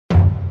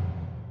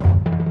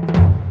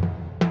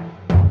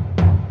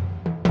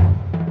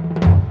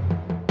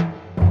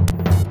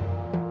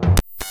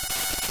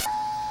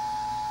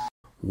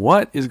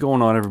What is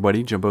going on,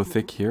 everybody? Jumbo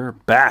Thick here,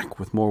 back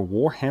with more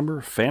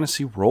Warhammer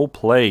Fantasy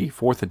Roleplay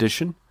 4th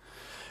edition.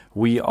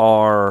 We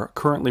are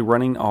currently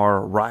running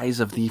our Rise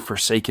of the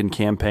Forsaken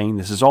campaign.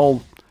 This is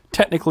all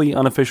technically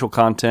unofficial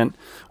content,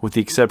 with the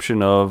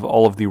exception of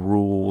all of the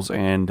rules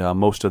and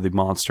most of the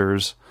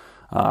monsters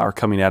are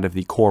coming out of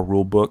the core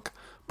rulebook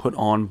put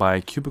on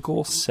by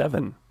Cubicle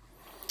 7.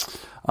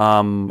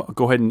 I'll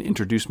go ahead and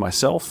introduce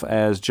myself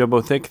as Jumbo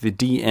Thick, the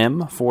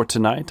DM for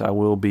tonight. I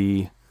will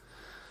be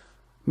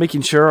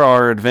making sure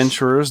our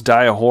adventurers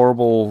die a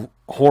horrible,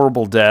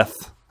 horrible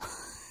death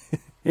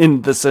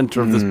in the center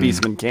of this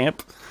beastman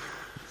camp.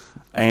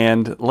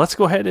 And let's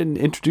go ahead and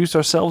introduce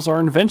ourselves,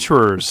 our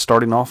adventurers,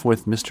 starting off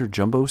with Mr.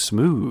 Jumbo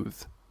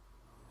Smooth.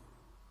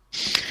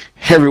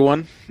 Hey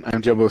everyone,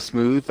 I'm Jumbo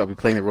Smooth. I'll be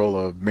playing the role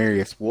of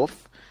Marius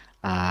Wolf.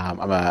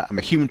 I'm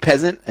a human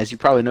peasant, as you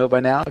probably know by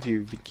now if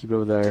you keep up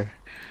with our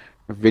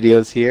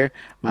videos here.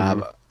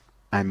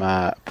 I'm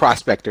a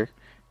prospector,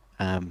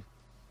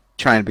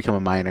 trying to become a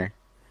miner.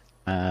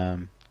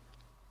 I'm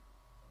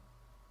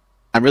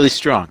really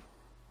strong.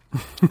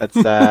 That's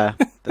the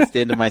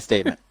end of my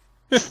statement.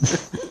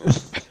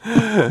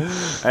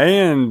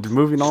 And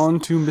moving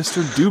on to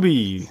Mr.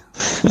 Doobie.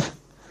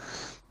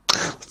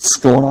 What's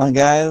going on,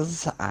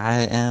 guys?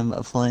 I am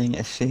playing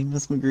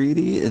Seamus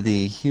McGreedy,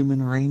 the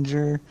human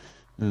ranger,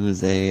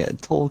 who's a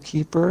toll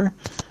keeper.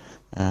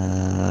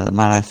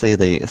 Might I say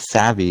the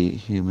savvy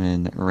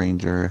human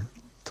ranger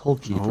toll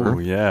keeper. Oh,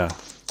 yeah.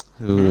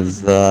 Who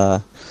is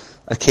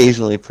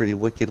occasionally pretty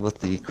wicked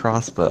with the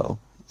crossbow.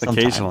 Sometimes.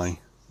 Occasionally.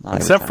 Not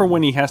Except every for time.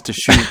 when he has to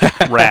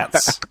shoot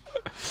rats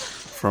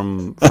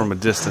from a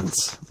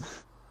distance.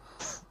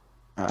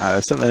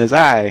 Something in his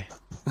eye.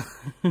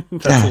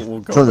 That's what we'll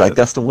go so with. that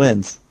gust of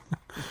winds.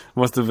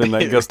 Must have been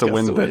that gust of Gust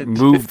wind of that wind.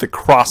 moved the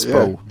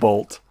crossbow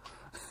bolt.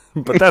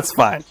 But that's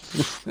fine.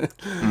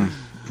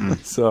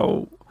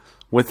 So,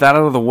 with that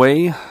out of the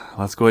way,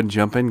 let's go ahead and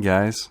jump in,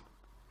 guys.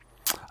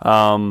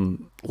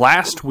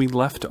 Last we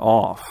left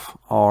off,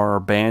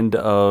 our band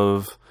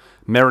of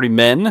merry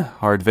men,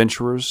 our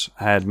adventurers,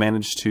 had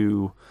managed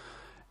to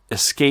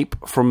escape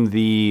from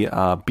the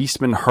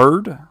beastman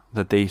herd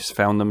that they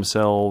found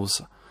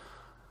themselves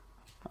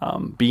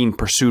being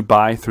pursued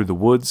by through the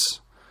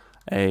woods.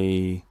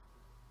 A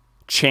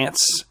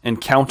chance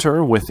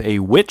encounter with a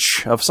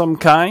witch of some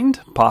kind,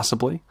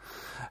 possibly,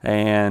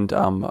 and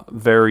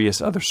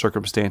various other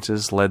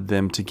circumstances led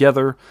them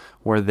together,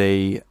 where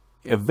they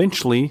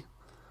eventually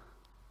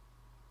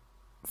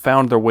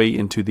found their way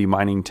into the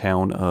mining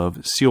town of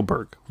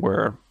Sealburg,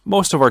 where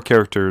most of our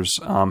characters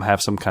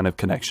have some kind of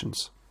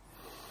connections.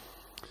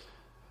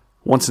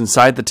 Once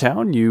inside the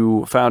town,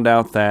 you found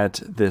out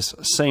that this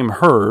same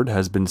herd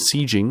has been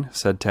sieging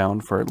said town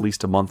for at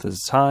least a month at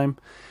a time,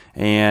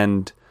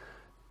 and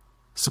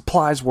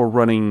supplies were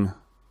running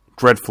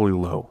dreadfully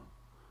low.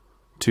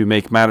 To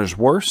make matters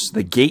worse,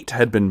 the gate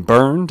had been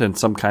burned in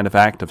some kind of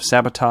act of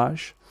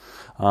sabotage,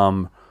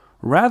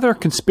 rather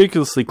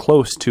conspicuously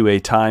close to a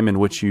time in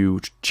which you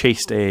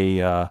chased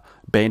a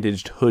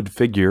bandaged hood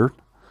figure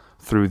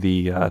through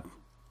the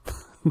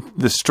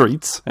the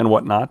streets and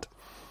whatnot.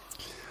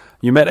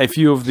 You met a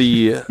few of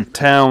the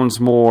town's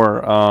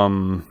more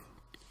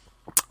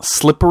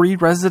slippery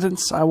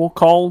residents, I will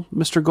call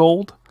Mr.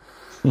 Gold.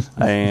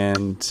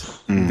 And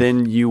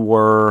then you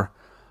were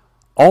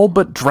all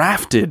but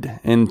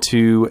drafted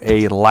into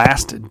a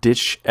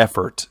last-ditch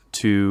effort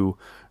to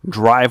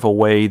drive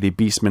away the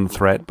beastman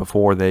threat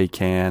before they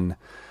can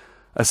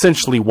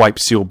essentially wipe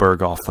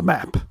Sealburg off the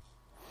map.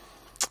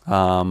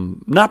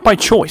 Not by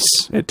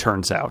choice, it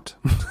turns out.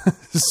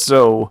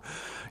 So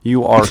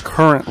you are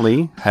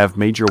currently have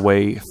made your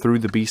way through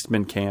the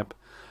beastman camp.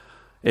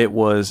 It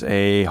was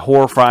a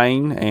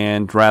horrifying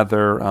and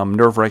rather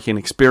nerve-wracking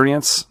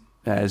experience,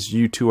 as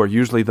you two are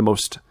usually the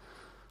most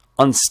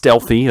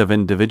unstealthy of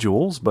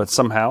individuals, but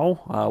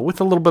somehow, with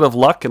a little bit of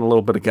luck and a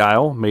little bit of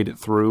guile, made it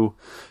through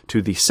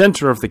to the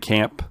center of the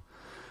camp,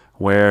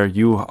 where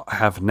you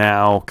have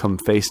now come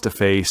face to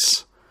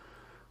face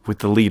with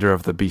the leader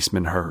of the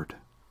beastman herd.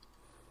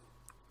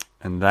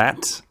 And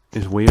that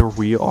is where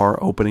we are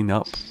opening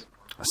up.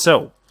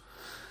 So,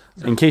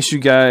 in case you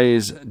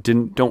guys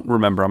don't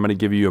remember, I'm going to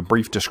give you a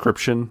brief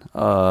description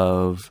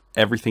of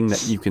everything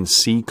that you can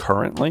see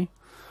currently,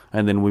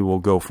 and then we will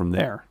go from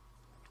there.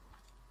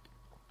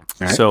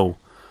 All right. So,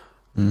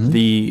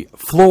 the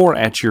floor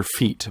at your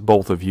feet,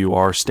 both of you,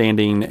 are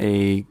standing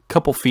a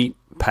couple feet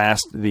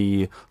past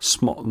the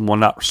small, well,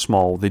 not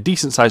small, the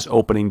decent-sized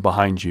opening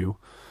behind you,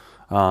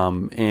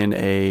 in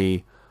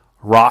a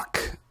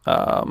rock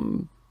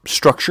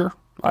structure,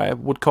 I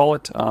would call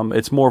it.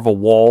 It's more of a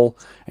wall,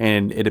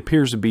 and it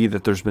appears to be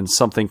that there's been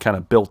something kind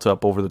of built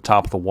up over the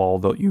top of the wall,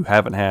 though you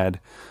haven't had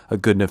a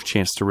good enough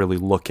chance to really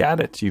look at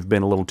it. You've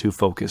been a little too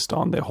focused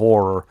on the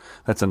horror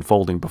that's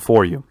unfolding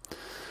before you.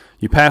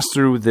 You pass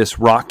through this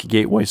rock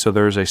gateway, so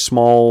there's a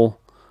small,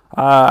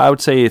 I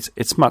would say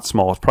it's not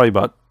small, it's probably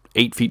about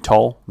 8 feet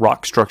tall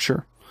rock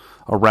structure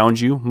around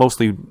you,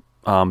 mostly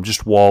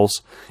just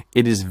walls.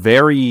 It is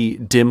very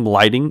dim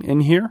lighting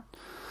in here,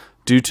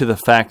 due to the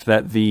fact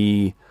that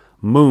the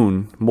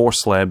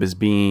Morsleb is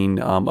being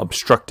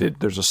obstructed.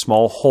 There's a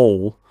small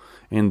hole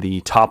in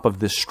the top of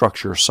this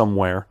structure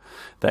somewhere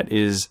that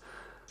is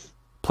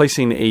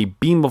placing a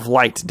beam of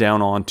light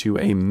down onto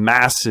a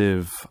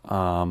massive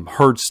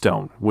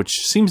herdstone, which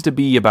seems to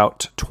be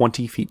about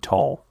 20 feet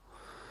tall.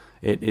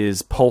 It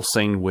is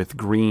pulsing with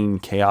green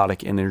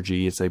chaotic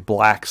energy. It's a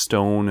black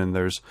stone, and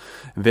there's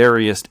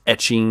various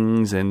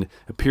etchings, and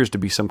appears to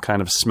be some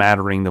kind of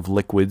smattering of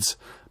liquids.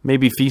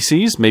 Maybe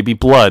feces, maybe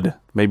blood,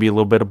 maybe a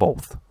little bit of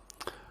both.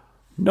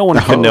 No one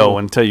can know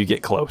until you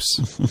get close.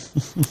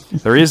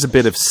 There is a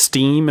bit of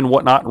steam and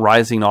whatnot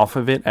rising off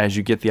of it, as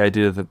you get the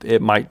idea that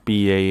it might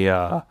be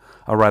a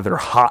rather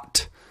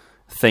hot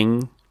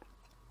thing.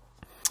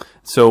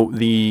 So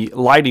the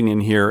lighting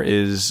in here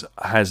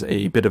has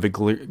a bit of a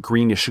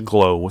greenish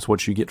glow, is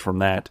what you get from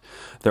that.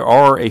 There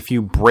are a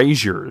few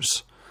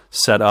braziers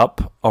set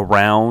up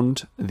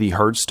around the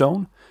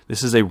herdstone.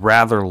 This is a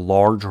rather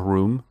large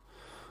room.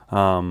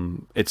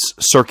 It's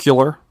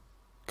circular,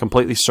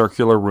 completely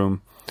circular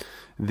room.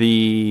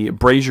 The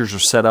braziers are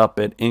set up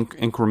at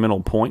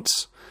incremental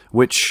points,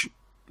 which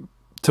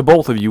to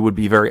both of you would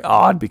be very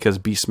odd, because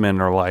beastmen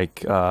are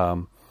like,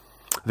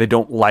 they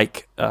don't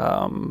like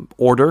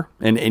order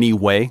in any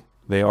way.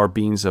 They are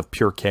beings of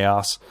pure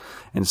chaos.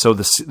 And so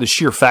the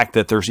sheer fact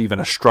that there's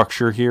even a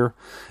structure here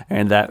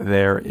and that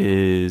there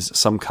is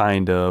some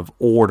kind of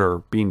order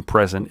being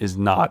present is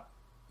not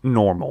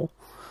normal.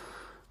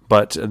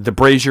 But the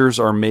braziers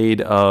are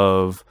made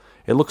of,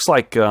 it looks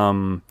like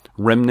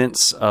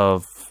remnants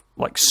of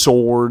like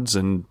swords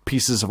and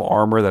pieces of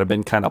armor that have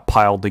been kind of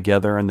piled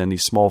together, and then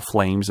these small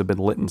flames have been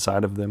lit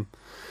inside of them.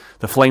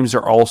 The flames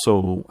are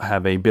also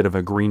have a bit of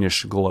a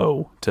greenish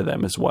glow to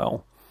them as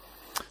well.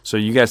 So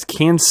you guys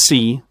can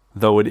see,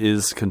 though it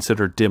is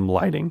considered dim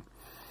lighting.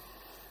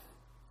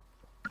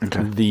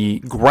 Okay. The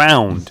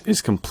ground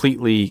is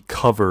completely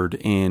covered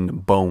in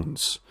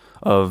bones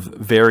of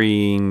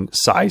varying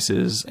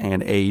sizes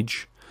and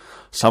age.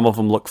 Some of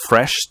them look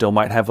fresh, still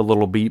might have a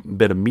little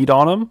bit of meat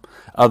on them.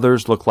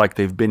 Others look like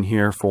they've been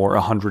here for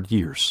 100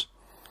 years.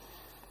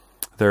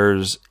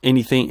 There's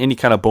any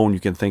kind of bone you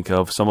can think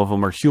of. Some of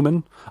them are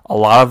human. A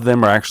lot of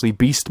them are actually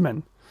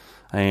beastmen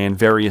and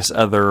various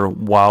other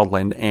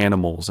wildland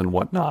animals and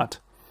whatnot.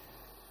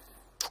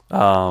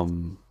 There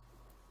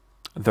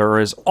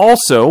is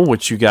also,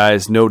 which you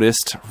guys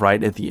noticed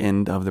right at the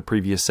end of the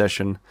previous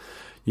session,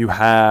 you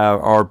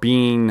are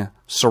being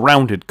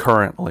surrounded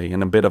currently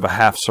in a bit of a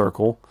half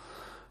circle.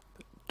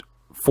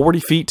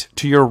 40 feet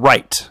to your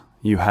right,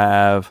 you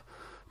have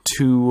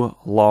two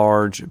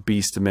large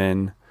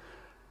beastmen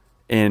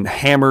in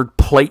hammered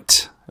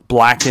plate,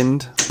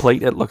 blackened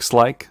plate it looks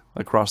like,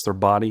 across their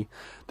body.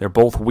 They're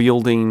both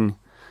wielding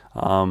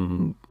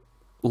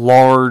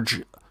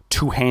large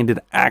two-handed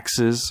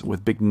axes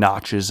with big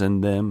notches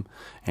in them,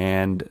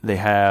 and they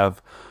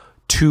have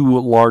two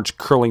large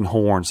curling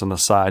horns on the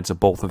sides of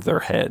both of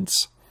their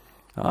heads.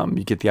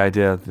 You get the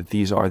idea that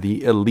these are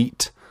the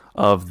elite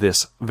of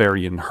this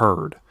Varian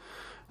herd.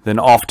 Then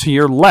off to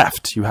your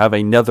left, you have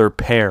another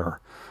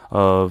pair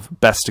of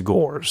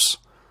bestigors,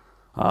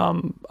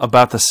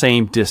 about the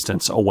same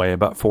distance away,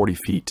 about 40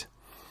 feet.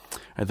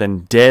 And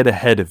then dead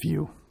ahead of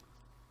you,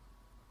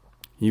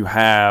 you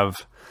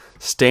have,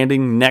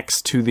 standing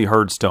next to the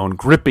herdstone,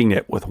 gripping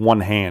it with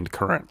one hand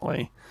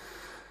currently,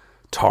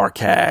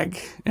 Tarkag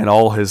in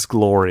all his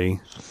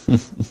glory.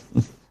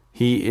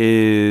 He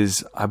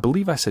is, I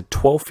believe I said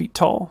 12 feet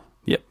tall.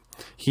 Yep.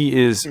 He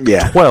is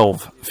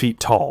 12 feet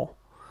tall.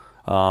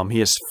 He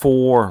has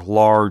 4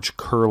 large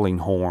curling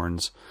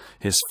horns.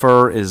 His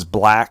fur is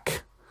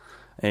black,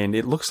 and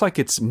it looks like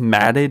it's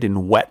matted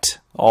and wet,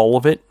 all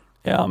of it.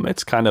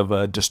 It's kind of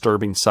a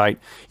disturbing sight,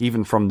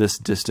 even from this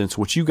distance,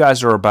 which you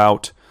guys are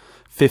about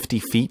 50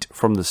 feet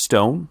from the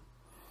stone.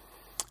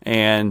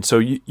 And so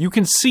you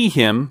can see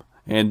him,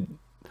 and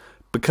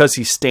because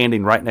he's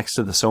standing right next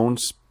to the stone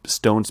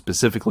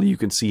specifically, you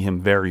can see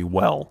him very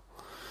well.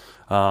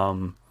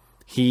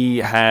 He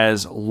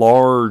has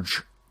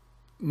large,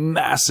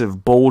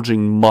 massive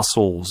bulging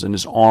muscles in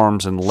his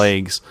arms and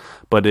legs,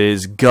 but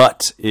his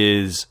gut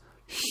is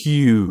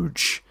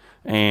huge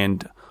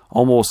and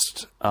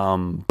almost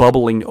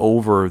bubbling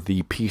over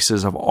the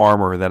pieces of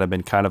armor that have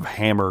been kind of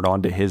hammered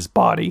onto his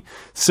body,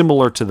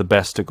 similar to the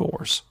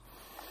bestigors.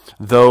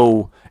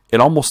 Though it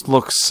almost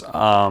looks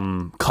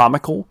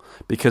comical,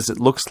 because it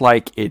looks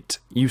like it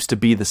used to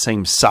be the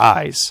same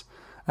size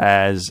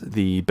as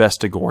the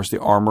bestigors, the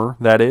armor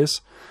that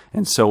is.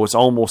 And so it's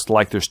almost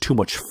like there's too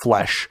much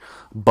flesh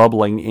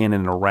bubbling in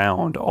and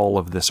around all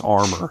of this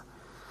armor.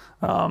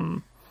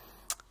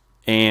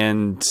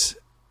 And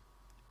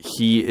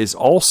he is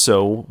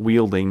also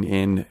wielding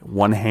in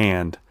one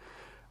hand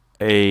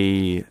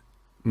a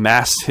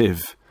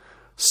massive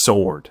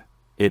sword.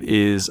 It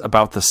is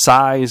about the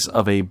size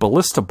of a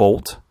ballista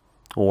bolt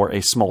or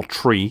a small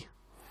tree.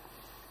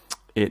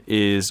 It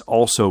is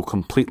also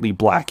completely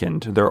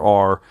blackened. There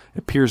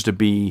appears to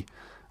be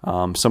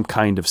some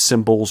kind of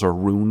symbols or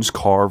runes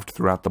carved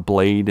throughout the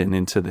blade and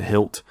into the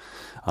hilt.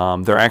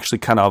 They're actually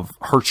kind of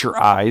hurt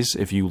your eyes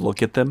if you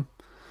look at them.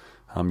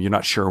 You're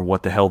not sure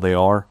what the hell they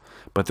are,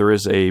 but there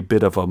is a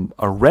bit of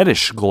a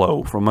reddish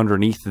glow from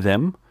underneath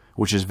them,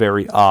 which is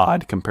very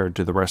odd compared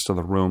to the rest of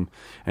the room.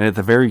 And at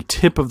the very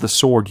tip of the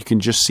sword, you can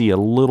just see a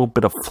little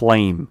bit of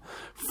flame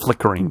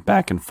flickering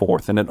back and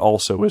forth, and it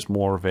also is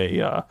more of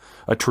a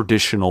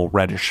traditional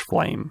reddish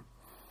flame.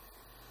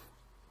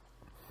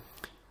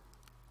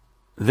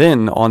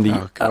 Then on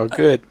the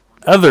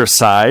other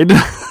side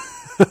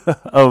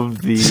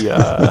of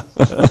the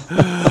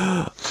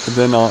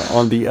then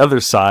on the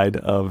other side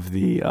of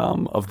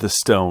the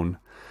stone,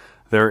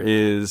 there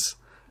is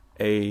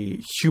a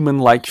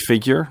human-like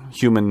figure,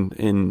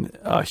 humanoid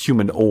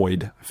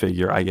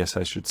figure, I guess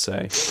I should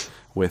say,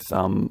 with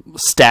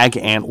stag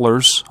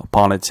antlers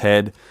upon its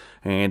head,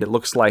 and it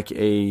looks like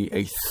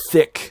a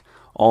thick,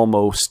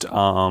 almost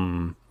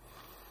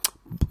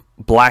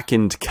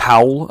blackened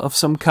cowl of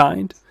some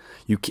kind.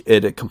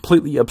 It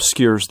completely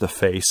obscures the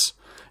face,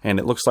 and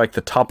it looks like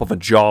the top of a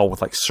jaw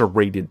with like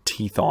serrated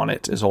teeth on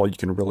it is all you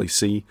can really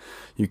see.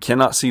 You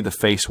cannot see the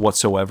face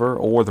whatsoever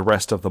or the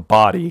rest of the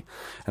body.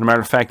 And a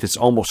matter of fact, it's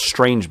almost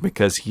strange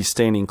because he's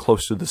standing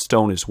close to the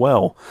stone as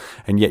well,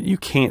 and yet you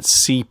can't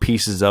see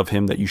pieces of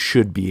him that you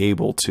should be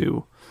able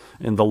to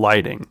in the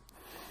lighting.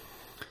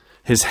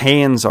 His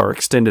hands are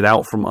extended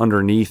out from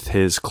underneath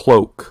his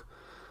cloak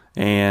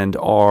and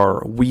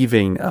are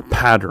weaving a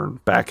pattern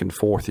back and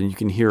forth, and you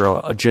can hear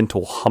a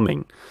gentle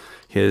humming.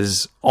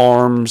 His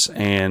arms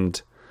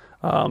and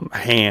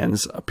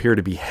hands appear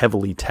to be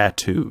heavily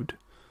tattooed,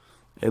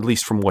 at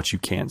least from what you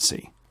can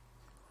see.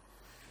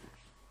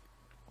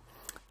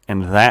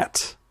 And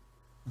that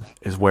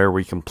is where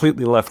we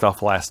completely left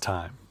off last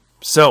time.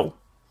 So,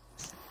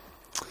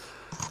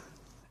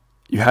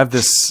 you have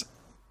this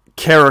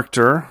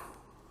character,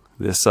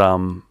 this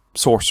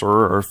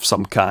sorcerer of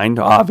some kind,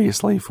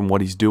 obviously, from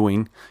what he's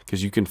doing,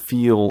 because you can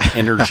feel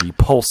energy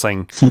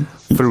pulsing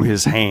through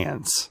his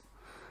hands.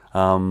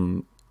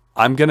 I'm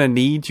going to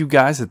need you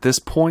guys at this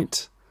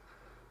point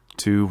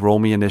to roll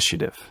me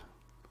initiative.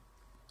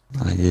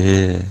 Oh,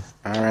 yeah.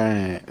 All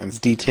right. It's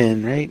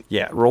D10, right?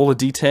 Yeah, roll a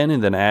D10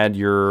 and then add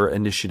your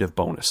initiative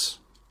bonus.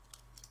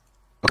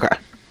 Okay.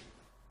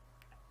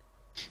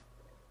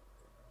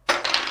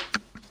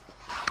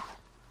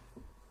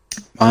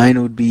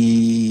 Mine would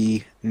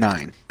be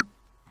 9.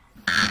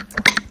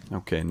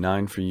 Okay,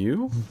 9 for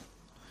you.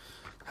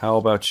 How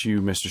about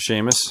you, Mr.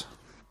 Seamus?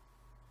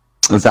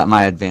 Was that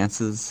my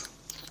advances?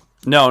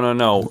 No.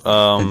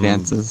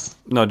 Advances?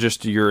 No,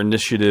 just your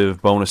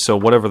initiative bonus. So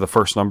whatever the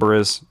first number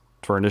is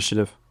for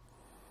initiative.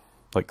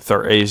 Like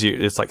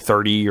it's like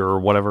 30 or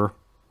whatever.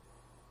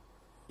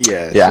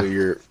 Yeah. So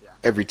you're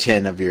every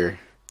 10 of your...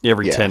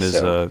 Every 10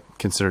 is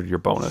considered your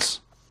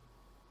bonus.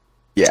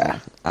 Yeah.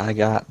 I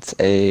got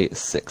a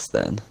 6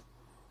 then.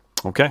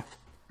 Okay.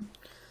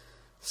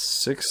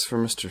 6 for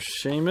Mr.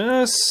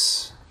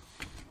 Seamus.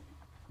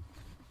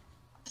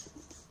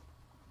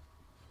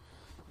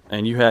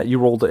 And you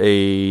rolled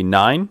a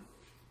 9?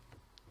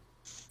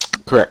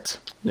 Correct.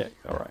 Yeah,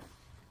 all right.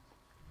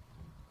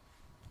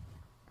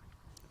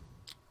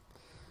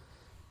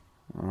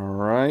 All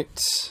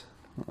right.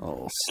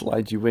 I'll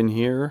slide you in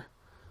here,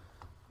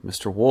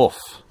 Mr.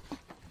 Wolf.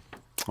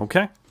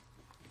 Okay.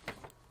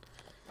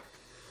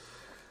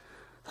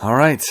 All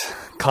right.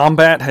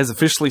 Combat has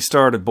officially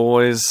started,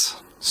 boys.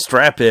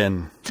 Strap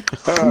in.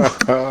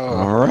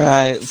 All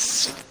right.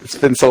 It's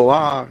been so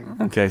long.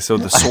 Okay, so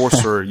the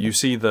sorcerer, you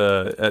see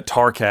the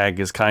Tarkag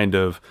is kind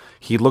of,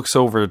 he looks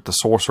over at the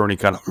sorcerer and he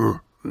kind of,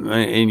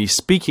 and he's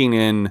speaking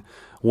in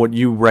what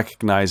you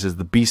recognize as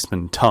the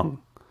beastman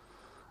tongue.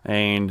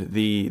 And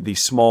the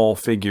small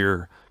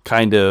figure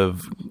kind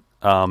of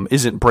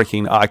isn't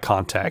breaking eye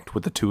contact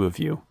with the two of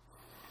you.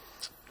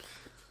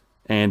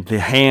 And the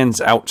hands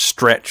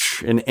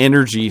outstretch, and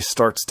energy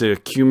starts to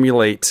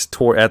accumulate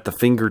at the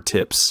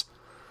fingertips.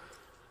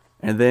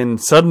 And then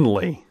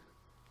suddenly,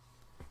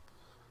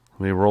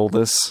 let me roll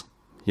this.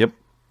 Yep.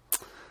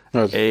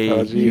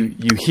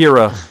 You hear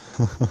a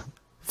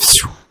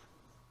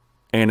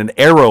and an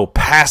arrow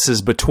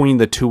passes between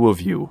the two of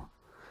you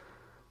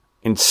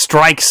and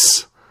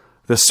strikes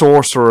the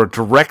sorcerer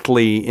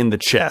directly in the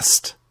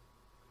chest.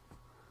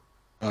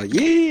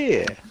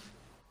 Yeah.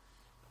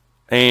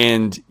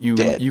 And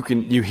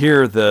you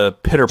hear the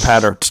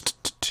pitter-patter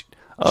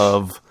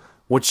of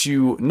what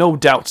you no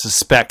doubt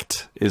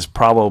suspect is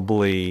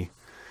probably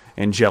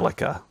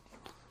Angelica.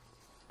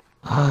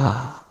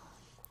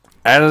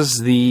 As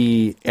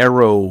the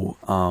arrow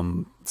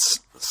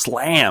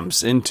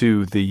slams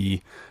into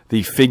the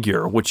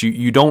figure, which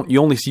you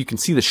can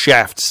see the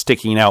shaft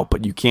sticking out,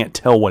 but you can't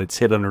tell what it's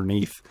hit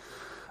underneath.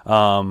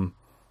 You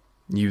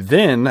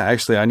then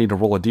actually, I need to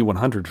roll a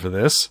D100 for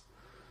this.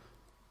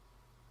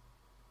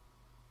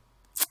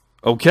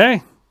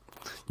 Okay.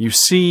 You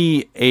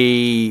see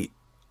a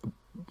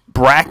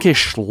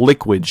brackish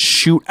liquid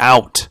shoot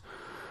out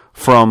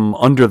from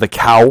under the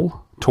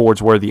cowl towards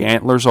where the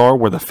antlers are,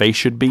 where the face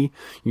should be.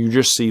 You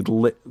just see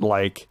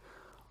like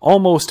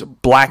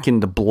almost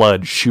blackened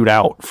blood shoot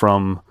out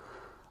from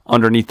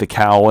underneath the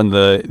cowl, and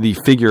the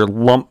figure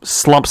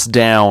slumps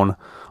down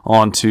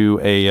onto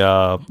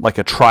a like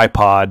a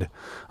tripod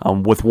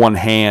with one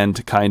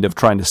hand, kind of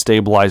trying to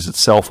stabilize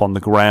itself on the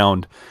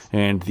ground,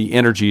 and the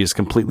energy is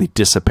completely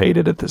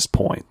dissipated at this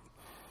point.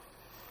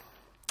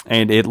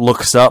 And it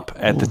looks up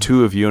at the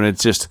two of you, and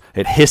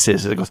it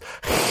hisses. It goes,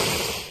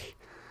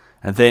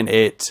 and then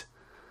it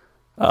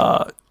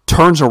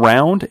turns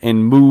around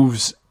and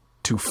moves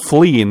to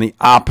flee in the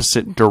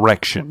opposite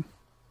direction.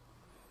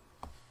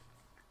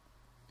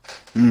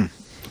 All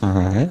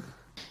right.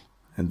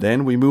 And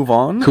then we move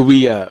on. Could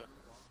we?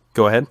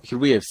 Go ahead. Could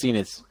we have seen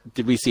its?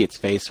 Did we see its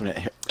face when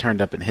it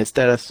turned up and hissed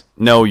at us?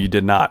 No, you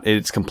did not.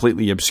 It's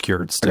completely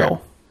obscured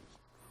still.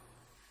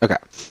 Okay.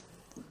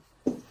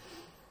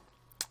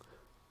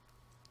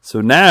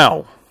 So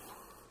now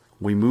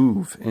we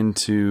move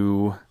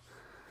into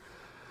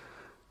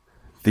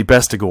the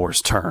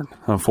Bestigor's turn,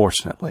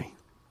 unfortunately.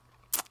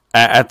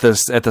 At the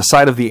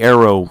sight of the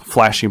arrow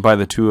flashing by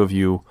the two of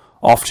you,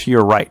 off to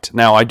your right.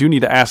 Now, I do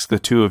need to ask the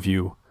two of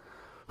you,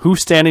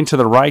 who's standing to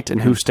the right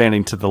and who's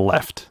standing to the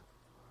left?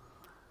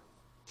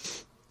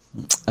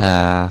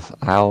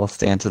 I'll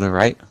stand to the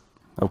right.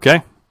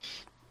 Okay.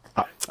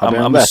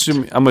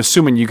 I'm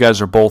assuming you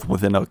guys are both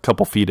within a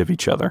couple feet of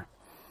each other.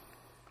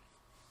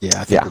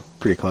 Yeah, I think we're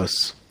pretty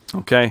close.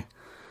 Okay.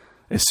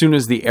 As soon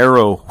as the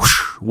arrow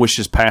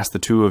whooshes past the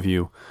two of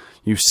you,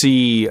 you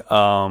see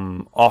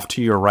off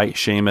to your right,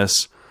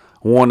 Seamus,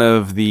 one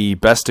of the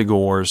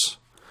Bestigors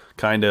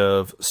kind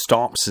of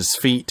stomps his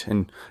feet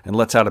and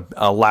lets out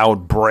a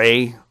loud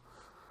bray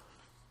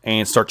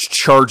and starts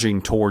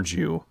charging towards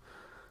you.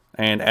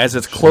 And as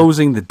it's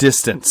closing the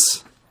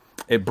distance,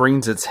 it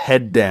brings its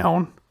head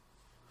down.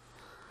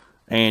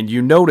 And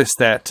you notice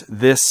that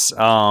this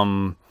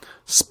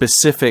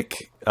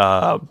specific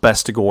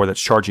Bestigor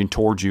that's charging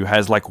towards you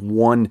has like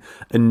one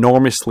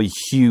enormously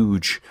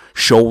huge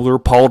shoulder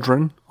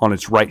pauldron on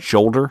its right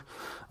shoulder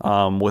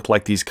with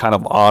like these kind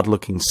of odd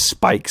looking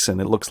spikes,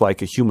 and it looks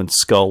like a human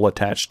skull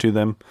attached to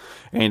them,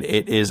 and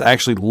it is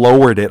actually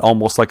lowered at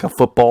almost like a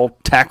football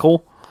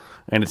tackle,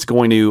 and it's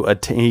going to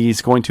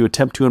he's going to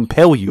attempt to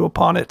impale you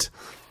upon it.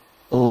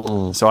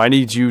 Oh. So I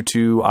need you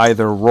to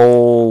either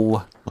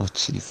roll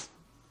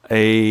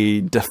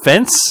a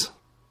defense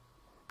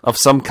of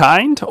some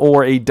kind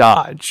or a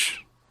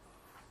dodge.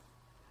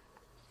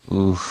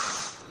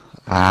 Oof.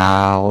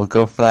 I'll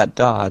go for that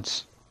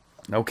dodge.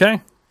 Okay.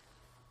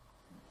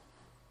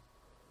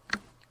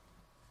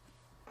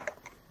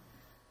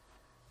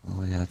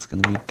 Oh yeah, it's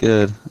gonna be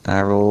good.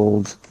 I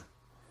rolled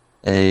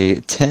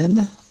a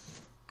 10.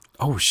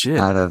 Oh shit.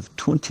 Out of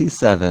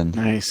 27.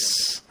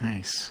 Nice.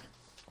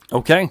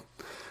 Okay.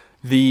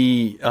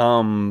 The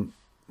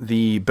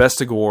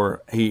Bestigor,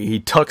 he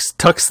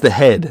tucks the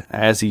head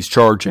as he's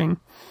charging,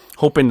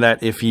 hoping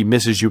that if he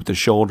misses you with the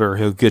shoulder,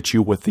 he'll get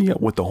you with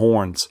the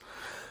horns.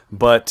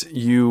 But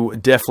you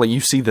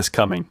see this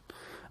coming,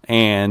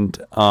 and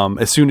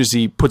as soon as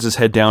he puts his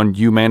head down,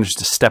 you manage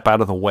to step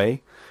out of the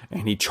way,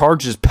 and he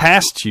charges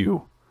past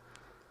you.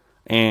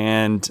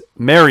 And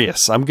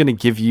Marius, I'm going to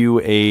give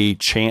you a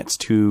chance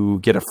to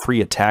get a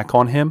free attack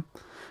on him,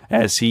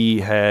 as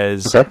he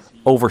has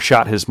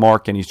overshot his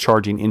mark and he's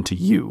charging into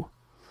you.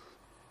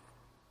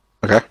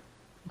 Okay.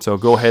 So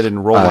go ahead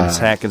and roll an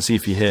attack and see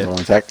if you hit. Roll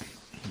an attack.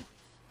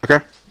 Okay.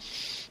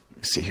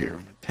 Let's see here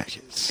what the attack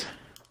is.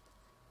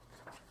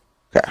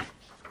 Okay.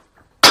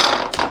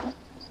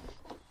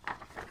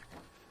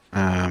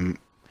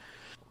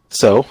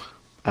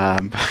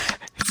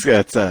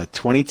 It's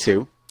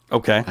 22.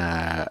 Okay.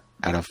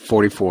 Out of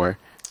 44.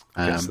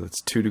 Okay, so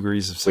that's 2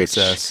 degrees of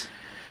success.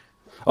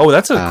 Oh,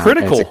 that's a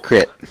critical. It's a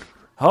crit.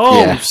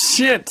 Oh, yeah.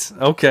 Shit.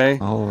 Okay.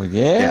 Oh,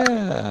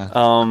 yeah.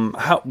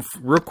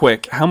 Real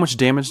quick, how much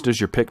damage does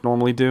your pick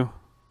normally do?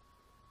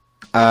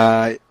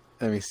 Let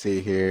me see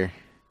here.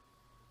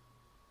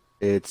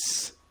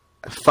 It's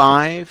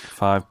 5.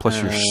 5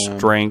 plus your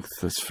strength,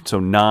 so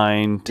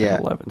 9, 10,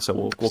 11. So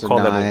we'll call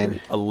 9. that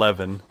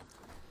 11.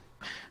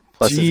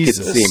 Plus it gets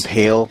the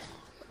impale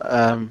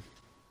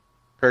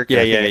perk.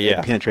 Yeah.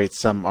 It penetrates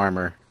some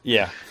armor.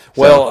 Yeah.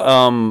 Well,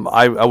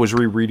 I was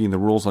rereading the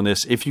rules on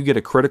this. If you get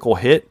a critical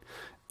hit,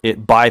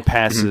 it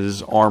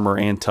bypasses armor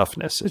and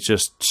toughness. It's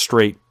just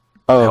straight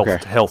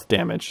health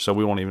damage, so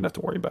we won't even have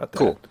to worry about that.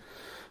 Cool.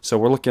 So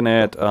we're looking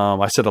at,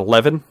 I said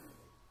 11?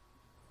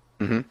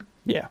 Mm-hmm.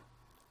 Yeah.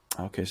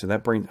 Okay, so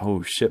that brings,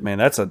 oh shit, man,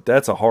 that's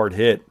a hard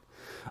hit.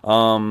 Do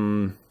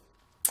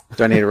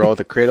I need to roll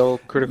the critical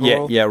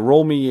roll? Yeah,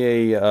 roll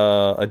me a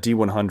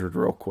D100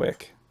 real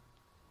quick.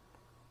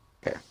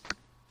 Okay.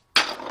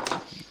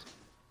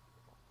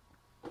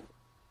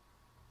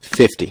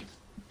 50.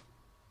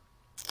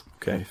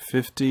 Okay,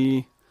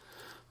 50.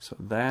 So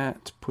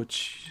that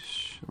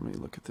puts, let me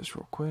look at this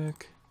real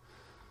quick.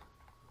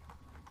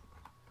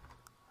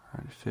 All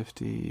right,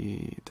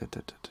 50.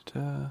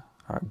 All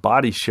right,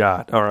 body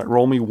shot. All right,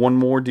 roll me one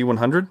more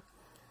D100.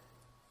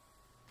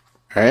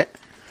 All right.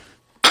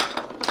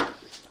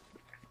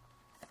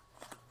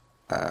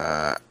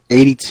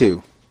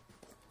 82.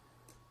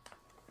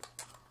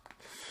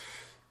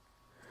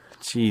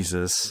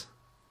 Jesus.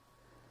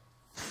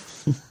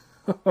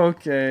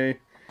 Okay.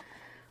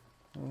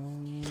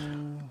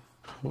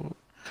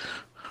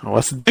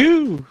 What's it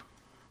do?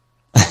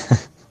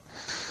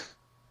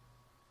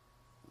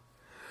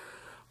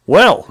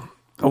 Well,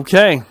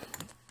 okay.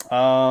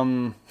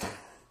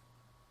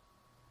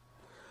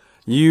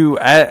 You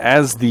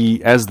as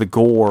the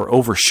gore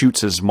overshoots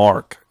his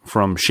mark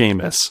from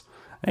Seamus,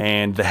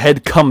 and the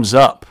head comes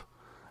up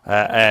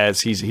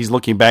as he's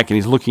looking back, and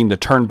he's looking to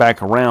turn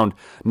back around,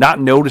 not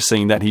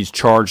noticing that he's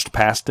charged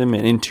past him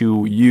and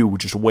into you,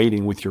 just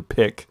waiting with your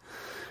pick.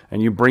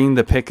 And you bring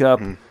the pick up,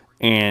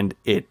 and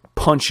it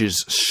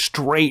punches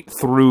straight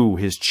through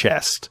his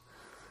chest.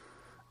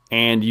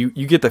 And you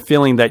get the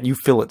feeling that you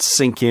feel it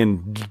sink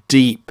in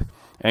deep,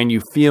 and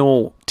you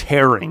feel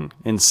tearing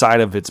inside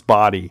of its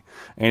body,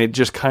 and it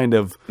just kind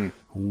of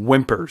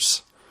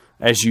whimpers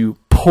as you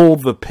pull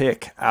the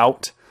pick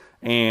out,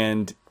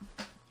 and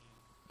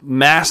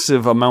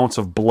massive amounts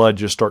of blood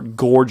just start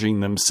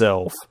gorging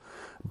themselves.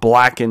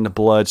 Blackened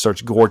blood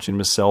starts gorging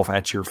itself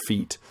at your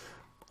feet,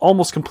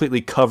 almost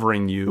completely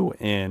covering you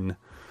in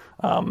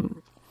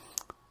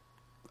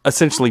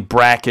essentially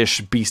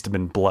brackish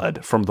beastman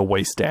blood from the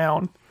waist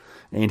down.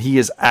 And he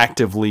is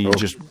actively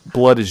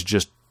blood is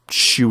just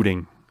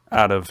shooting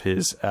out of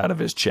his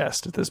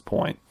chest at this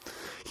point.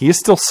 He is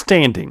still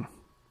standing.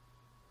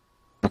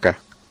 Okay.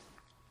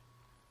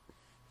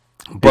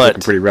 But he's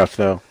looking pretty rough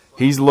though.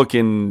 He's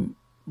looking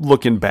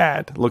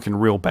bad, looking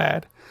real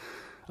bad.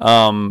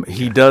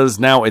 He does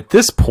now at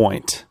this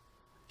point,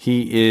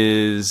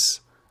 he is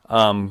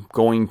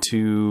going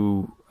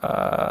to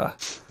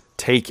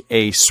take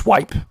a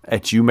swipe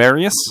at you,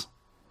 Marius,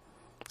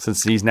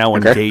 since he's now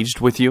engaged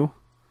with you.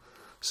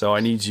 So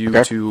I need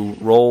you to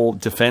roll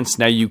defense.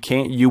 Now you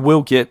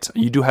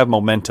do have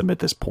momentum at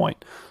this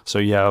point. So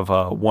you have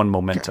 1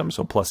 momentum,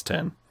 so plus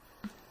 10.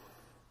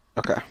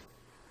 Okay.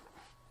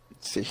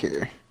 Let's see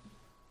here.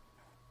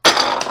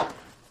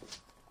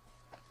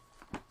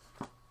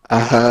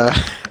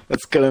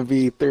 That's gonna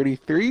be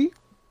 33.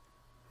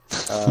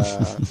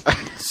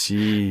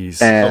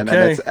 Jeez. And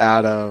that's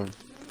out of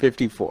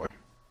 54.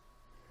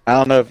 I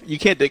don't know if you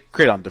can't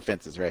crit on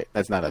defenses, right?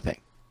 That's not a thing.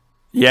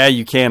 Yeah,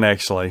 you can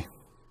actually.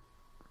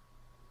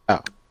 Oh.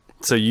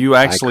 So you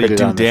actually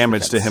do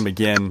damage to him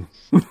again.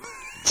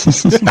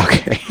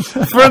 Okay.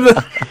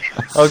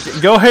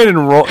 Okay, go ahead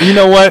and roll. You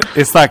know what?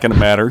 It's not going to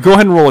matter. Go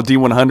ahead and roll a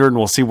D100 and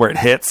we'll see where it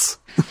hits.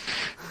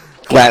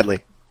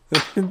 Gladly.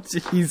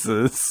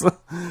 Jesus.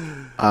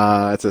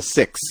 It's a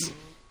 6.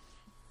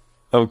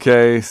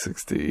 Okay,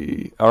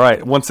 60. All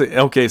right. Once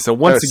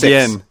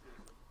again.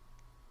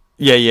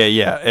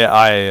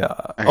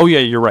 Yeah. Oh yeah,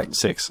 you're right.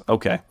 6.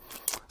 Okay.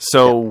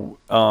 So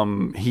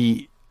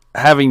he,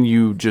 having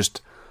you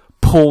just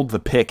pulled the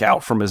pick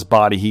out from his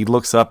body, he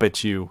looks up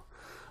at you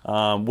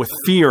with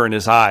fear in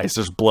his eyes.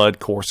 There's blood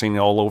coursing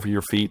all over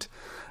your feet,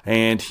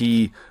 and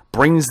he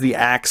brings the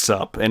axe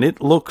up, and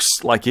it looks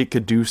like it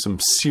could do some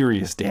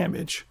serious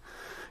damage.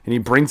 And he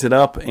brings it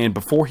up, and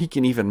before he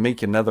can even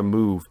make another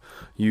move,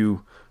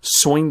 you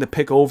swing the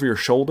pick over your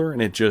shoulder,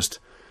 and it just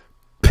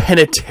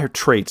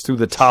penetrates through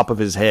the top of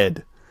his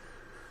head,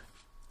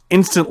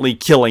 instantly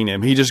killing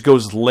him. He just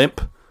goes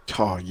limp.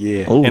 Oh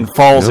yeah, and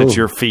falls at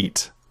your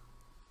feet,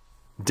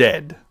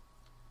 dead.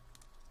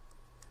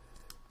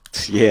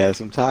 Yeah, that's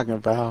what I'm talking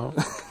about.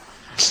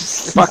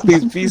 Fuck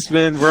these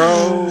beastmen,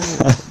 bro.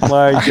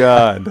 My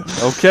God.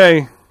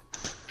 Okay.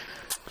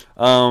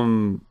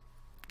 I'm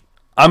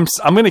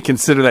going to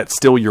consider that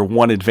still your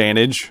 1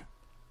 advantage.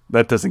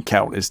 That doesn't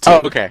count as 2.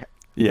 Oh, okay.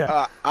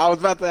 Yeah. I was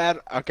about to add.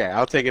 Okay,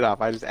 I'll take it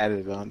off. I just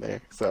added it on there,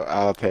 so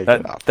I'll take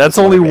it off. That's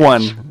only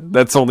 1.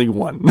 That's only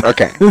 1.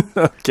 Okay.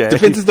 Okay.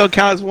 Defenses don't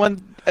count as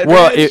 1 advantage?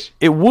 Well,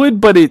 it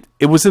would, but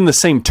it was in the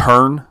same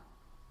turn. Does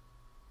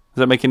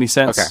that make any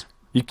sense? Okay.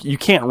 You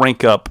can't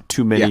rank up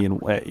too many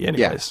anyways.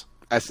 Yeah.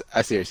 I see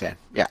what you're saying.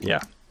 Yeah. Yeah.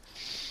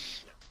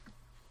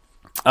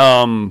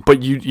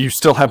 But you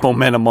still have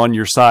momentum on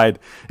your side,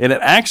 and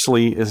it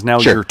actually is now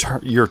your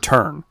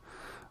turn.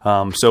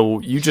 So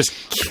you just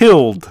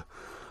killed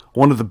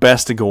one of the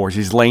Bestigors.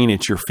 He's laying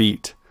at your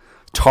feet.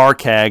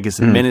 Tarkag is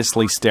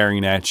menacingly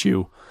staring at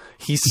you.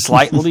 He's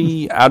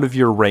slightly out of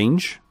your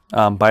range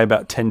by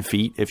about 10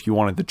 feet if you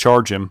wanted to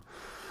charge him.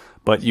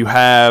 But you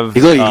have...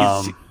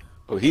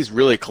 he's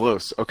really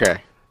close.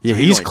 Okay. Yeah,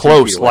 he's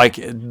close. Like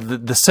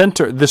the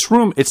center, this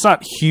room, it's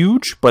not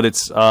huge, but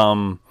it's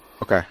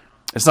okay.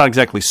 It's not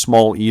exactly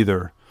small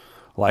either.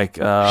 Like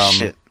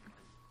shit.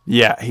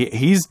 Yeah,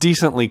 he's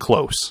decently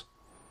close.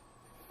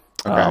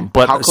 Okay.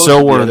 But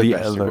so are the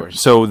other.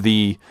 So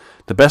the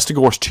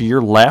Bestigors to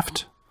your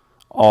left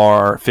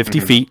are 50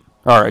 feet,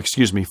 or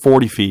excuse me,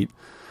 40 feet,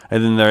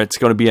 and then it's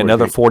going to be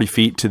another 40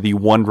 feet to the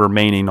one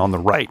remaining on the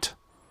right.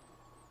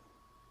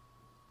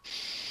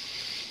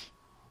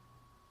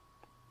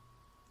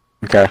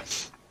 Okay.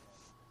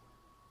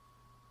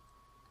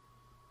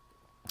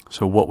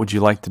 So what would you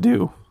like to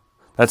do?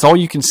 That's all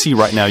you can see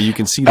right now. You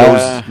can see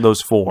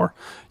those 4.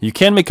 You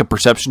can make a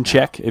perception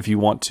check if you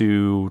want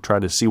to try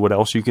to see what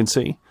else you can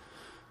see.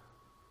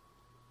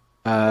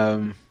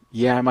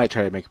 Yeah, I might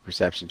try to make a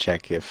perception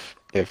check if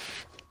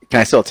can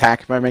I still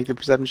attack if I make the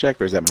perception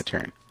check, or is that my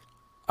turn?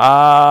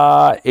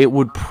 It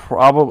would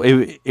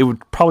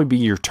probably be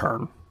your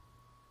turn.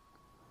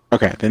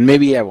 Okay, then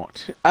maybe I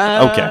won't.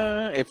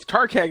 Okay. If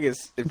Tarkag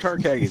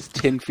is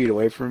 10 feet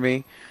away from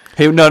me,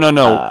 Hey,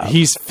 no.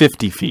 He's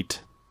 50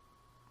 feet.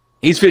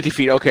 he's 50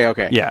 feet.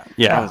 Okay. Yeah.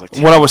 I was like,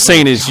 What I was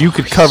saying is you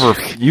could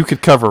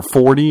cover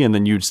 40, and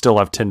then you'd still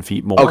have 10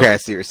 feet more. Okay, I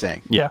see what you're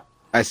saying. Yeah.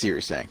 I see what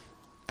you're saying.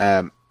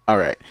 All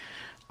right.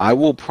 I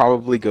will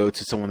probably go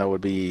to someone that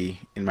would be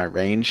in my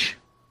range.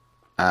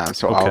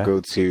 So Okay. I'll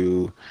go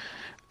to.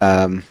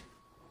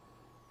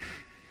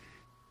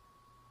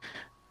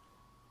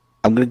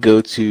 I'm going to go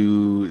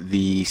to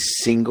the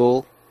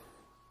single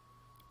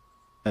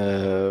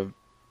Bestigor.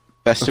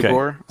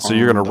 Okay. So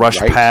you're going to rush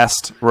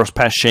past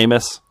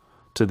Seamus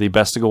to the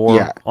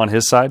Bestigor on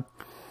his side?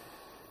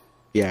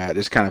 Yeah,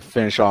 just kind of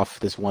finish off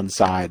this one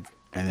side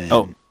and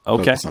then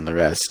focus on the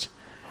rest.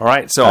 All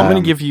right. So I'm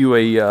going to give you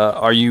a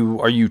are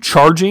you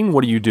charging?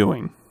 What are you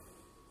doing?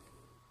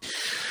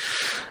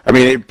 I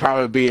mean, it'd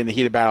probably be in the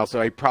heat of battle, so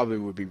I probably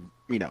would be,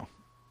 he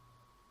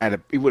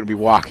wouldn't be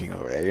walking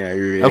over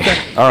there.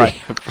 Okay. All right.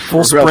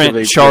 Full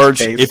sprint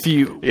charge. If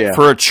you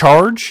for a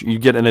charge, you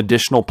get an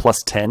additional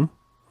 +10.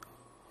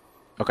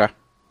 Okay.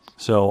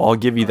 So I'll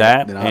give you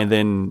that, and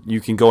then you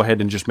can go ahead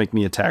and just make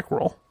me attack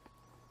roll.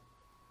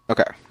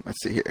 Okay.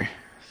 Let's see here.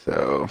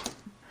 So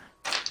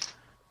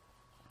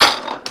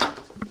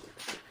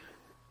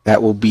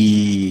that will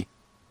be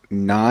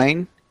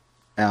 9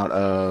 out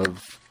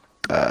of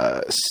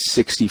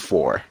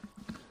 64.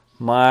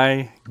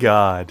 My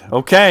God.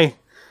 Okay.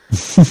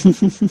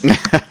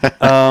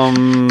 How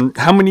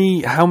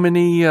many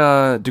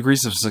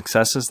degrees of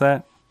success is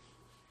that?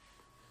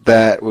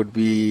 That would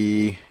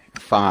be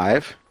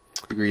 5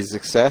 degrees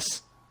of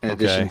success in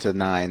addition to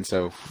 9,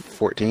 so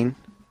 14.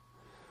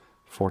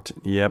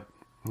 14. Yep.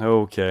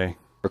 Okay.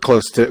 Or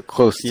close to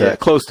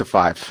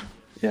 5.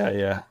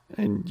 Yeah.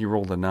 And you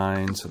rolled a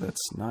 9, so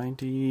that's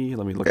 90.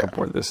 Let me look up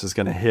where this is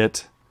going to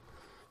hit.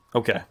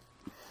 Okay.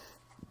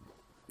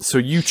 So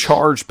you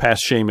charge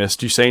past Seamus.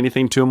 Do you say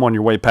anything to him on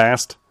your way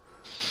past?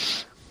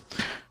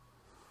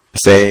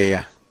 Say,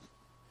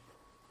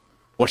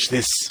 watch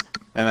this.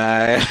 And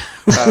I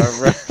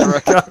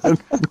run.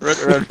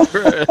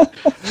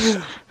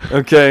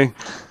 Okay.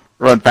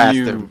 Run past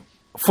him.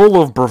 Full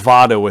of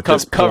bravado at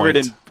this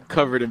point.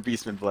 Covered in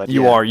Beastman blood.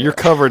 You are. You're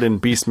covered in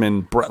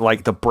Beastman,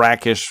 like the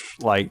brackish,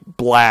 like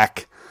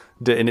black,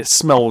 and it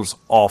smells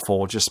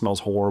awful. It just smells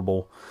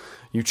horrible.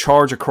 You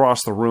charge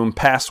across the room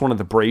past one of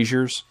the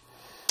braziers.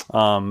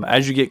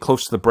 As you get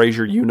close to the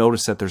brazier, you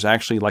notice that there's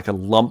actually like a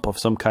lump of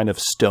some kind of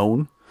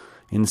stone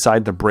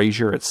inside the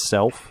brazier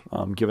itself,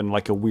 giving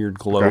like a weird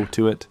glow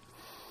to it.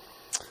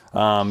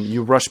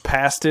 You rush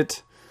past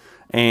it,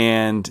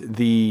 and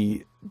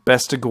the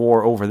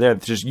Bestigor over there,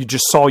 you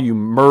just saw you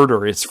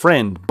murder its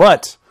friend.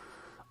 But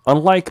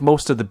unlike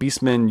most of the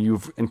beastmen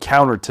you've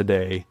encountered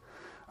today,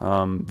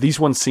 these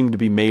ones seem to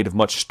be made of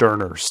much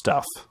sterner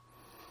stuff.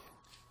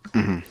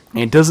 Mm-hmm.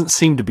 And it doesn't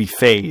seem to be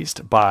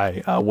phased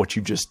by what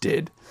you just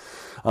did.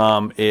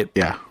 It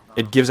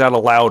gives out a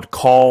loud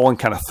call and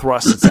kind of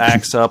thrusts its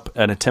axe up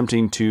and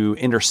attempting to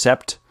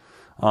intercept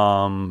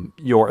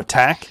your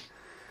attack.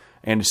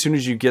 And as soon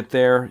as you get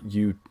there,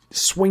 you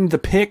swing the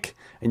pick,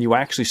 and you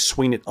actually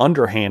swing it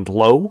underhand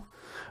low,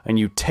 and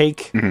you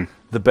take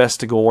the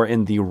Bestigor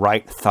in the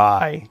right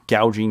thigh,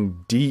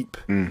 gouging deep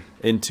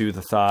into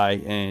the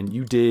thigh. And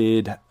you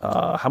did,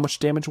 how much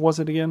damage was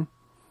it again?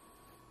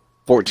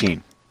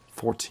 14.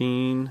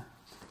 14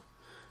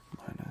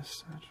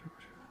 minus 4,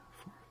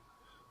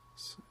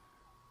 6.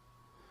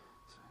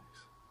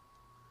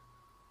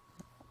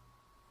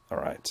 All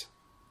right.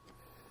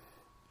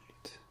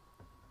 8.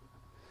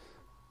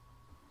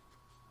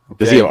 Okay.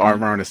 Does he have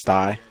armor on his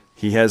thigh?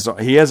 He has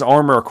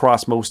armor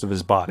across most of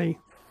his body.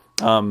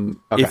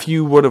 If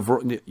you would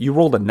have, you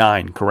rolled a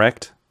 9,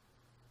 correct?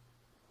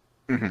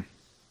 Mm-hmm.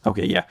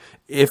 Okay, yeah.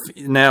 Here's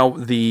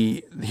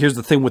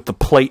the thing with the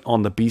plate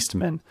on the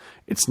Beastmen.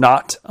 It's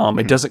not,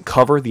 it doesn't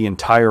cover the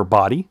entire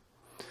body.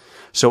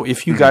 So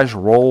if you guys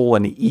roll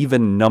an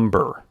even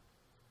number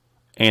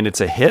and it's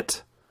a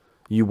hit,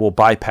 you will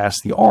bypass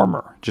the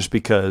armor just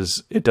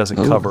because it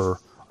doesn't cover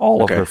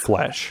all of their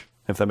flesh,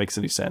 if that makes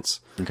any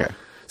sense. Okay.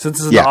 Since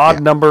it's an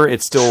odd number,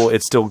 it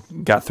still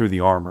got through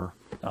the armor.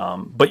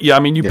 But yeah, I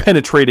mean, you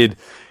penetrated,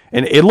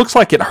 and it looks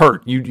like it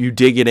hurt. You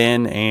dig it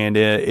in, and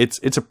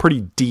it's a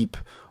pretty deep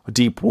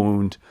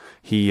wound.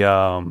 He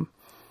the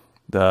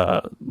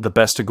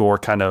Bestigor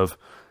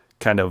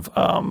kind of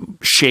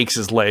shakes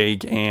his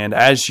leg, and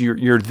as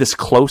you're this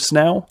close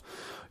now,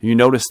 you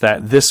notice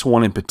that this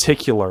one in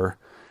particular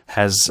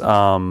has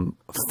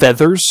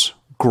feathers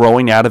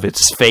growing out of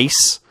its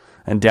face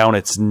and down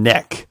its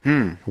neck,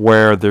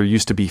 where there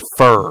used to be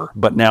fur,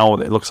 but now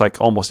it looks like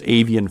almost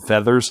avian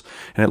feathers,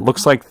 and it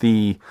looks like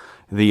a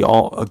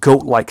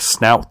goat-like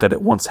snout that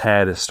it once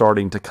had is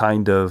starting to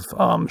kind of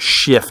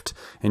shift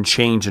and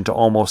change into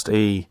almost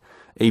a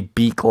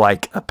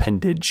beak-like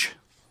appendage.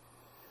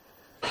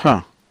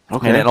 Huh.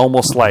 Okay. And it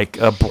almost like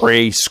a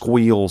bray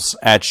squeals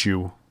at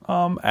you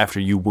after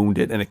you wound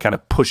it, and it kind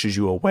of pushes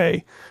you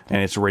away,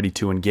 and it's ready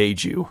to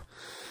engage you.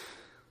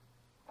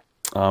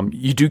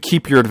 You do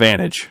keep your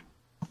advantage.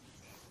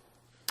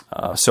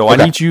 So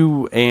Okay. I need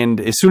you, and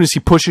as soon as he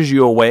pushes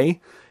you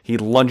away, he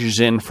lunges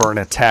in for an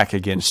attack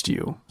against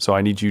you. So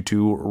I need you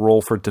to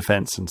roll for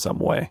defense in some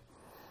way.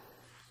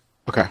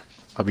 Okay.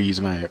 I'll be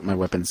using my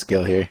weapon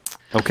skill here.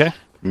 Okay.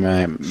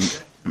 My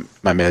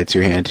melee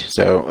two-hand.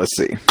 So let's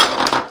see.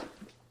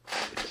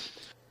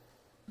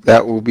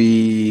 That will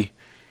be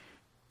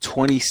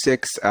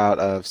 26 out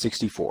of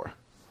 64.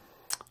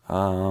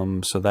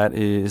 So that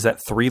is that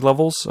 3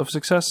 levels of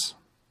success?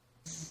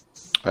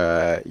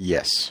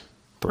 Yes.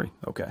 3.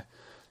 Okay.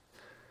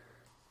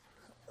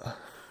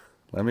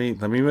 Let me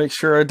make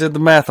sure I did the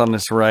math on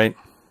this right.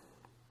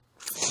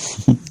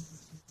 3.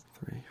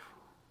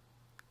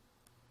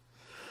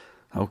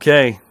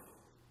 Okay.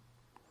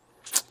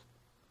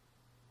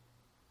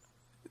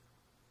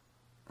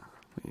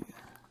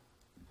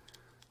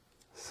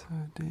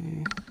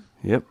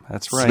 Yep,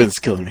 that's right. It's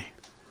killing me.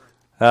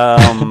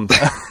 So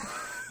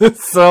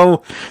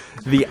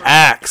the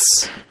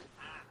axe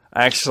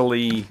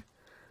actually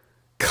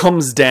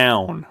comes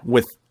down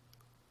with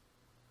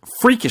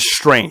freakish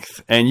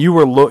strength, and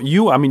you're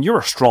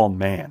a strong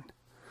man,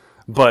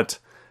 but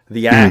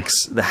the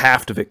axe, the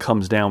haft of it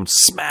comes down,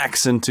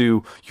 smacks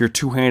into your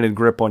two-handed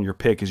grip on your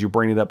pick as you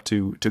bring it up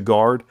to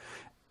guard,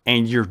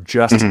 and you're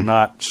just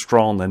not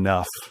strong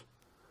enough.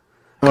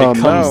 Oh,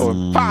 no,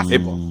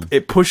 impossible.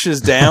 It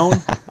pushes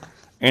down,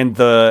 and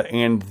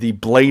the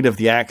blade of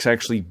the axe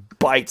actually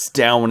bites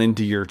down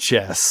into your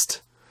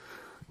chest,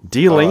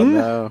 dealing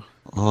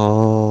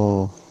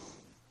Oh.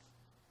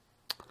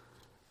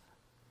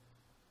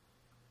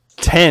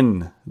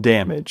 10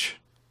 damage.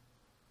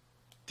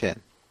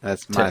 10.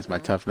 That's minus my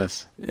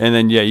toughness. And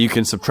then, you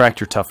can subtract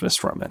your toughness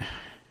from it.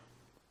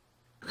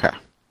 Okay.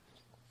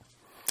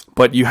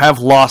 But you have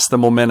lost the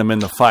momentum in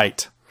the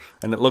fight,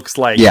 and it looks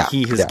like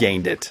he has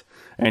gained it.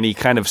 And he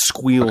kind of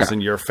squeals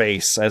in your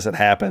face as it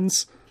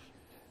happens.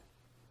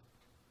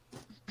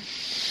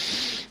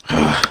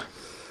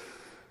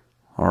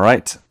 All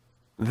right.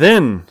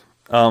 Then,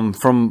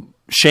 from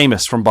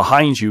Seamus, from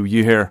behind you,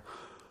 you hear,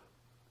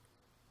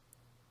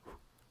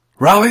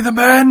 "Rally the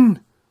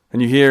men!"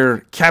 And you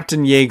hear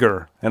Captain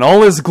Yeager and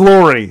all his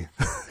glory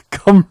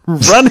come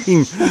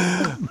running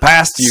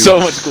past you. So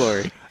much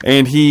glory.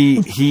 And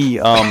he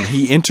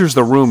enters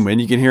the room,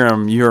 and you hear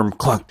him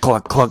clunk,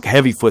 clunk, clunk,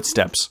 heavy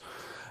footsteps.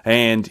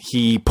 And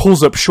he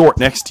pulls up short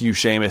next to you,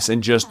 Seamus,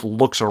 and just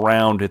looks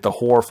around at the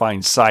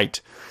horrifying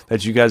sight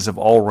that you guys have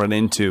all run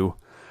into.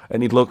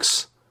 And he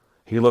looks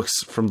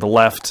from the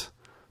left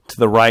to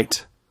the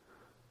right,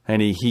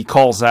 and he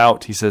calls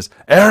out. He says,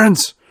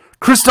 "Aarons,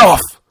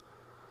 Christoph,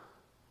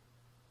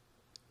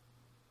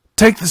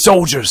 take the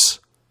soldiers.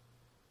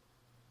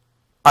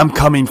 I'm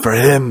coming for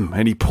him."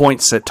 And he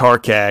points at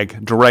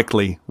Tarkag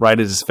directly, right at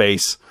his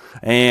face.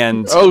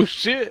 And oh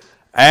shit!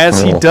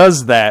 As he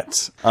does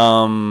that,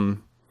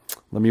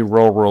 let me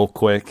roll real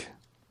quick.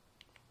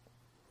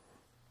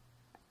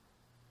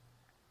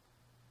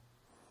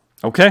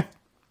 Okay.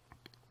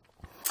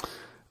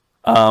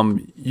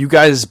 You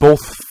guys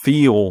both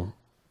feel,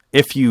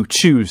 if you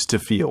choose to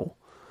feel,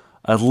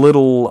 a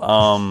little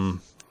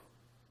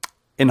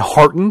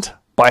enheartened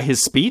by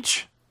his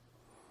speech.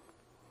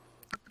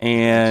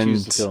 And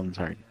Choose to feel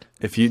enheartened.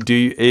 If you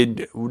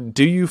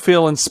do you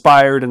feel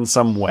inspired in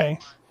some way?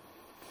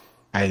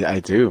 I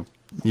do.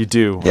 You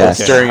do.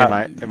 Yes. Okay. Stirring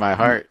in my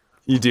heart.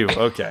 You do.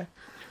 Okay.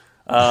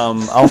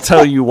 I'll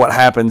tell you what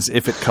happens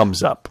if it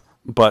comes up,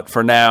 but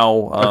for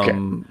now,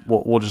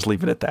 we'll just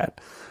leave it at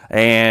that.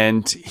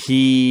 And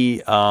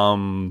he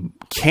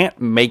can't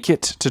make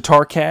it to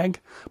Tarkag,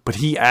 but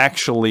he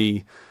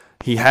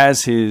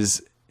has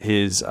his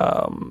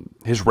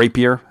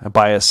rapier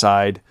by his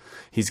side.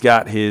 He's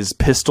got his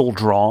pistol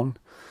drawn,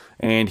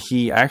 and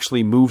he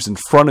actually moves in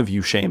front of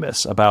you,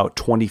 Seamus, about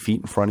 20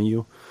 feet in front of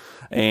you,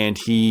 and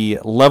he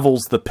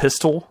levels the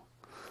pistol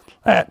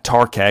at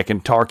Tarkag,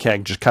 and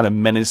Tarkag just kind of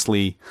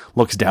menacingly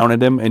looks down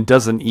at him and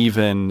doesn't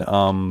even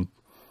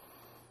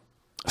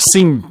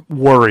seem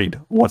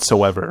worried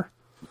whatsoever.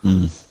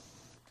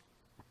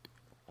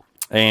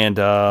 And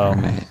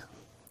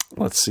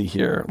let's see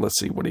here. Let's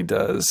see what he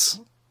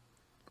does.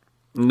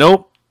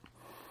 Nope.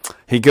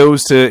 He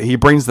brings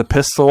the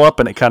pistol up,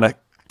 and it kind of,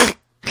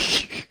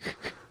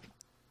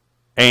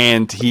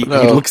 and he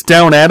looks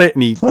down at it,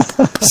 and he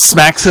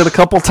smacks it a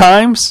couple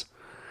times.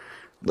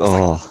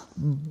 Oh.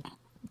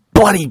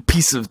 Bloody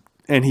piece of,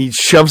 and he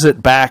shoves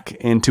it back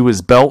into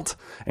his belt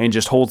and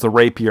just holds the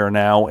rapier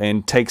now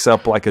and takes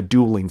up like a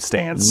dueling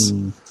stance.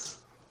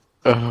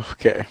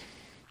 Okay.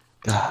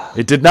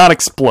 It did not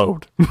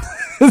explode.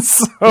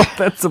 So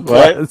that's a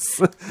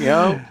plus.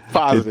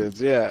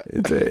 Positives, yeah.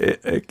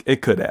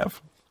 It could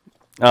have.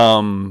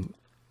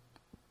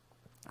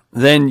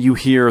 Then you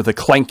hear the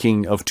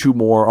clanking of 2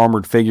 more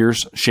armored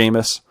figures,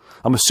 Seamus.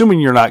 I'm assuming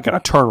you're not going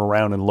to turn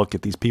around and look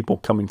at these people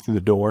coming through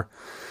the door.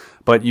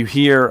 But you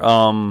hear,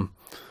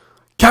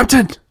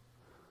 "Captain!"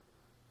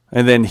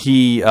 And then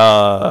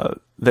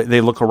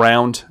they look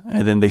around,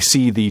 and then they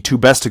see the two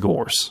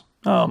Bestigors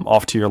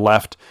off to your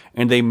left,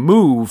 and they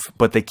move,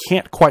 but they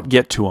can't quite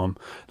get to them.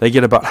 They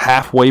get about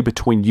halfway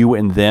between you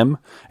and them,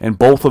 and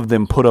both of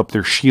them put up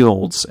their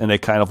shields, and they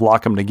kind of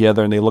lock them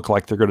together, and they look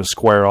like they're going to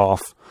square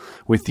off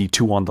with the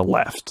two on the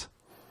left.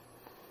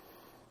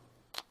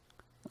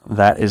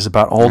 That is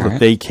about all that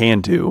they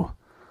can do.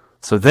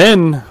 So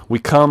then we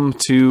come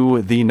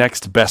to the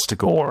next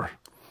Bestigor,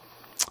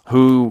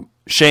 who,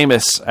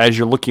 Seamus, as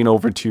you're looking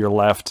over to your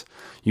left,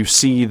 you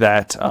see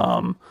that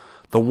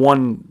the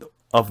one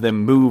of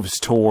them moves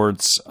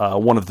towards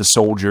one of the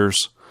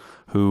soldiers,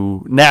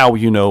 who now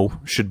you know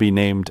should be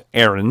named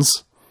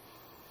Aaron's.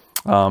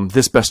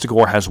 This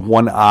Bestigor has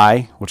one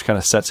eye, which kind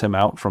of sets him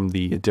out from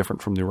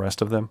different from the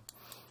rest of them.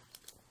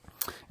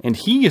 And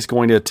he is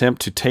going to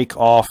attempt to take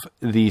off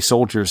the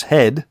soldier's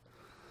head,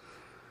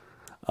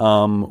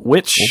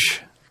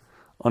 which,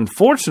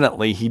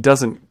 unfortunately, he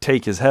doesn't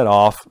take his head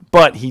off,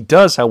 but he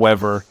does,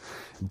 however,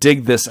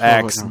 dig this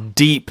axe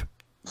deep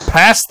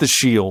past the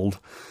shield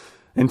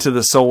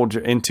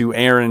into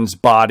Aaron's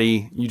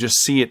body. You just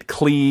see it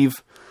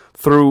cleave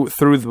through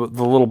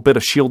the little bit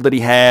of shield that he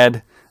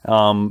had,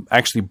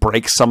 actually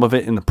breaks some of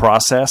it in the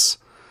process,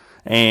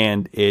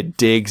 and it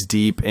digs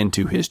deep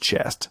into his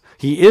chest.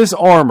 He is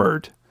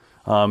armored.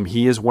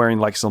 He is wearing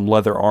like some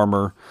leather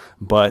armor,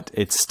 but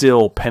it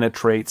still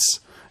penetrates,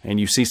 and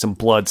you see some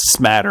blood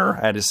smatter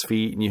at his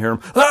feet, and you hear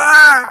him,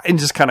 "Ah!" and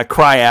just kind of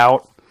cry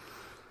out.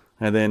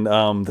 And then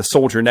the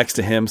soldier next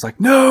to him is like,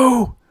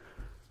 "No!"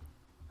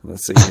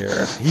 Let's see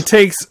here. He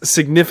takes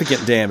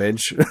significant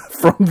damage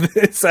from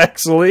this,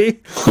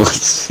 actually. Oh,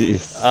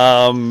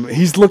 jeez.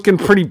 He's looking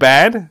pretty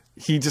bad.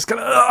 He just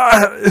kind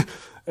of...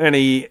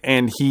 the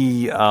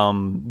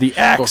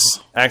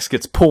axe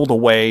gets pulled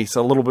away,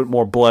 so a little bit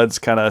more blood's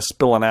kind of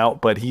spilling out,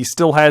 but he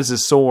still has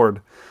his sword,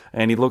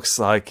 and he looks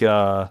like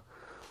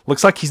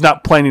he's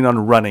not planning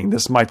on running.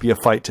 This might be a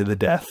fight to the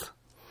death.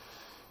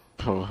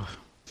 Oh.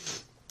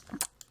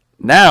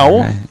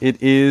 Now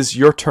it is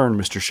your turn,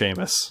 Mr.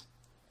 Seamus.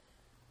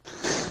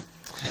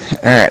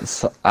 Alright,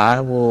 so I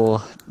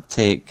will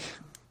take,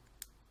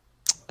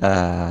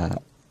 I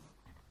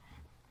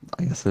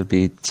guess it would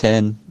be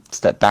 10,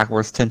 step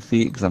backwards 10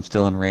 feet, because I'm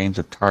still in range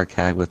of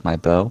Tarkag with my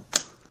bow.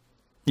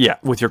 Yeah,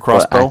 with your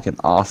crossbow. But I can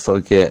also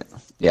get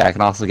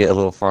a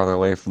little farther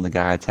away from the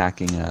guy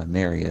attacking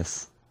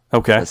Marius.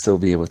 Okay. But still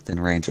be within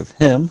range of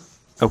him.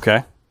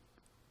 Okay.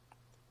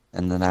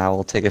 And then I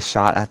will take a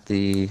shot at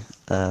the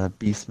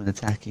beastman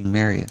attacking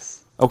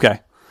Marius. Okay.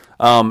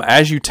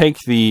 As you take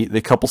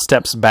the couple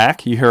steps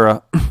back, you hear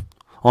a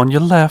on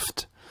your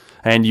left,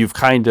 and you've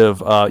kind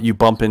of you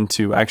bump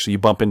into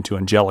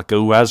Angelica,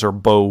 who has her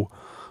bow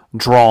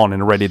drawn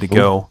and ready to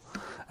go,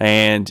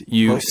 and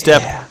you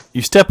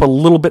step a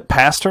little bit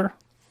past her.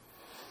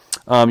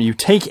 You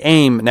take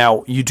aim.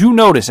 Now you do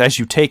notice as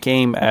you take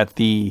aim at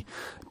the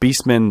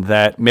beastman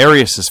that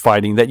Marius is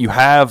fighting that you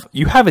have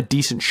a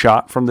decent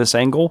shot from this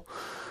angle,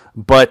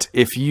 but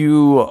if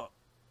you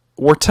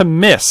were to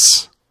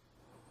miss,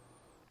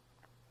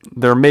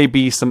 there may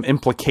be some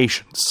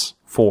implications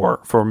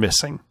for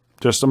missing.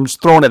 I'm just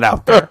throwing it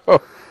out there.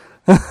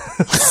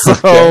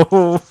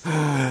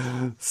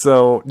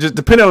 So just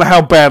depending on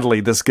how badly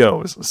this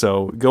goes.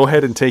 So go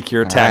ahead and take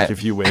your attack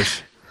if you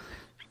wish.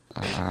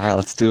 All right,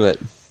 let's do it.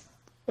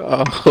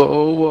 Oh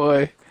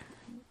boy!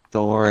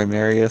 Don't worry,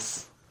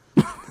 Marius.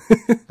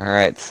 All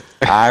right,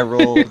 I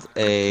rolled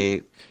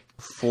a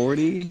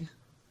 40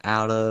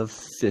 out of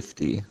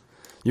 50.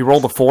 You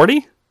rolled a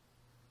 40?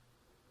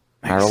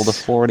 I rolled a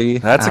 40.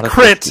 That's out a of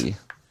crit. 50.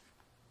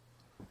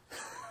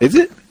 Is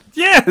it?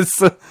 Yes.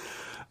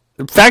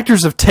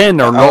 Factors of 10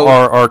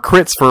 are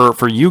crits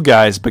for you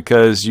guys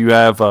because you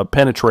have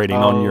penetrating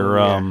on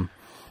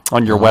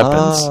your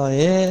weapons. Oh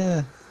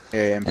yeah.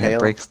 And it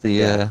breaks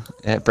the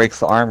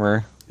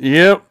armor.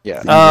 Yep.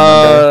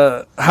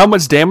 Yeah. How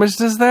much damage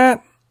does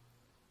that?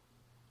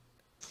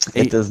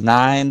 It does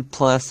 9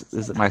 plus.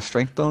 Is it my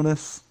strength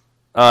bonus?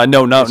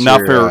 No, not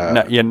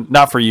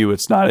for you.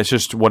 It's not. It's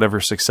just whatever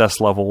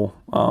success level.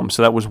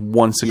 So that was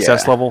one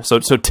success level. So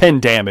 10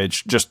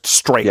 damage, just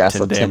straight 10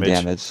 so damage.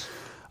 10 damage.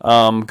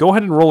 Go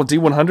ahead and roll a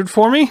D100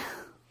 for me.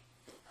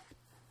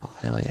 Oh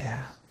hell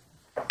yeah!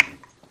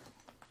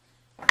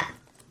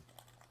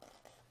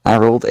 I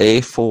rolled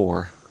a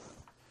 4.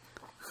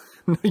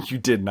 No, you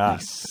did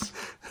not.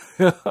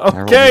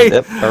 Okay.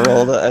 I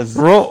rolled it as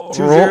two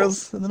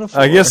zeros and then a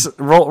 4. I guess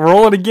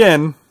roll it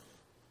again.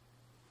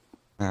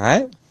 All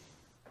right.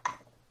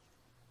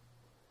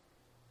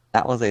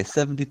 That was a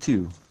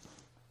 72.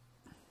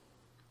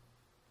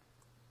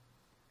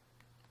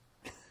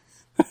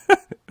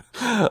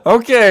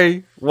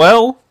 Okay.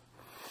 Well,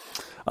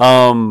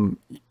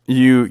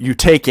 you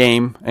take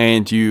aim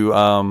and you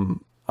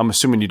I'm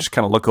assuming you just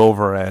kind of look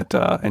over at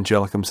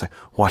Angelica and say,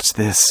 "Watch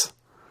this."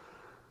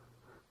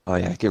 Oh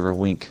yeah, give her a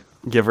wink.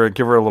 Give her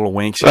a little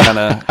wink. She kind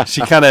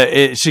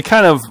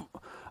of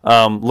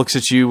looks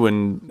at you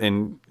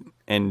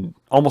and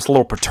almost a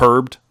little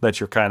perturbed that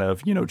you're kind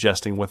of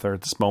jesting with her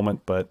at this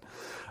moment, but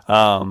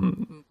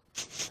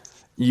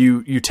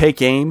you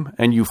take aim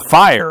and you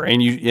fire,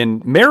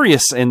 and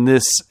Marius and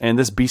this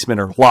beastman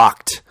are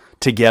locked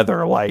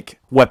together like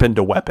weapon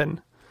to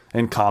weapon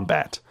in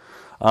combat.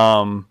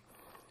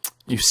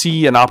 You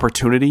see an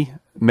opportunity.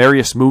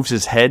 Marius moves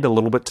his head a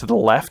little bit to the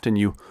left, and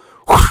you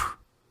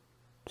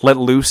let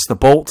loose the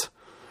bolt.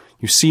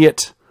 You see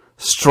it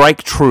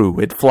strike true.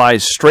 It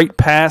flies straight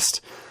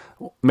past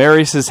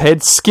Marius's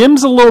head,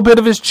 skims a little bit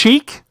of his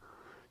cheek,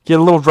 get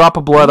a little drop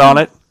of blood on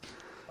it,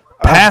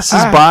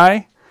 passes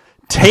by,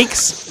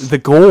 takes the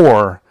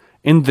gore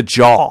in the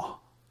jaw,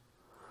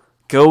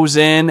 goes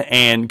in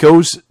and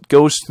goes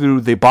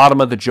through the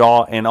bottom of the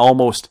jaw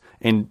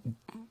and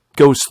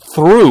goes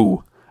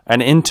through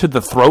and into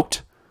the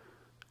throat,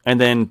 and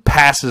then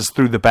passes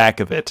through the back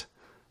of it,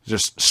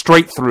 just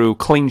straight through,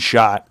 clean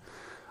shot.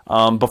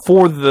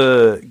 Before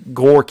the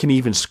gore can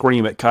even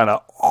scream, it kind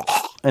of,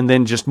 and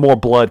then just more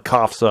blood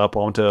coughs up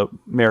onto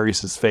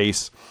Marius's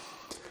face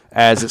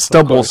as it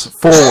stumbles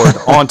forward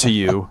onto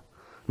you,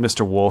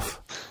 Mr.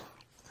 Wolf.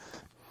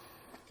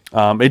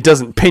 It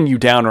doesn't pin you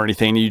down or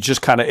anything. You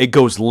just it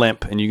goes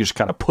limp, and you just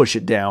kind of push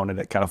it down, and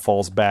it kind of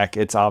falls back.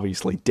 It's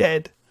obviously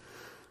dead.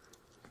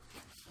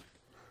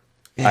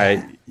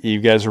 You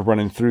guys are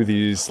running through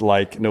these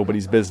like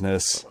nobody's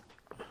business.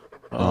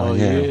 Oh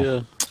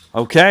yeah.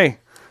 Okay.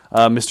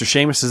 Mr.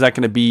 Seamus, is that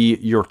going to be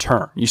your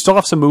turn? You still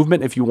have some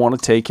movement if you want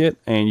to take it,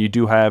 and you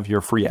do have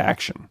your free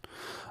action.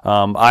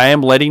 I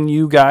am letting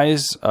you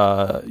guys,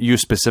 you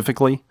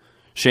specifically,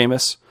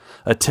 Seamus,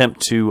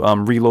 attempt to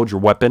reload your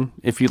weapon,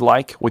 if you'd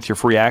like, with your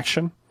free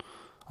action,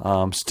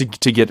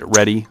 to get it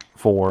ready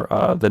for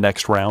the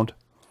next round.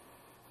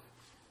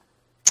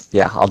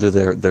 Yeah, I'll do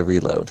the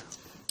reload.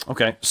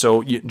 Okay,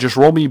 so you just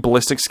roll me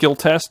ballistic skill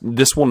test.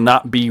 This will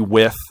not be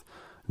with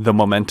the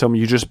momentum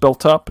you just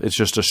built up. It's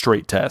just a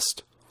straight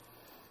test.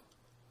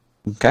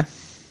 Okay.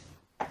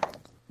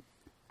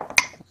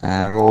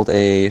 I rolled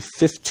a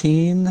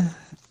 15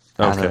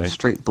 out of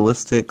straight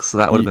ballistic, so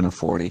that would have been a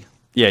 40.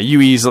 Yeah,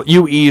 you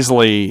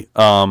easily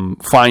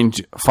find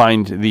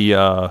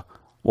the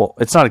well,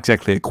 it's not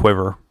exactly a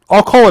quiver.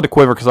 I'll call it a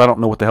quiver because I don't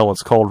know what the hell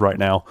it's called right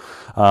now.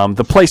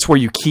 The place where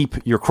you keep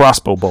your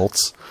crossbow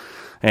bolts,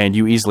 and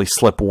you easily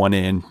slip one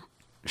in,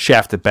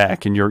 shaft it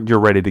back, and you're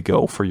ready to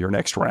go for your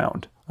next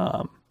round.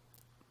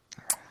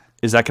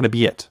 Is that going to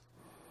be it?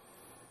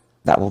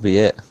 That will be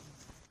it.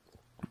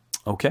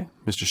 Okay,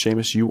 Mr.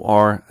 Seamus, you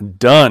are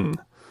done.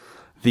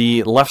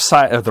 The left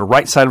side, the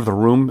right side of the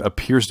room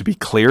appears to be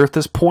clear at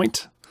this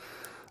point,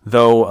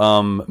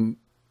 though,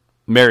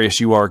 Marius,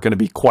 you are going to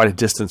be quite a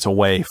distance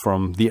away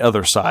from the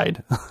other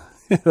side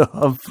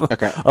of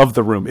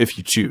the room if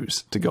you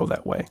choose to go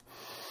that way.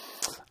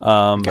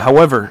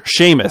 However,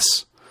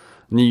 Seamus,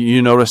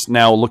 you notice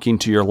now looking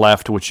to your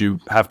left, which you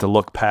have to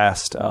look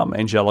past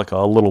Angelica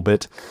a little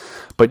bit,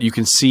 but you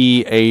can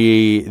see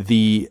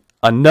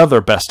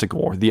another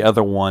Bestigor, the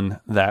other one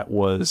that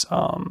was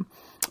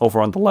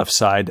over on the left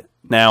side,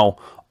 now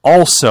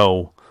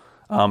also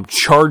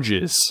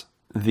charges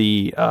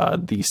the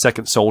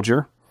second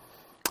soldier,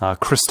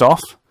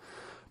 Christoph,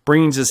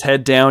 brings his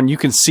head down. You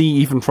can see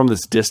even from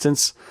this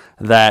distance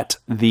that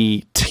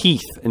the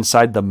teeth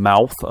inside the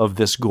mouth of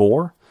this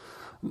gore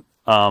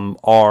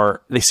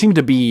they seem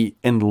to be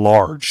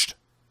enlarged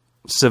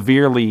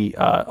severely,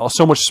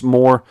 so much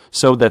more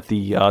so that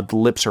the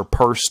lips are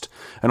pursed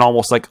and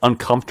almost like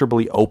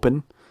uncomfortably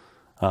open,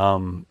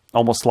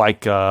 almost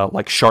like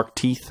shark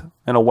teeth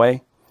in a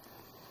way.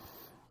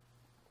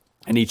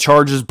 And he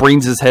charges,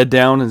 brings his head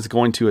down, and is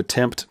going to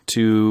attempt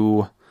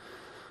to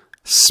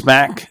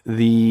smack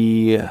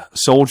the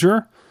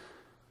soldier,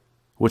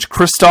 which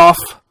Christoph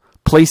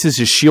places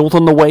his shield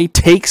on the way,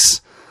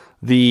 takes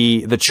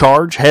the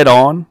charge head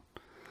on,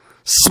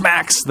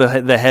 smacks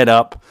the head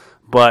up,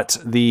 but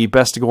the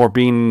Bestigor,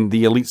 being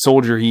the elite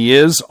soldier he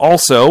is,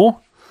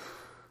 also,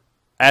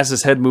 as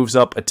his head moves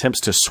up,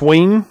 attempts to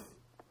swing,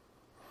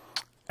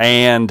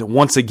 and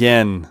once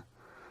again,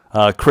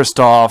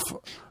 Christoph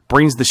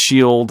brings the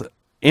shield,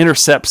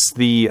 intercepts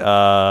the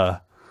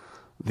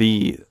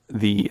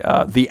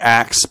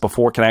axe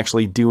before it can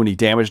actually do any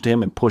damage to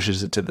him, and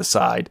pushes it to the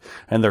side,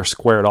 and they're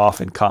squared off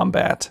in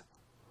combat.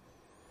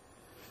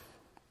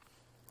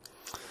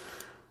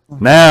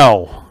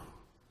 Now,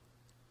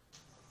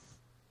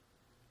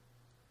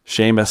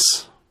 Seamus,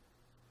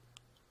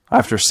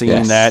 after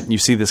seeing that, you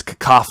see this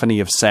cacophony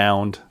of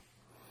sound.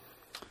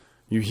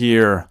 You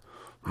hear,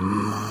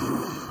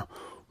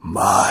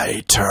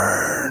 my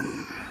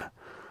turn.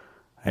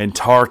 And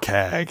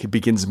Tarkag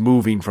begins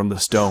moving from the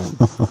stone.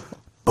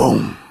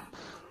 Boom.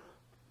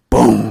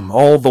 Boom.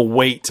 All the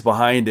weight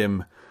behind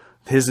him.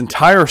 His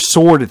entire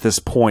sword at this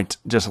point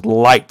just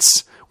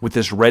lights with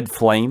this red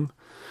flame.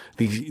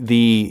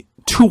 The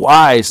two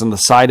eyes on the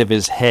side of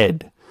his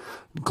head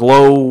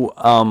glow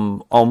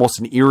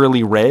almost an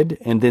eerily red,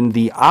 and then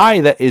the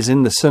eye that is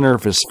in the center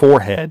of his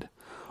forehead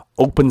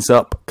opens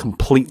up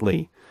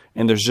completely,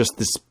 and there's just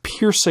this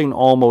piercing,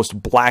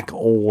 almost black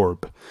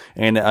orb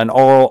and an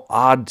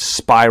odd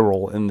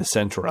spiral in the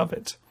center of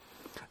it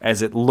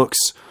as it looks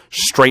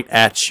straight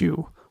at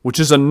you, which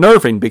is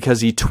unnerving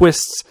because he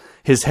twists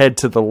his head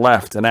to the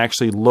left and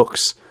actually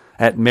looks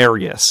at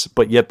Marius,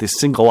 but yet the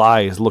single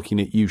eye is looking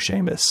at you,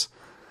 Seamus.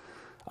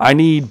 I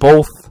need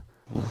both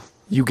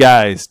you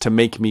guys to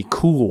make me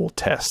cool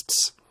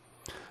tests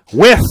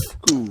with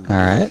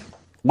Alright.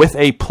 with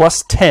a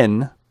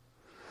 +10.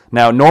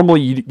 Now,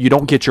 normally you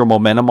don't get your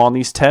momentum on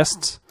these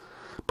tests,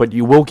 but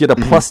you will get a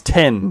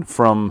 +10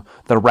 from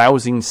the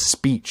rousing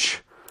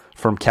speech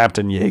from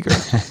Captain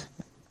Yeager.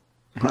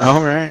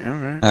 All right.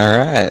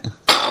 Alright.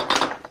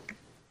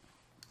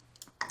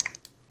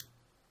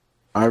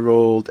 I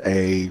rolled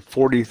a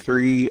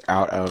 43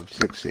 out of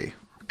 60.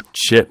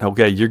 Shit,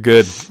 okay, you're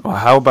good. Well,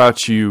 how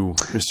about you,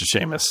 Mr.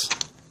 Seamus?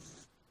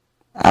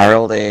 I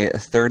rolled a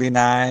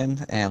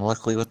 39, and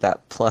luckily with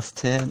that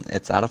 +10,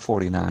 it's out of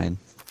 49.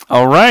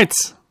 All right.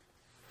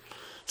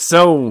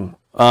 So,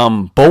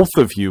 both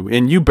of you,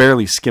 and you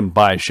barely skimmed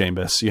by,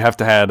 Seamus. You had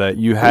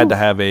to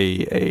have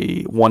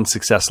a 1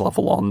 success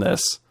level on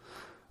this.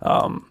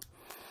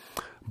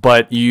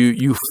 But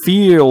you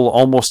feel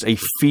almost a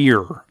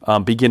fear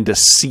begin to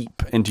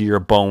seep into your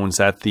bones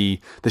at the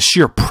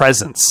sheer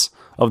presence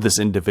of this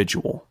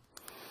individual.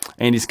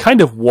 And he's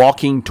kind of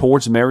walking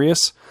towards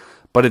Marius,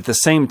 but at the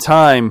same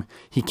time,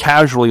 he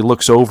casually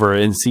looks over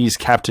and sees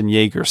Captain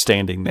Yeager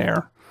standing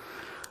there.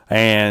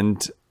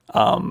 And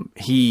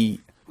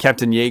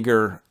Captain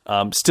Yeager,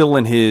 still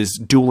in his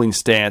dueling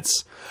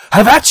stance,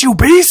 "Have at you,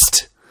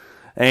 beast!"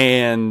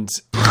 And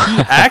he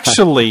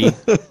actually,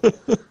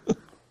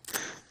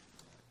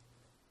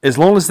 as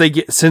long as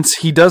since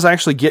he does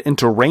actually get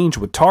into range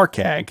with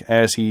Tarkag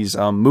as he's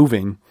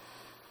moving,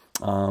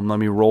 let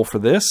me roll for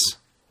this.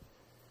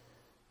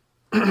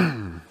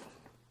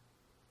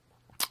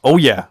 Oh,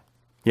 yeah.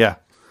 Yeah.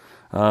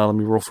 Let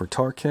me roll for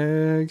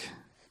Tarkag.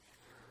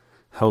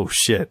 Oh,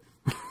 shit.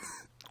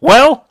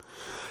 Well,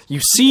 you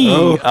see,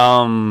 you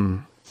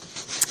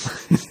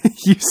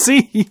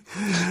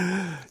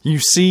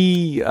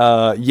see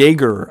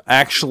Yeager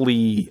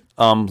actually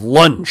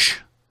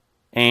lunge,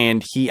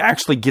 and he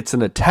actually gets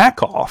an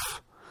attack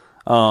off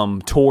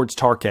towards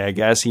Tarkag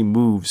as he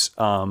moves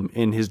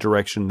in his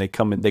direction. They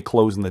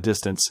close in the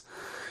distance,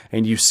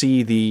 and you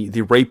see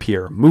the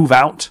rapier move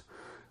out,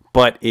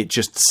 but it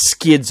just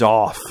skids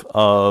off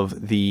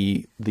of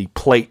the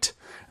plate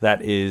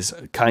that is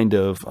kind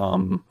of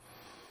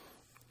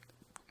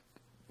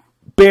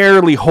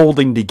barely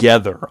holding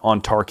together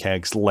on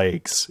Tarkag's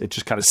legs. It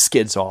just kind of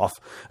skids off,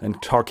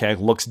 and Tarkag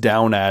looks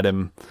down at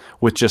him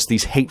with just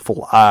these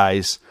hateful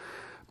eyes,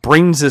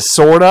 brings his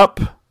sword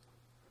up.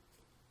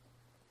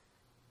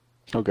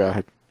 Oh,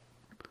 God.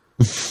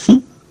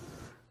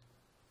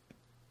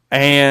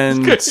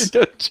 And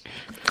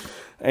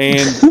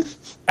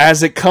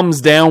as it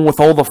comes down with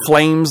all the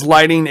flames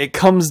lighting, it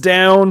comes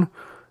down,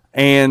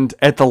 and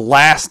at the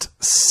last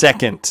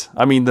second,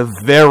 I mean the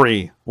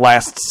very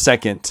last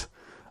second,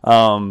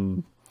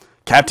 Captain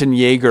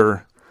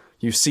Yeager,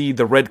 you see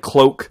the red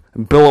cloak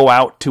billow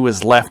out to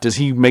his left as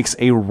he makes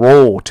a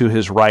roll to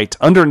his right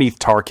underneath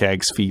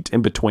Tarkag's feet,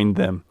 in between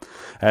them,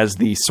 as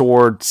the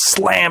sword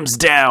slams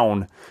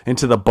down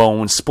into the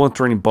bones.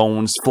 Splintering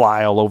bones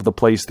fly all over the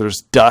place.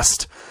 There's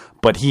dust,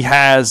 but he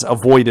has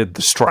avoided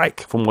the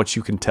strike, from what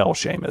you can tell,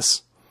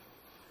 Seamus.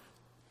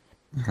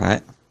 All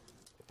right.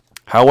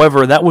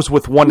 However, that was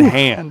with one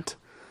hand,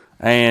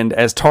 and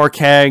as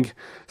Tarkag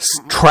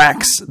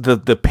tracks the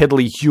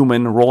piddly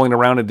human rolling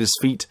around at his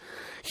feet,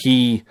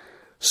 he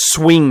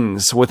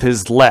swings with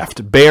his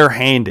left,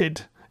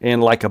 barehanded, in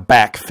like a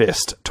back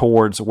fist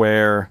towards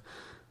where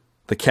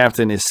the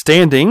captain is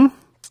standing.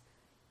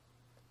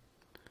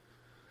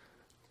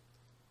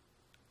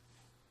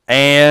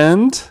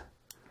 And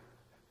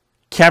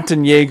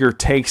Captain Yeager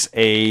takes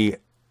a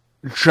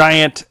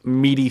giant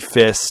meaty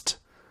fist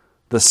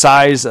the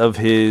size of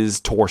his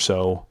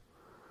torso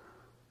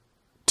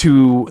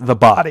to the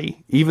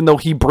body. Even though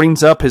he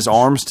brings up his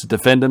arms to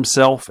defend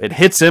himself, it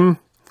hits him,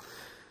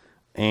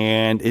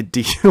 and it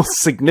deals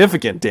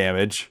significant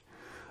damage.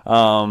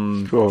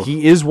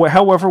 He is,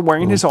 however,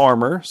 wearing his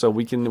armor, so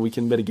we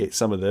can mitigate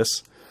some of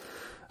this.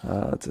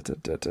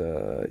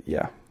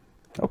 Yeah.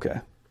 Okay.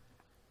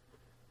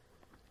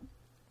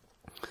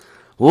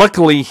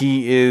 Luckily,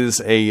 he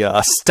is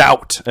a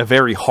stout, a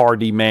very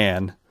hardy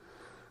man,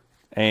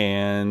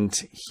 and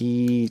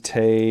he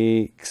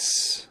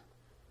takes.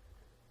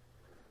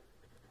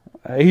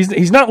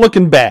 He's not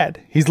looking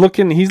bad. He's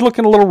looking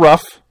a little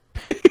rough.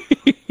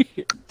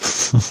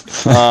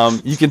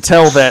 You can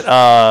tell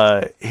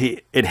that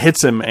it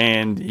hits him,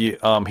 and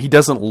he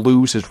doesn't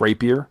lose his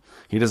rapier.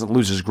 He doesn't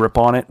lose his grip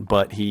on it,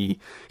 but he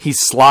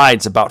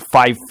slides about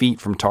 5 feet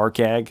from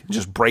Tarkag,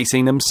 just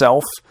bracing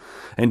himself,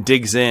 and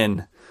digs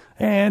in.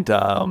 And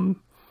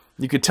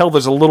you could tell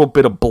there's a little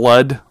bit of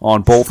blood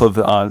on both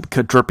of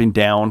dripping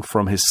down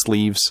from his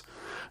sleeves,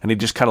 and he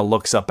just kind of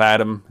looks up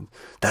at him.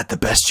 "That the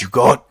best you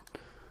got?"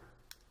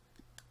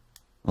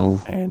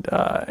 Oh. And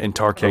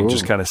Tarkag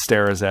just kind of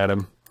stares at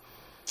him.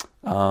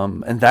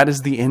 And that is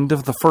the end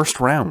of the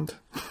first round.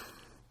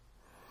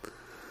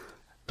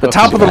 The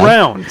top of the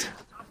round.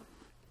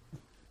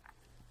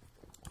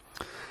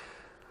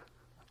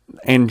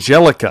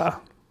 Angelica,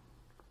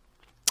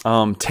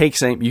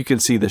 takes aim. You can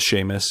see this,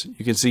 Seamus.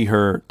 You can see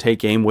her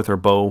take aim with her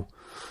bow,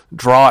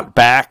 draw it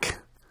back,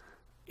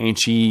 and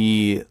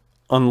she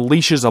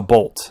unleashes a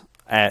bolt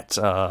at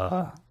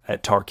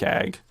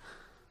Tarkag.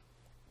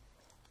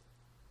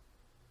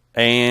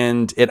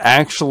 And it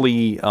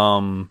actually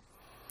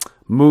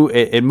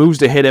it moves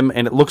to hit him,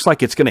 and it looks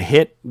like it's going to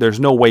hit. There's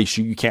no way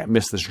you can't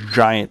miss this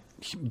giant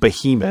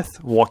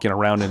behemoth walking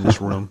around in this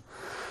room.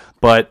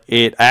 But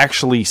it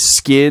actually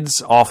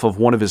skids off of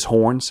one of his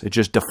horns. It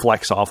just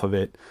deflects off of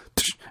it.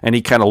 And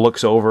he kind of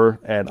looks over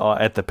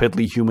at the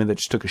piddly human that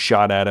just took a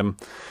shot at him.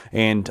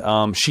 And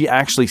she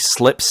actually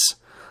slips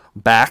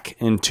back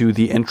into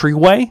the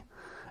entryway.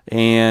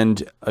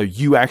 And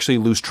you actually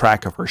lose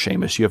track of her,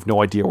 Seamus. You have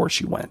no idea where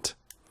she went.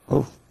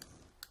 Oh.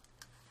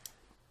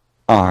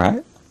 All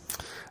right.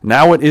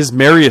 Now it is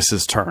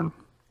Marius's turn.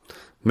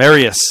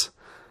 Marius,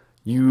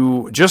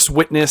 you just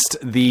witnessed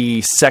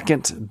the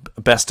second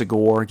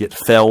Bestigor get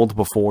felled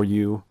before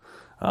you.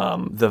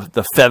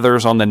 The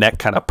feathers on the neck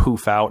kind of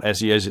poof out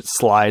as it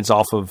slides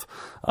off of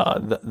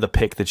the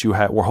pick that you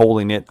were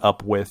holding it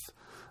up with.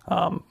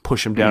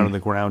 Push him down to the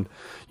ground.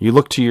 You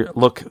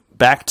look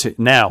back to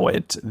now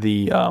at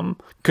the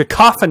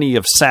cacophony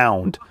of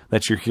sound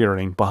that you're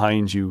hearing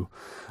behind you.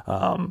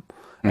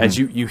 As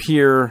you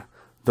hear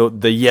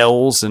the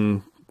yells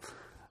and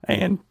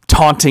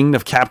taunting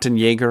of Captain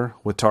Yeager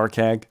with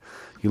Tarkag,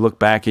 you look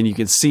back and you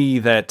can see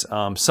that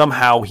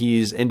somehow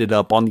he's ended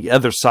up on the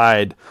other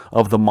side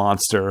of the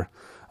monster.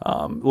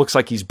 Looks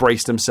like he's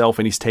braced himself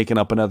and he's taken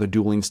up another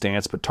dueling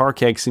stance, but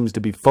Tarkag seems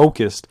to be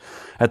focused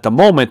at the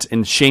moment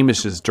in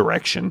Seamus's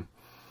direction.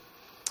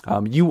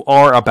 You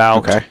are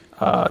about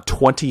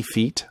 20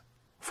 feet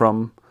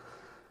from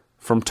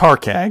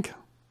Tarkag.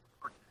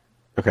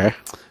 Okay.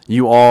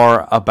 You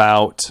are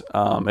about,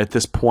 at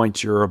this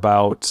point, you're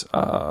about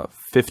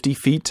 50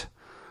 feet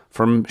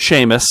from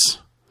Seamus,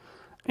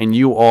 and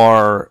you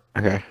are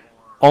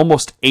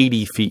almost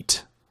 80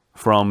 feet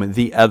from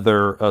the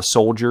other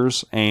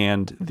soldiers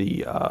and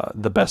the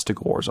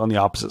Bestigors on the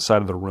opposite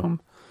side of the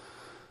room.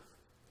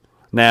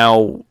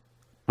 Now,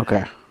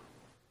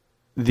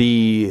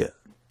 the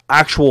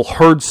actual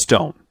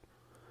herdstone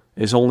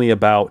is only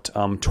about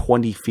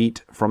 20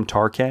 feet from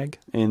Tarkag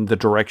in the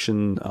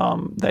direction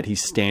that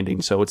he's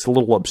standing. So it's a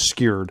little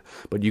obscured,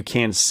 but you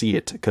can see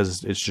it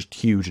because it's just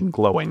huge and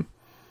glowing.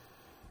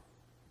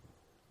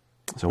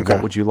 So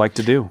what would you like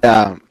to do?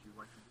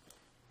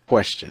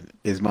 Question.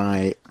 Is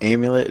my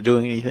amulet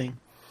doing anything?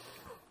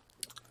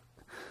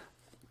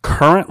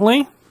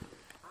 Currently,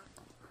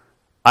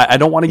 I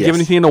don't want to give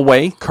anything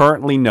away.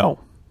 Currently, no.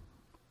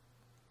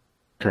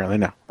 Currently,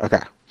 no.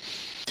 Okay.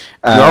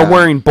 You are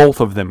wearing both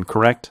of them,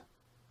 correct?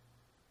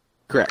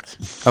 Correct.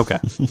 Okay.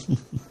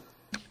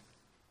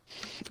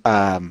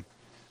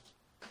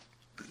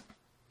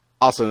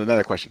 Also,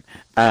 another question.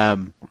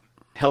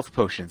 Health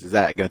potions, is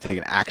that going to take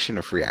an action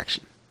or free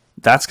action?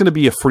 That's going to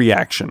be a free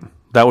action.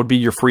 That would be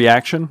your free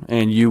action,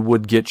 and you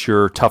would get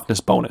your toughness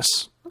bonus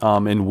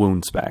in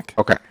wounds back.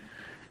 Okay.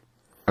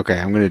 Okay,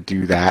 I'm going to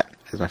do that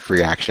as my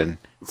free action.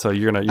 So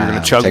you're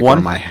gonna chug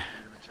one?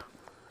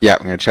 Yeah,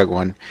 I'm going to chug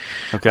one.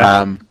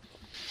 Okay.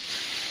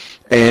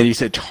 And you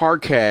said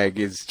Tarkag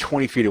is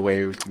 20 feet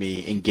away with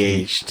me,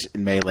 engaged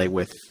in melee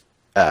with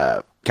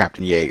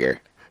Captain Yeager.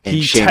 And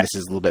Seamus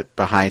is a little bit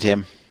behind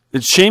him.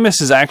 Seamus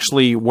is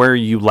actually where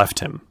you left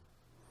him.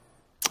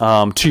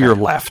 To your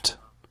left.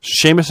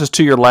 Seamus is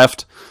to your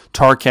left.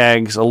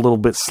 Tarkag's a little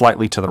bit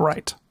slightly to the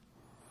right.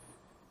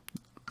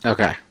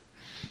 Okay.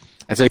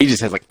 And so he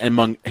just has like a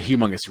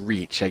humongous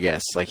reach, I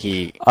guess. Like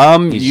he's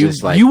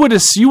just like... you would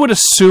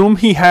assume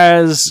he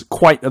has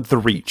quite the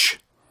reach.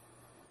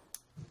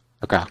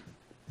 Okay.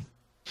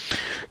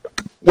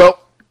 Well,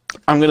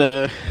 I'm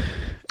gonna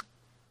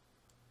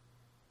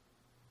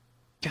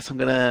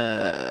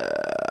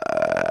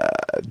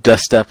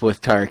dust up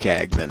with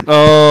Tarkag then.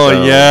 Oh,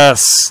 so,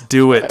 yes,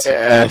 do it.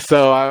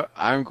 So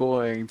I'm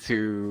going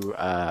to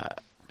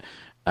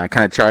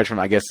kind of charge from.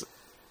 I guess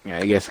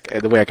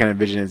the way I kind of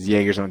envision is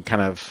Jaeger's on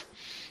kind of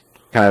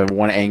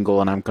one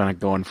angle, and I'm kind of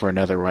going for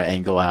another right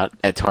angle out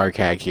at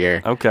Tarkag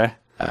here. Okay.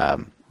 Are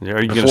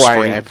you before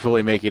I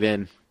fully make it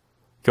in,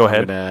 go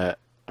ahead.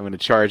 I'm gonna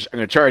charge. I'm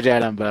gonna charge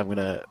at him, but I'm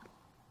gonna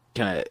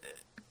kind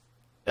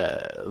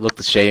of look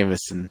to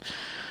Seamus and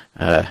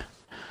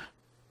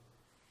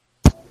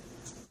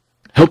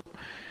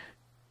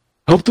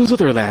help those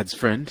other lads,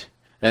 friend.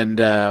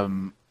 And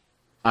I'm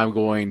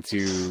going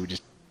to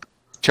just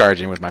charge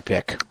in with my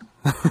pick.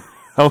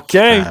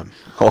 Okay.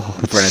 For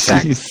an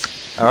attack.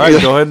 All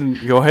right, go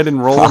ahead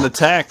and roll an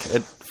attack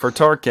for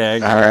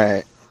Tarkag. All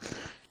right.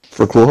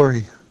 For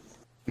glory.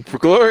 For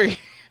glory.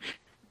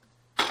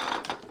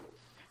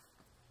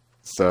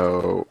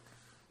 So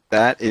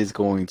that is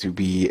going to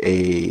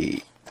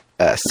be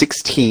a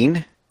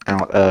 16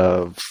 out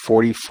of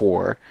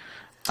 44.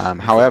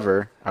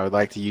 However, I would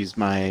like to use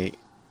my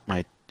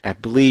I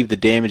believe the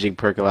damaging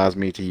perk allows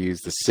me to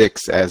use the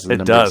 6 as the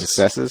number of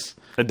successes.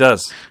 It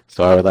does.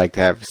 So I would like to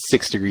have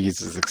 6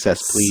 degrees of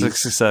success, please.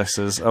 6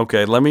 successes.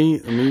 Okay, let me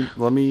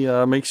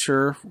make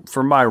sure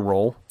for my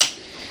roll.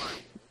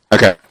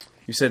 Okay.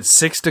 You said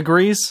 6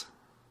 degrees?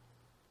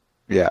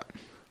 Yeah.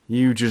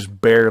 You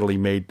just barely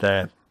made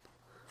that.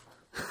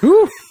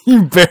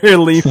 You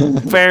barely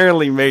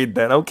made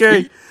that.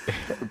 Okay.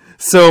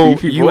 So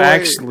you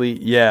actually,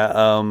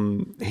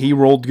 he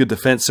rolled good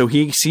defense. So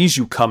he sees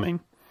you coming,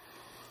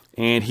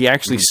 and he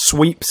actually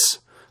sweeps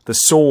the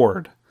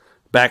sword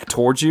back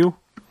towards you,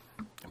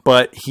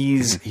 but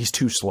he's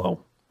too slow.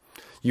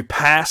 You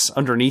pass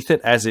underneath it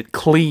as it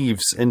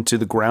cleaves into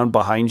the ground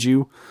behind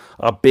you.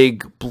 A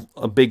big,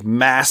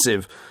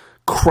 massive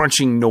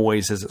crunching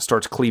noise as it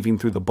starts cleaving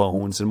through the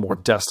bones, and more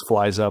dust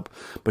flies up.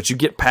 But you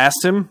get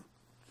past him,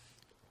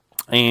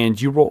 and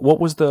you roll. What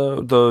was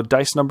the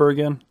dice number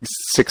again?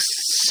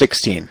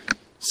 16.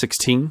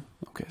 16.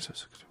 Okay, so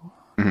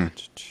 61.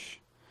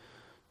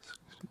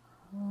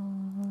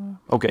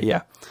 Okay,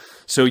 yeah.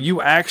 So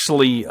you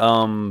actually,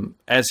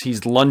 as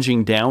he's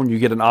lunging down, you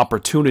get an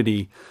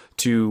opportunity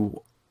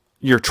to.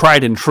 You're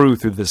tried and true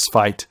through this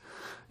fight.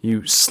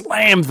 You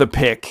slam the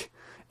pick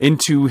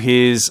into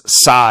his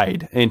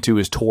side, into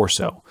his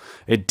torso.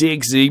 It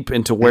digs deep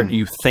into where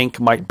you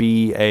think might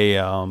be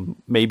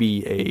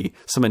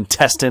some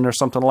intestine or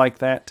something like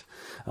that.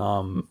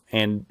 How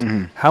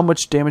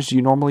much damage do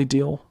you normally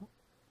deal?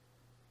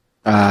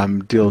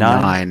 Deal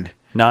 9.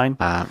 9?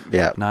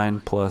 Yeah.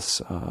 9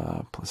 plus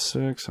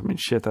 6. I mean,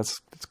 shit,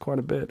 that's quite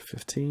a bit.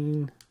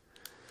 15.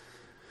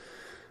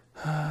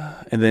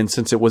 And then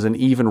since it was an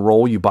even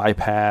roll, you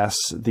bypass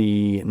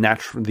the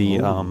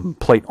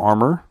plate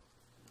armor.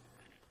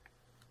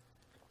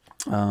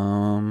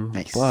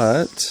 Nice.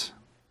 But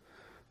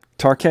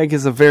Tarkag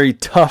is a very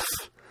tough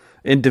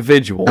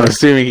individual. I'm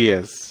assuming he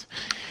is.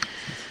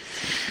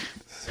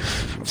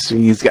 I'm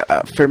assuming he's got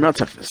a fair amount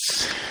of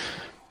toughness.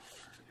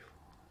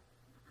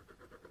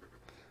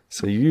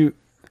 So you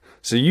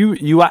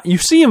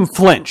see him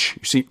flinch.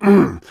 You see,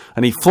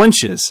 and he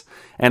flinches.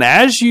 And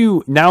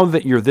now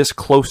that you're this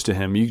close to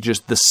him,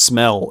 the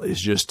smell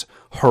is just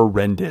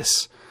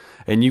horrendous,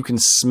 and you can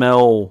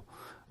smell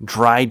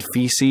dried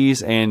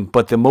feces,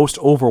 but the most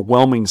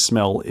overwhelming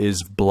smell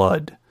is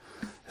blood,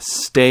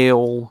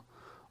 stale,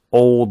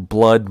 old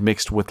blood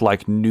mixed with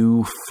like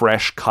new,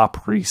 fresh,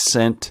 coppery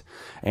scent,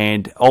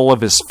 and all of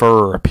his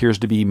fur appears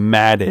to be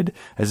matted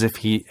as if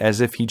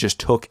he just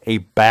took a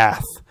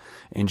bath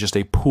in just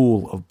a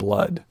pool of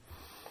blood.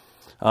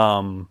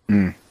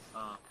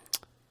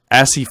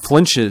 As he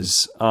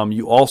flinches,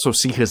 you also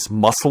see his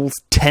muscles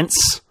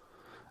tense,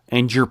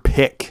 and your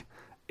pick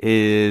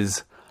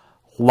is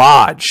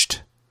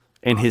lodged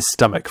in his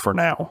stomach for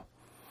now.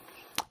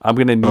 I'm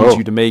going to need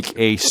you to make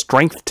a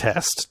strength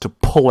test to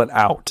pull it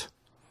out.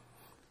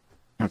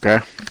 Okay.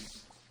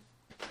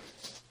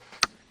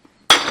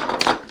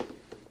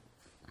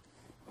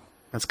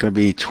 That's going to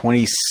be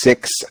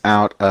 26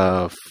 out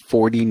of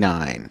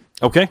 49.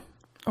 Okay.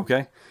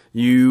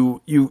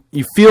 You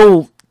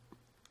feel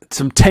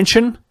some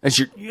tension as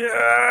you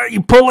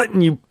pull it,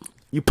 and you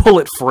pull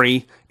it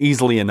free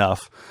easily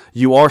enough.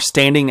 You are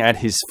standing at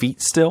his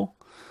feet still.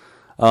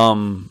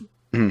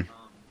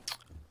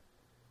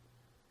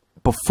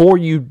 Before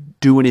you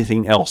do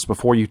anything else,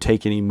 before you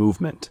take any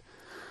movement,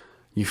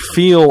 you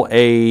feel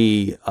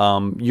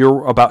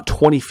you're about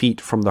 20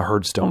 feet from the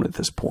herdstone at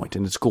this point,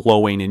 and it's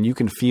glowing, and you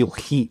can feel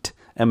heat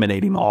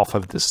emanating off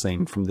of this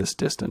thing from this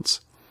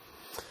distance.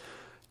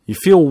 You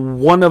feel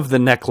one of the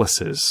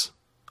necklaces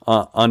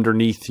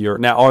underneath your.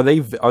 Now, are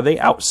they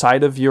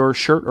outside of your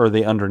shirt, or are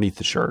they underneath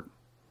the shirt?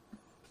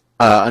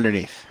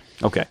 Underneath.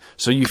 Okay,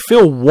 so you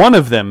feel one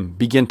of them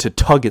begin to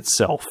tug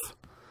itself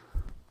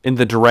in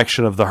the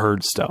direction of the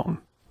herdstone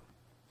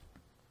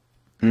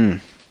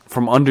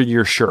from under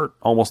your shirt,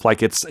 almost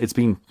like it's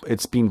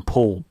being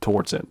pulled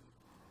towards it.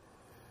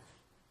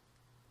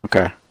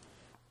 Okay.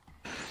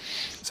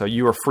 So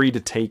you are free to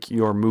take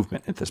your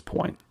movement at this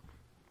point.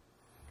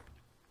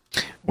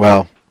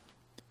 Well,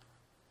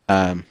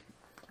 I'm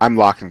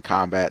locked in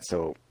combat,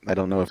 so I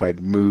don't know if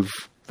I'd move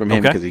from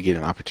him because he'd get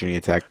an opportunity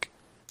attack,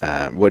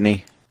 wouldn't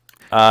he?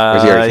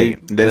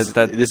 That's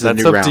up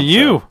to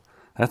you. So.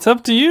 That's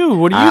up to you.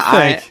 What do you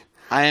think?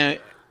 I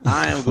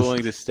am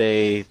going to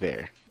stay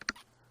there.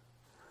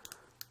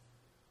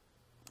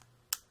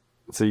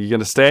 So you're going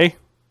to stay?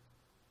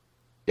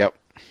 Yep.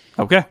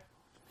 Okay.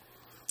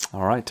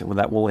 All right. Well,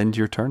 that will end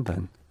your turn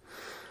then.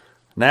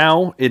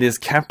 Now it is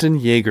Captain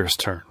Yeager's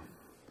turn.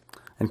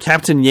 And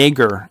Captain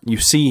Yeager, you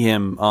see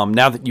him,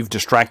 now that you've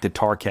distracted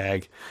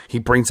Tarkag, he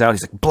brings out,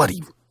 he's like,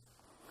 bloody.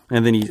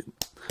 And then he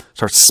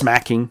starts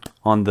smacking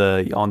on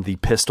the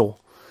pistol.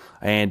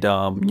 And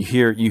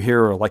you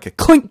hear like a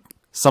clink.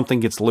 Something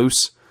gets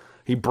loose.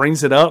 He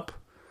brings it up,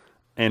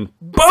 and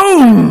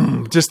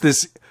boom! Just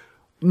this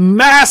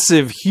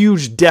massive,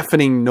 huge,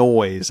 deafening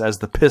noise as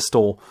the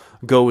pistol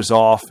goes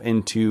off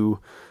into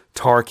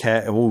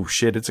Tarkag. Oh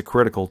shit! It's a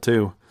critical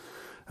too.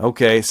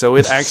 Okay, so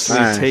it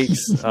actually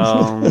takes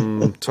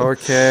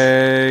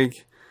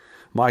Tarkag.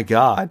 My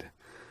God.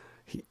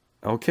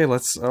 Okay,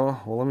 let's.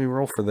 Oh, well, let me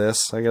roll for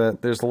this.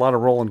 There's a lot of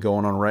rolling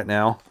going on right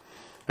now.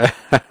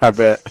 I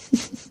bet.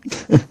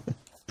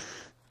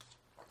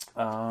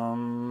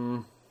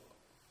 49.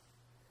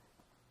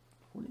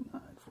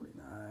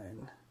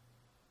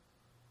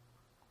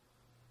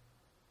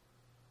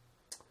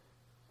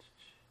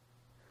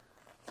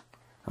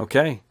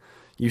 Okay.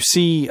 You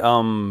see,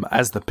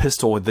 as the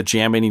pistol with the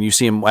jamming, and you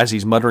see him as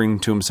he's muttering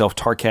to himself,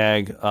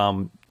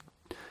 Tarkag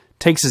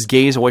takes his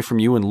gaze away from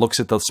you and looks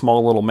at the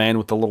small little man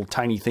with the little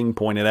tiny thing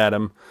pointed at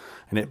him,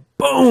 and it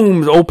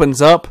boom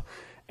opens up,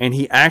 and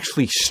he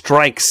actually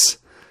strikes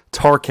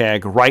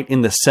Tarkag right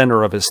in the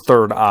center of his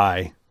third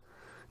eye.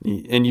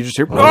 And you just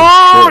hear,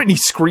 oh, and he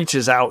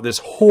screeches out this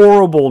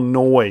horrible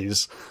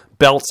noise,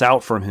 belts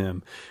out from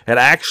him. It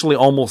actually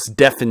almost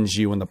deafens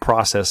you in the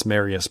process,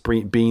 Marius,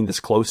 being this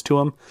close to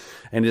him.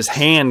 And his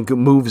hand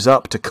moves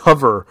up to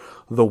cover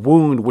the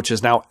wound, which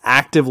is now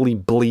actively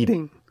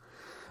bleeding.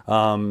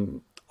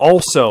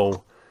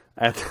 Also,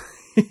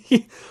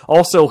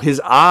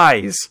 his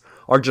eyes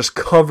are just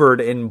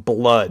covered in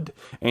blood,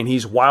 and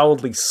he's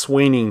wildly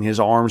swinging his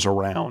arms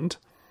around.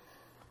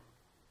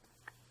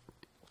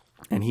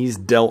 And he's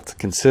dealt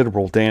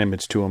considerable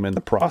damage to him in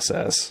the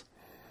process.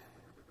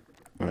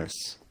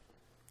 Nice.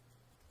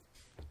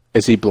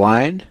 Is he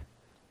blind?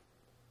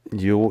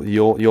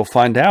 You'll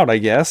find out, I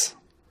guess.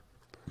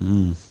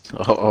 Oh,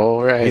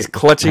 all right. He's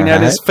clutching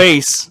at his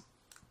face.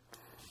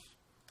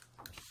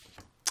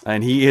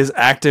 And he is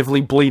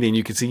actively bleeding.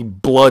 You can see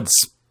blood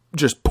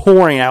just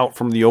pouring out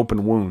from the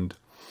open wound.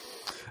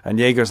 And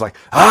Jaeger's like,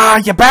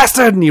 you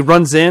bastard! And he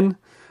runs in.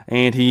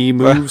 And he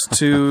moves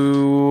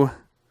to...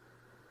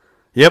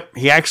 Yep,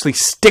 he actually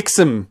sticks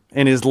him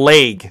in his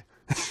leg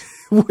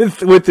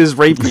with his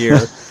rapier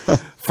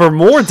for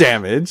more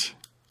damage.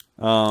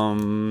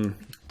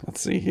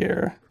 Let's see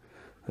here.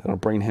 That'll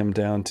bring him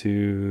down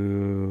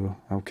to...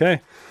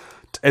 Okay.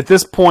 At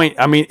this point,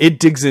 I mean, it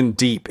digs in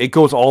deep. It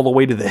goes all the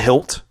way to the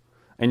hilt.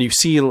 And you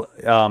see,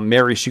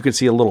 Marius, you can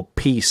see a little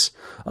piece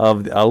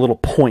of a little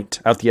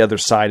point out the other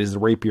side as the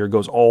rapier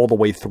goes all the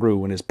way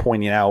through and is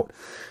pointing out.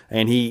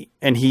 And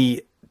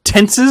he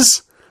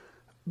tenses,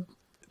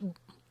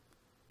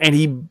 and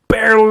he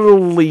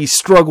barely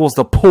struggles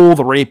to pull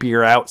the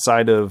rapier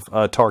outside of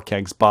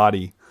Tarkag's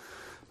body.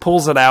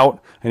 Pulls it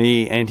out, and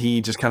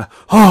he just kind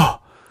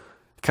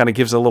of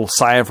gives a little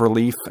sigh of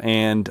relief.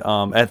 And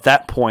at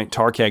that point,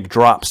 Tarkag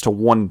drops to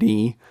one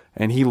knee,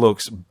 and he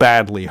looks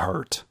badly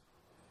hurt.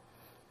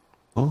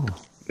 Oh,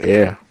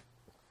 yeah.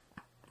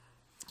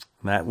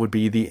 That would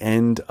be the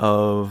end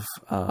of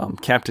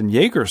Captain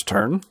Jaeger's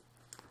turn.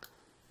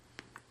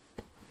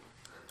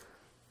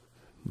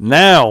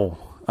 Now,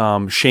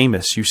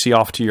 Seamus, you see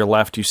off to your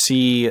left, you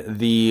see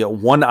the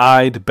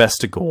one-eyed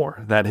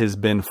Bestigor that has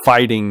been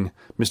fighting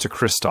Mr.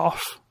 Kristoff.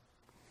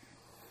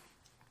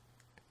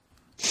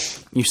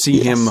 You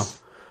see him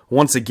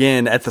once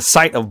again at the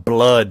sight of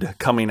blood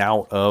coming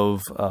out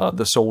of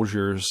the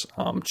soldier's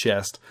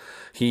chest.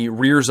 He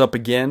rears up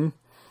again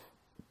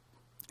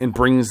and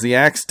brings the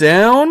axe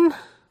down.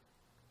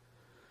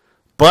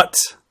 But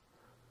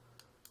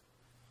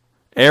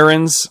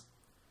Aaron's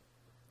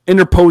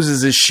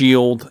interposes his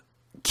shield,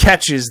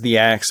 catches the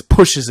axe,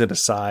 pushes it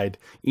aside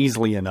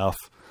easily enough,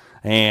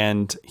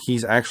 and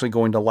he's actually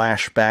going to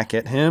lash back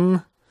at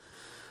him.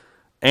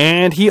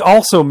 And he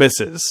also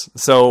misses.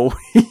 So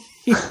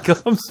he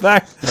comes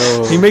back.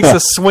 Oh. He makes a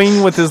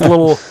swing with his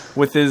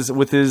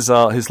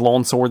his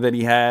long sword that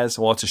he has.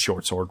 Well, it's a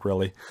short sword,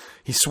 really.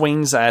 He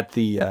swings at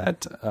the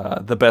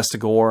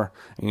Bestigor,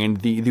 and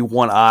the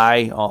one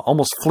eye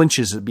almost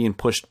flinches at being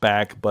pushed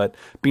back. But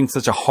being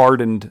such a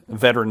hardened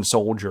veteran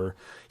soldier,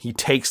 he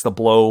takes the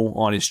blow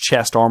on his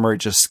chest armor. It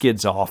just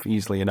skids off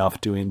easily enough,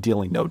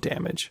 dealing no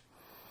damage.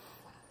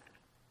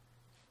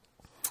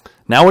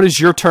 Now it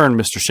is your turn,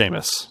 Mr.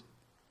 Seamus.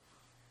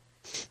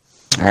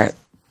 All right.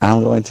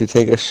 I'm going to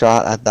take a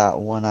shot at that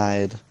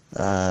one-eyed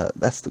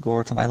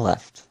Bestigor to my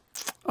left.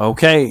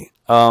 Okay.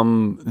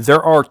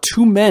 There are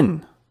two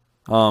men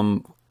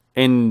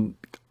in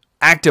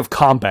active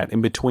combat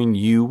in between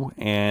you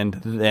and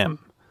them,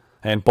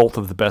 and both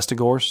of the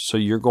Bestigors. So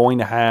you're going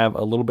to have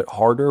a little bit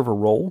harder of a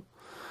roll.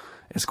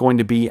 It's going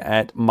to be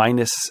at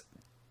minus,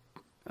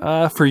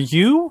 for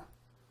you,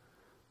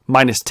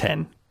 minus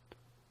 10.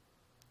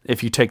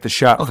 If you take the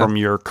shot from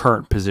your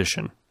current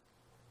position.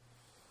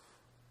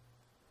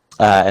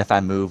 If I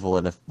move, will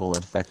it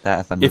affect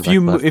that? If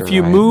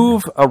you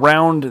move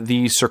around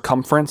the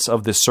circumference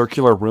of this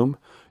circular room,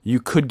 you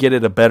could get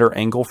at a better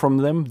angle from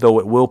them, though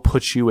it will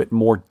put you at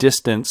more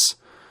distance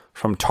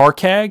from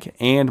Tarkag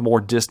and more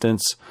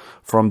distance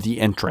from the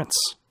entrance.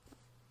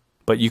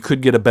 But you could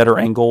get a better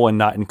angle and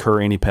not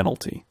incur any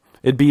penalty.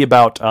 It'd be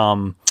about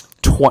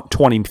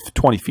 20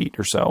 feet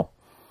or so.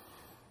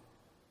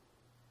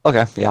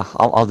 Okay, yeah,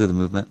 I'll do the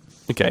movement.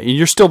 Okay, and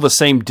you're still the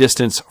same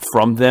distance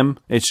from them.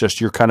 It's just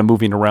you're kind of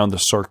moving around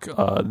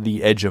the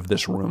edge of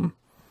this room.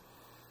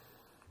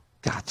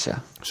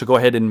 Gotcha. So go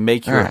ahead and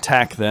make your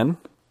attack then.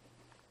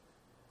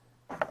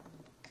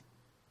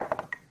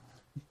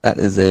 That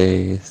is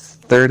a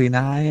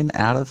 39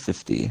 out of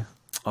 50.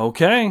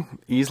 Okay,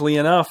 easily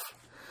enough.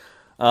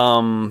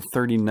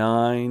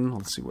 39.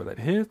 Let's see where that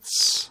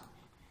hits.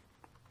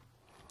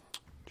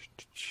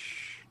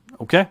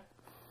 Okay.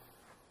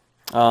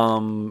 A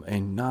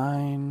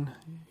 9.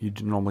 You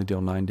normally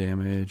deal 9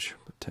 damage.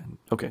 But 10.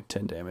 Okay,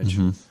 10 damage.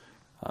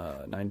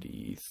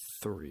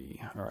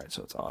 93. All right,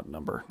 so it's odd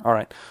number. All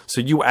right,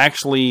 so you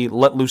actually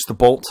let loose the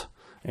bolt,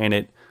 and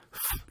it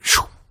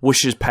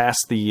whooshes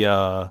past the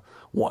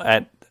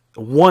at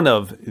one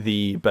of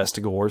the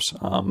Bestigors,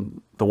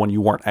 the one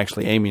you weren't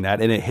actually aiming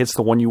at, and it hits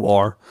the one you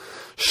are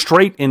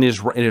straight in his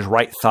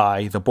right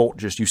thigh. The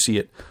bolt you see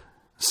it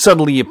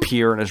suddenly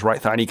appear in his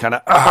right thigh, and he kind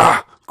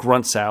of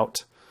grunts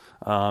out.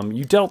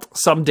 You dealt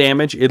some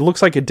damage. It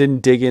looks like it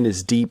didn't dig in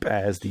as deep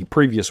as the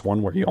previous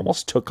one, where you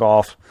almost took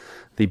off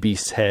the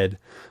beast's head,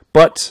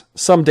 but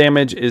some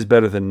damage is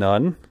better than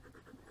none.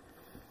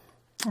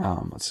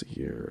 Let's see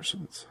here.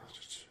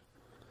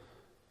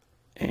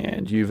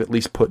 And you've at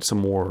least put some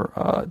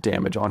more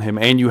damage on him,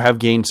 and you have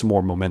gained some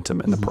more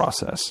momentum in the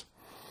process.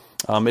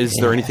 Is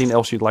there anything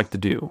else you'd like to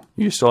do?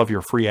 You still have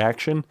your free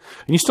action,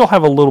 and you still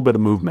have a little bit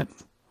of movement.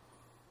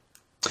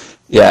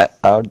 Yeah,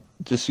 I'll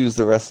just use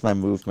the rest of my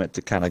movement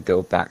to kind of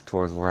go back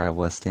towards where I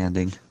was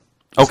standing.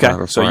 Okay,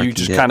 so you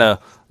just kind of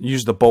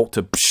use the bolt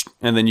to,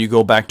 and then you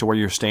go back to where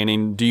you're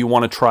standing. Do you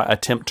want to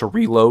attempt to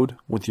reload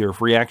with your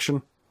free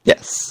action?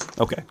 Yes.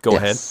 Okay, go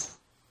ahead.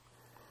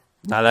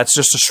 Now that's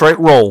just a straight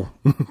roll,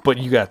 but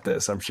you got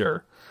this, I'm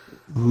sure.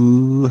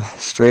 Ooh,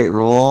 straight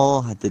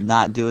roll. I did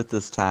not do it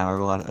this time.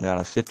 I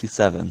got a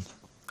 57.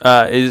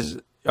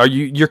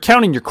 You're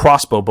counting your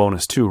crossbow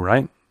bonus too,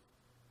 right?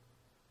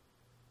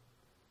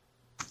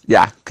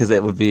 Yeah, because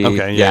it would be.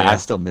 Okay, yeah, I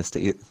still missed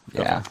it.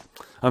 Yeah. Okay.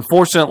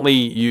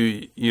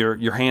 Unfortunately,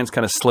 your hands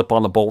kind of slip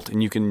on the bolt,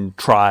 and you can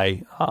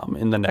try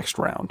in the next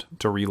round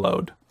to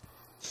reload.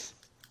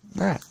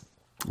 All right.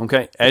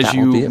 Okay, That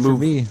will be it for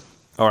me.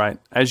 All right,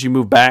 as you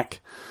move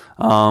back,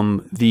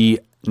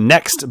 the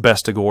next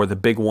Bestigor, the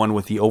big one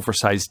with the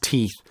oversized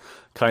teeth,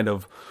 kind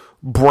of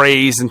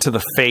brays into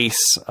the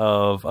face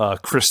of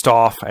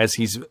Kristoff as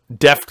he's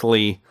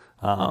deftly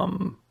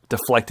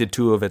deflected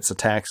 2 of its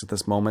attacks at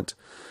this moment.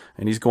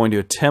 And he's going to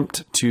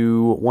attempt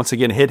to once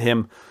again hit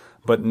him,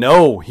 but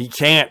no, he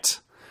can't.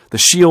 The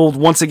shield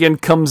once again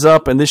comes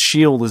up, and this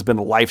shield has been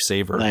a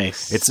lifesaver.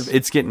 Nice.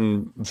 It's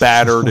getting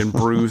battered and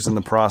bruised in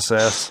the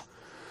process.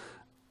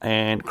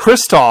 And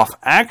Kristoff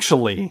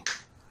actually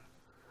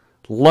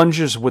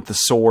lunges with the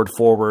sword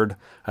forward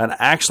and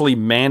actually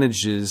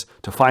manages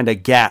to find a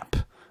gap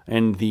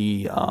in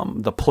the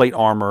plate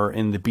armor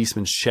in the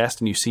beastman's chest,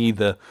 and you see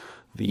the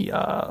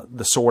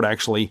sword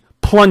actually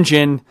plunge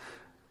in,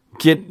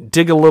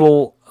 dig a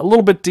little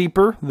bit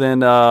deeper than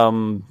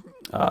the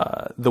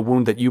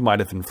wound that you might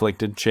have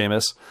inflicted,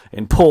 Seamus,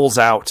 and pulls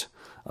out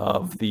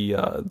of the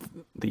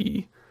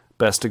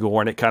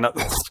Bestigor, and it kind of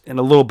and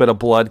a little bit of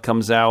blood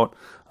comes out.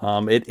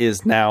 It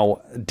is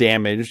now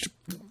damaged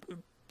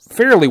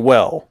fairly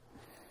well.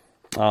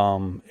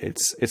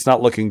 It's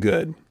not looking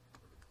good.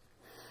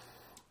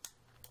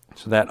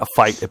 So that a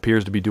fight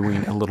appears to be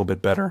doing a little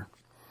bit better.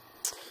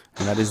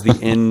 And that is the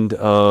end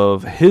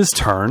of his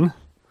turn.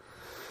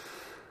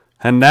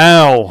 And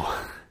now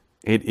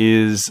it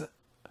is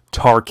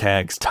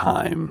Tarkag's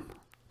time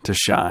to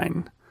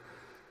shine.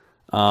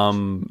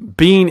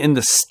 Being in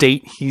the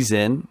state he's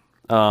in,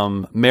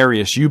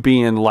 Marius, you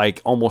being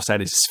like almost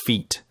at his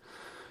feet,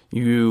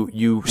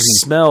 you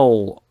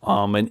smell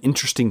an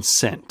interesting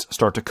scent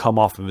start to come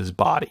off of his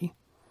body.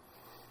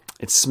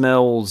 It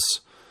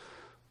smells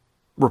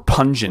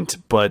repugnant,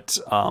 but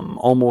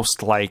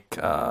almost like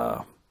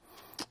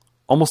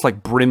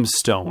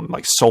brimstone,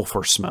 like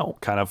sulfur smell,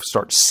 kind of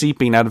starts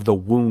seeping out of the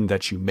wound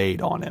that you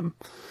made on him.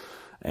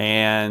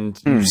 And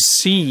you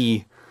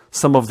see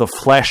some of the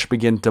flesh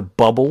begin to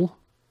bubble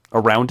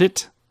around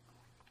it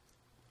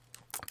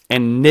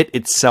and knit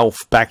itself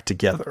back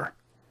together.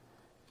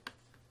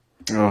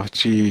 Oh,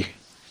 gee.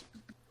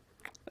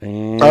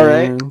 And all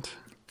right.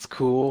 It's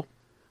cool.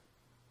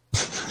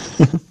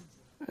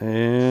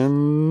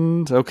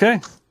 And okay.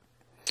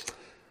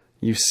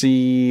 You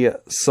see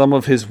some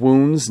of his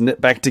wounds knit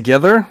back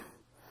together.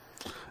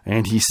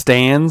 And he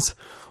stands.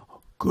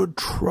 Good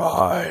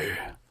try.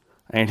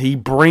 And he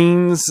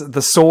brings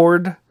the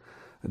sword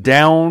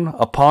down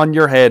upon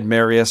your head,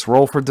 Marius.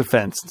 Roll for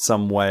defense in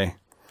some way.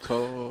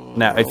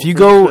 Now, if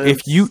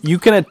you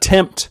can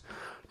attempt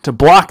to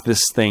block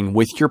this thing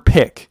with your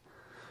pick,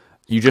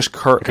 you just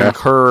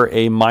incur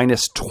a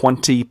minus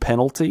 20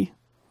 penalty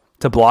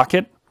to block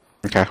it.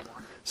 Okay.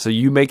 So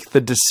you make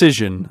the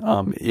decision.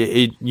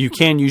 You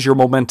can use your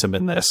momentum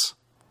in this,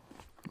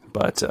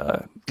 but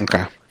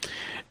okay.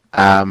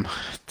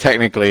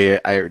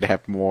 Technically, I would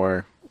have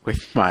more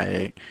with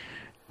my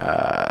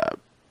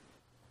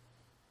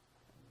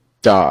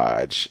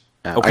dodge.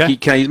 Okay.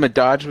 Can I use my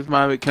dodge with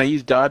my? Can I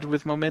use dodge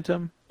with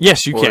momentum?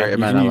 Yes, you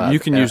can. You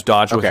can use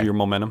dodge with your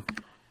momentum.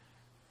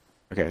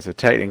 Okay, so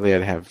technically,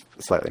 I'd have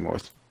slightly more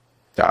with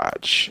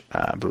dodge.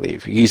 I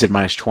believe you said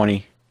minus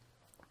 20.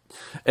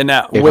 And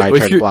now, if I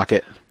try to block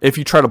it, if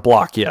you try to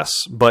block, yes,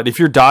 but if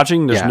you're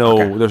dodging, there's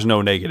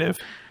no negative.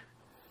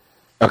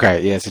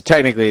 Okay, yeah. So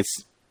technically,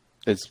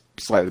 it's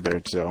slightly better.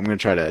 So I'm going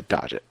to try to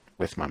dodge it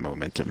with my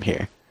momentum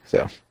here.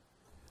 So,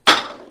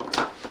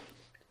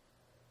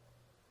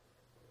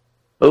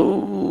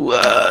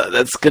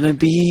 that's going to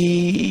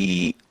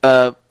be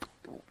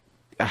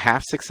a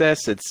half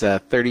success. It's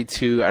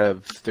 32 out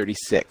of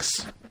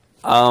 36.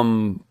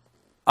 I'm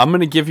going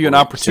to give you an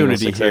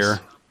opportunity here.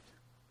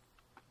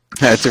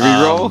 To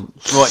reroll?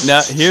 Well,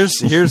 now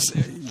here's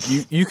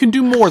you can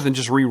do more than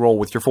just reroll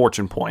with your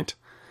fortune point.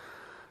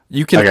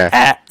 You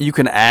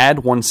can add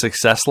one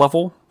success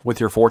level with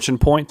your fortune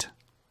point.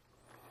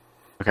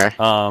 Okay.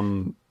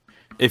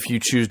 If you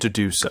choose to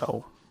do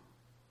so.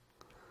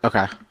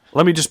 Okay.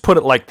 Let me just put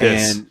it like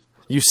this. And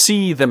you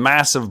see the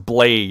massive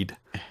blade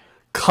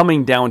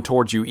coming down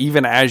towards you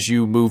even as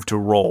you move to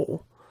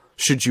roll.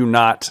 Should you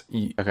not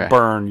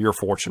burn your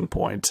fortune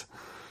point.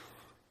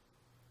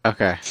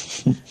 Okay.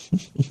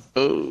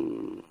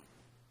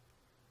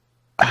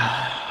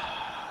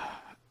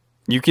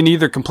 You can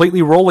either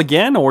completely roll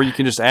again or you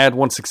can just add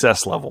one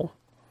success level.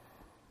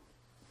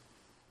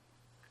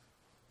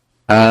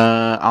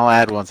 I'll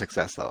add one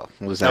success level.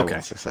 We'll just add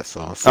one success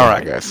level. All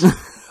right, guys.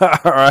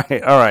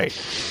 All right.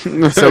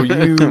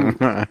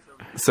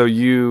 So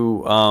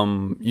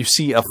you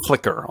see a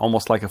flicker,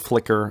 almost like a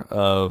flicker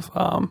of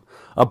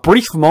a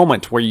brief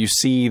moment where you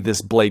see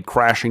this blade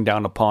crashing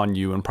down upon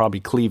you and probably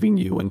cleaving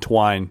you in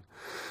twine.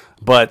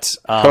 But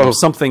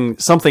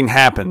something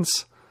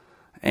happens,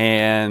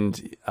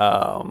 and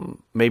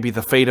maybe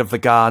the fate of the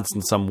gods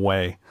in some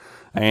way.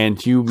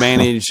 And you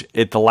manage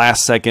at the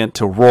last second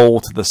to roll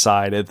to the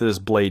side as this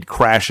blade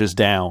crashes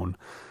down,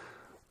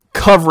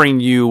 covering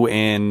you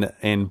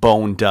in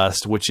bone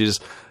dust, which is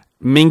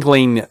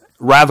mingling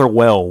rather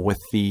well with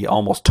the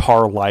almost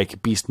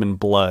tar-like beastman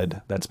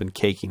blood that's been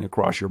caking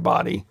across your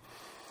body.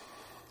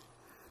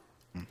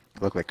 You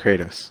look like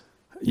Kratos.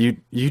 You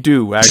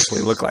do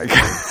actually look like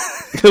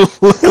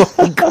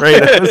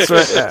Kratos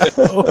right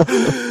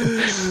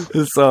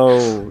now.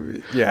 So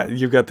yeah,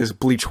 you've got this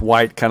bleach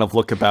white kind of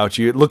look about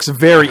you. It looks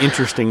very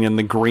interesting in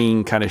the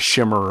green kind of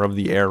shimmer of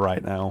the air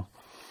right now.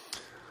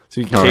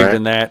 So you can cave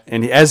in that,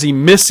 and as he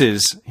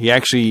misses, he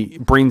actually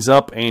brings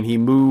up and he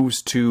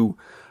moves to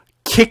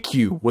kick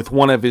you with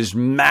one of his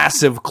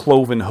massive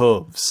cloven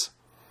hooves.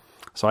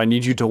 So I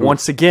need you to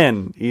once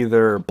again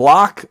either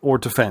block or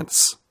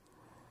defense.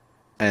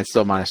 And it's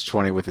still minus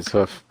 20 with his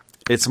hoof.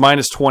 It's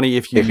minus 20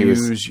 if you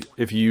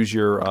use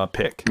your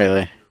pick.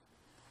 Melee.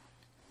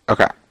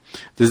 Okay.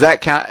 Does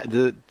that count?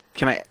 Do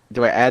I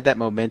add that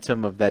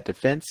momentum of that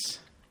defense?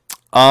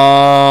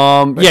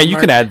 Yeah, you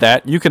can add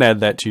that. You can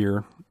add that to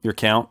your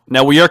count.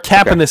 Now we are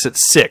capping this at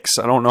 6.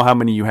 I don't know how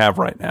many you have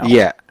right now.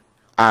 Yeah,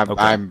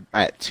 I'm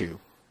at 2.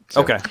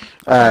 So, okay.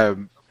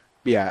 I'm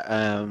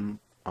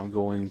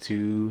going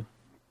to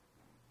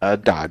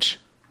dodge.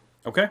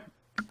 Okay.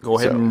 Go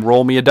ahead and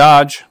roll me a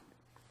dodge.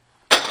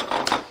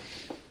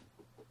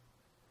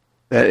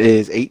 That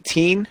is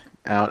 18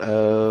 out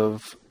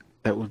of,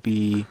 that would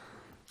be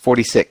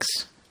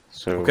 46.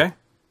 So okay.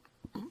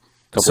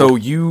 So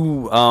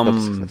you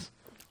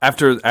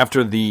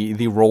after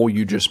the roll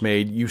you just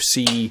made, you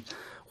see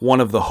one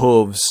of the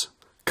hooves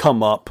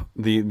come up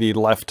the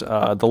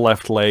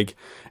left leg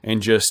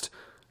and just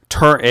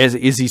turn as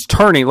he's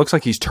turning. It looks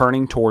like he's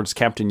turning towards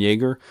Captain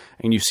Yeager,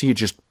 and you see it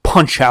just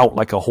punch out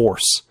like a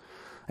horse.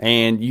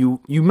 And you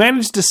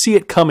manage to see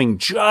it coming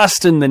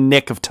just in the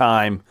nick of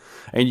time,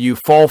 and you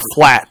fall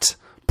flat,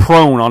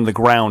 prone on the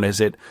ground as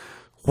it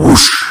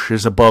whoosh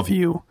is above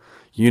you.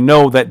 You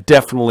know that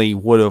definitely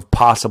would have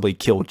possibly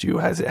killed you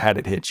had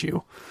it hit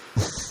you.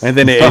 And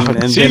then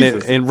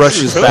it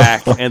rushes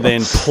back and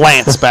then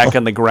plants back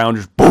on the ground,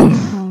 just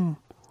boom.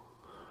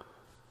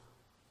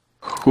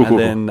 And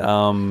then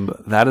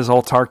that is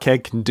all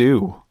Tarkag can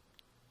do.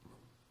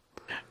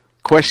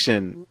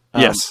 Question.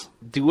 Yes.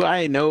 Do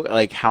I know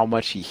like how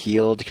much he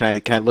healed?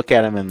 Can I look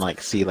at him and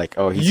like see like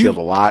he's healed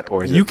a lot,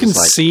 or is you it can just,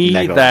 like, see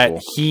negligible?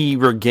 that he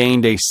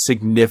regained a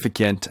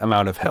significant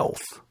amount of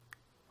health.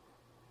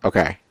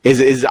 Okay.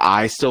 Is the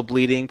eye still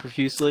bleeding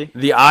profusely?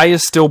 The eye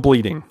is still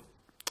bleeding.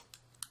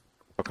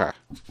 Okay.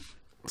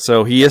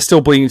 So he is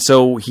still bleeding.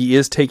 So he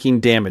is taking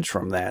damage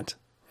from that,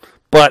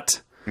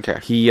 but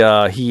he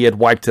had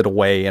wiped it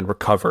away and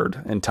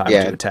recovered in time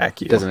to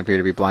attack you. Doesn't appear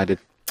to be blinded.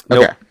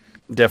 Nope, okay.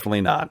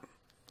 Definitely not.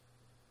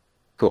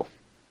 Cool.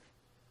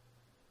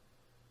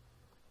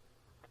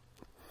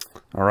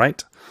 All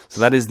right. So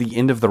that is the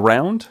end of the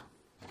round.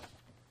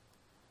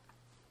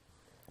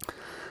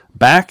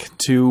 Back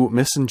to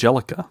Miss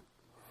Angelica.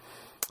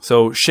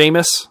 So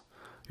Seamus,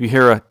 you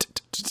hear a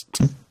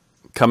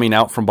coming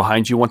out from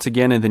behind you once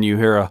again, and then you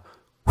hear a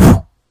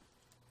whoo.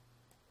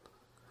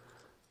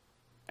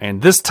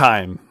 And this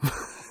time,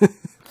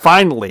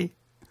 finally,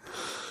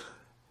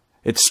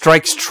 it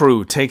strikes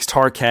true, takes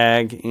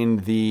Tarkag in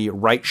the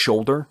right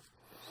shoulder.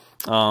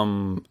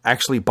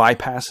 Actually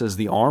bypasses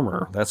the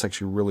armor. That's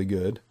actually really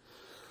good.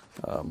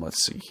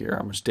 Let's see here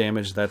how much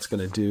damage that's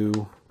going to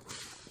do.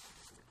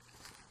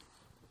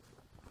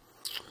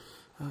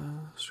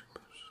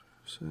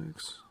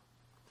 6,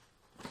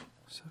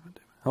 7.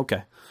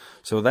 Okay,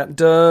 so that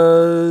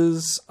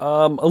does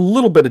a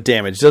little bit of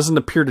damage. Doesn't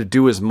appear to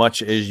do as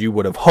much as you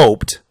would have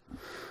hoped,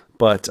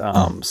 but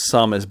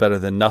some is better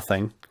than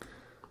nothing.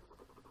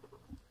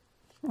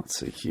 Let's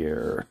see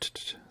here.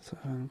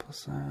 7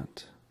 plus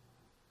that.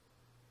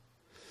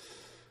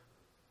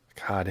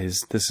 God,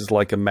 this is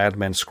like a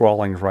madman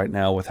scrawling right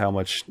now with how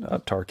much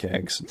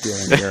Tarkag's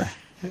doing here.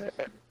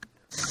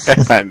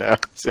 I know.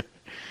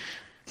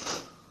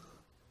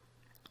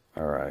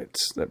 All right,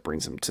 that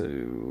brings him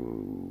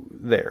to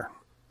there.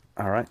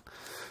 All right,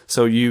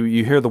 so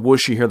you hear the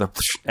whoosh, you hear the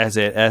as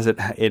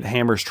it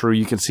hammers through.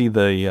 You can see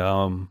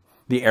the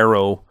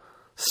arrow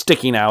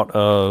sticking out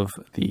of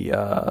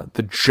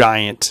the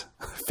giant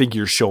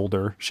figure's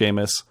shoulder,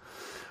 Seamus,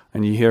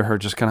 and you hear her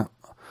just kind of,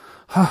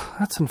 oh,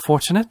 that's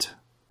unfortunate.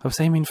 I was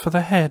aiming for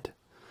the head,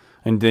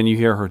 and then you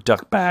hear her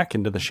duck back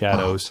into the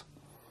shadows.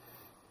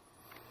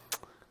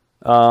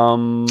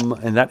 And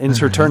that ends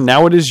her turn.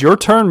 Now it is your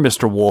turn,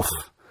 Mr. Wolf.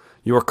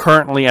 You are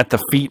currently at the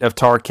feet of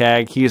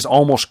Tarkag. He has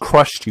almost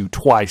crushed you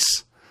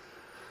twice.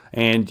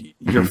 And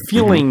you're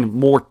feeling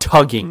more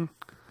tugging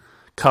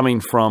coming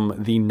from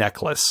the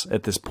necklace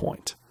at this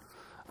point.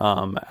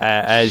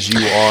 As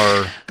you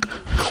are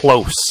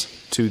close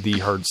to the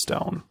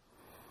herdstone.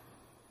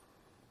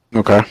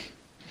 Okay.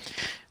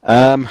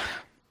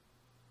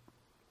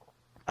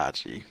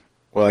 Gee.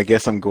 Well, I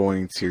guess I'm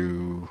going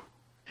to...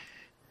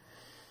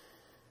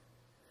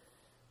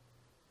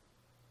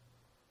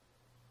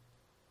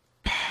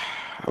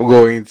 I'm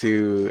going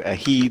to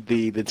heed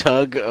the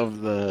tug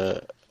of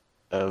the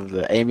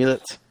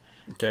amulet.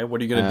 Okay, what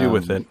are you going to do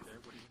with it?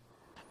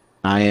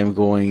 I am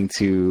going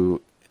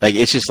to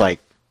it's just like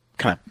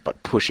kind of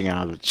like pushing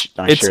out of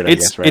my shirt. I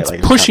guess, right? It's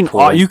pushing.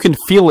 You can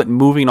feel it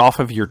moving off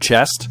of your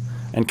chest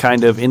and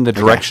kind of in the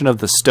direction of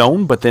the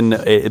stone, but then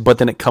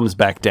it comes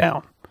back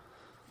down.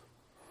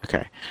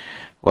 Okay.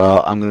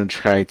 Well, I'm going to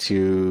try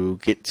to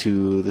get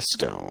to the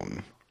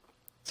stone.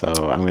 So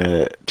I'm going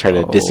to try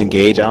to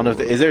disengage. I don't know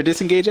is there a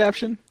disengage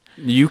option?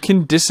 You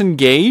can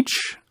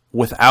disengage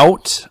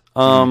without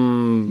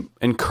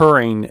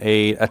incurring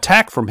a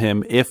attack from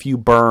him if you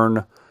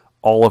burn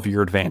all of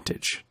your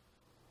advantage.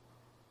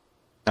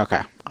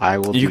 Okay, I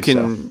will.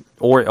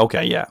 Or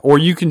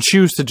you can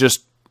choose to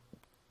just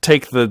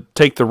take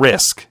the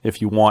risk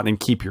if you want and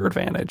keep your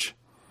advantage.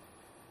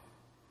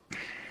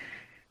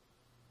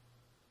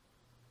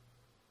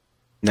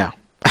 No.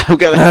 I'm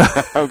going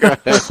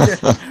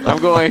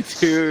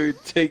to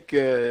take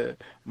burn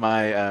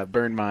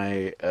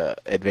my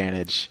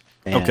advantage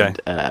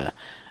and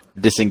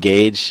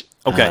disengage.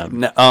 Okay.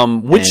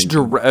 Which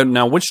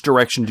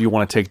direction do you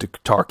want to take to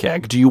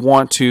Tarkag? Do you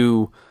want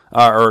to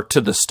or to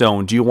the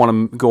stone? Do you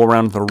want to go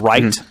around the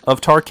right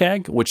of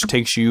Tarkag, which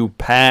takes you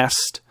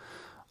past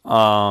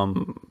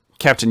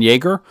Captain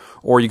Yeager,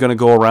 or are you going to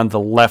go around the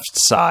left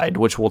side,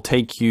 which will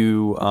take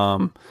you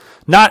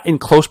not in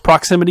close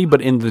proximity,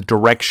 but in the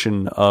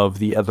direction of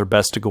the other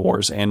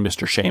Bestigors and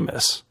Mr.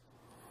 Seamus?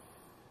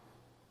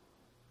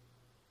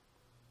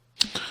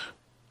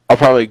 I'll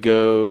probably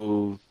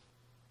go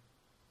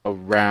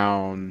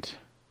around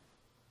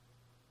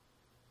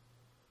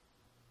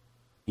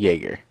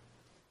Yeager.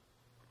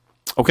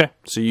 Okay,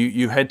 so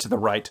you head to the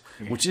right,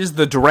 which is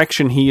the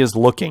direction he is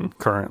looking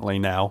currently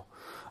now.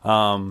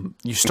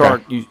 You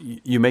start,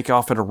 you make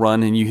off at a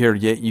run, and you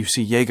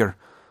see Yeager.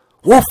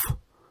 Wolf!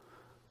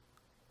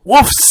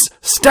 Wolf,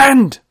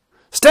 stand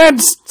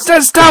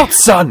stout,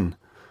 son!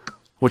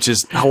 Which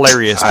is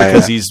hilarious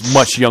because he's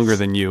much younger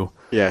than you.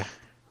 Yeah.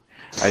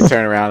 I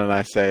turn around and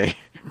I say,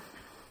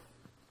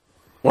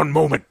 "One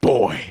moment,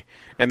 boy."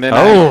 And then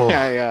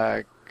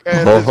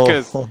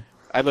because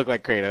I look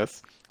like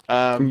Kratos.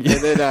 And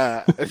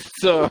then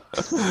so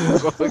I'm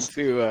going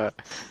to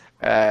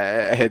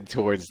head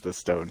towards the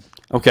stone.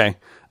 Okay.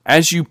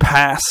 As you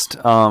passed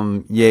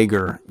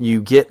Yeager,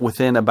 you get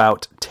within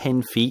about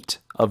 10 feet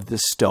of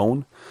this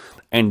stone,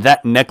 and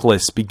that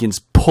necklace begins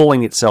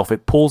pulling itself.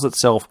 It pulls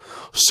itself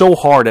so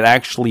hard it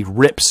actually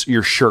rips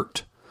your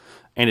shirt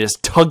and is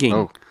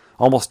tugging,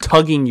 almost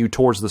tugging you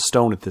towards the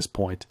stone at this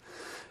point.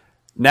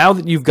 Now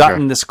that you've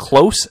gotten this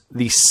close,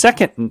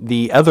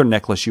 the other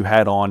necklace you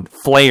had on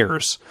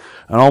flares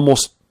and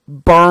almost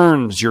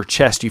burns your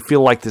chest. You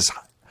feel like this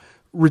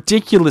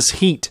ridiculous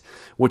heat,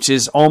 which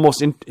is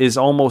almost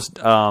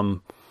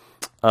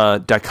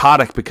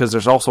dichotic because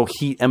there's also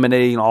heat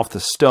emanating off the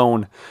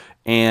stone.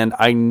 And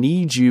I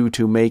need you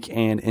to make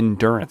an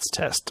endurance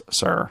test,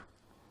 sir.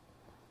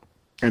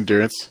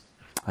 Endurance?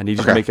 I need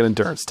you to make an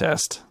endurance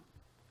test.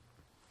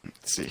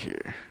 Let's see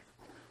here.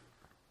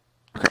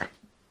 Okay.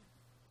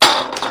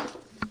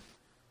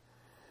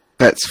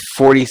 That's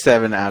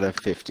 47 out of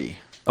 50.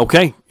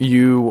 Okay,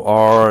 you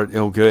are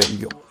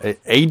good.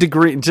 A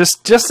degree,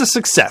 just a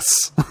success.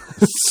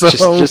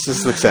 So, just a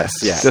success,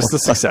 yeah. Just a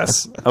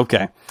success.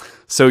 Okay,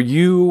 so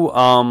you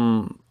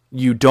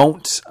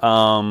don't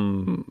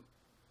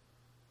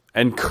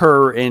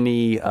incur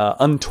any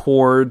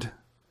untoward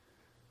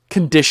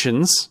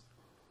conditions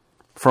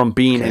from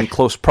being in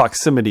close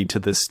proximity to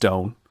this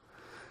stone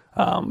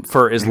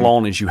for as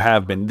long as you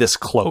have been this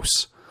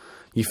close.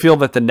 You feel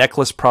that the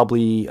necklace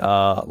probably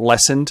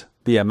lessened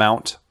the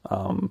amount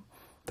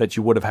that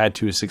you would have had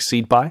to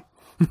succeed by.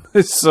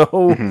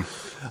 So,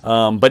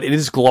 but it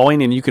is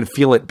glowing, and you can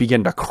feel it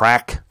begin to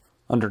crack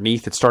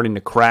underneath. It's starting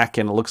to crack,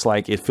 and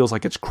it feels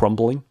like it's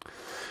crumbling.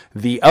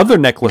 The other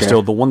necklace,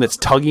 though, the one that's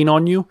tugging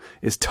on you,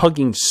 is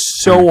tugging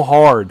so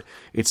hard,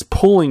 it's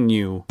pulling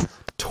you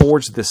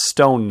towards this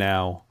stone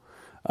now.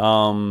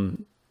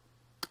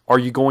 Are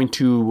you going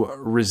to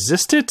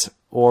resist it,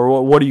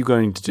 or what are you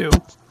going to do?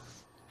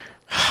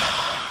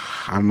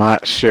 I'm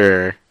not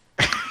sure.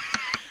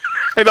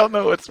 I don't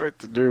know what's right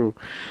to do.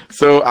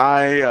 So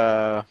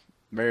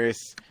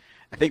Marius,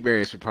 I think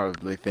Marius would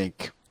probably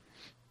think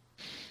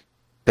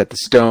that the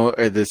stone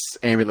or this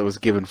amulet was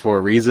given for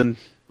a reason.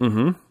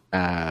 Mm-hmm.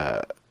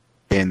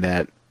 And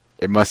that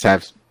it must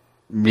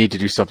need to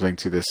do something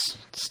to this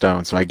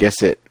stone. So I guess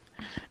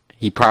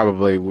he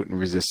probably wouldn't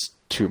resist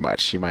too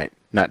much. He might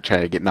not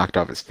try to get knocked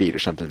off his feet or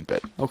something.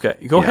 But okay,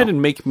 go ahead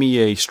and make me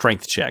a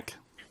strength check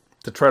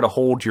to try to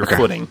hold your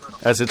footing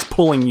as it's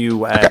pulling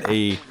you at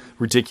a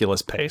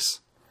ridiculous pace.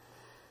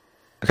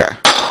 Okay.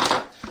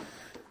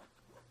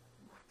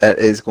 That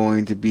is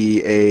going to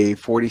be a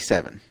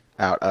 47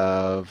 out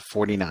of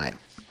 49.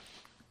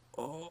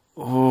 Oh.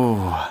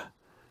 Ooh.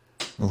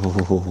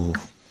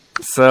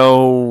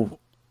 So,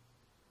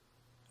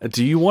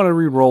 do you want to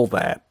re-roll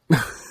that?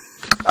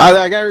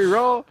 I gotta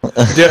re-roll?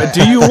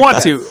 Do you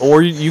want to?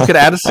 Or you could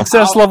add a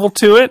success level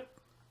to it?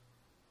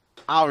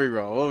 I'll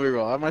re-roll. We'll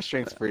re-roll. My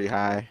strength's pretty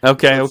high.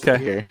 Okay, Let's see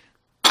okay. here.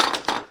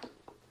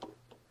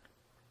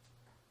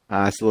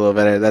 It's a little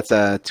better. That's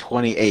a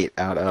 28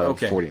 out of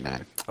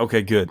 49.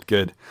 Okay, good,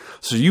 good.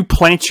 So you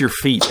plant your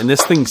feet, and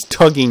this thing's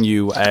tugging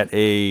you at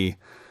a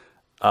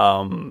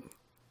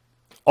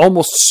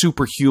almost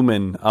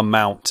superhuman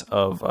amount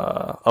of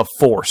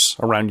force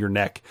around your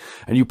neck.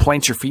 And you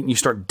plant your feet, and you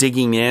start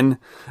digging in,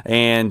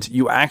 and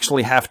you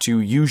actually have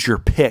to use your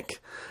pick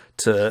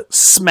to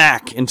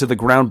smack into the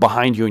ground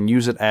behind you and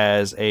use it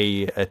as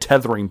a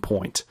tethering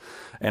point.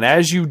 And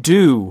as you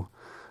do,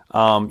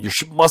 your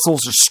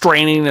muscles are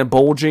straining and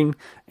bulging,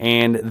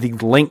 and the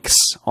links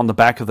on the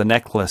back of the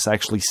necklace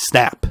actually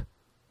snap.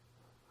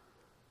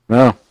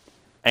 No.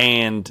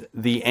 And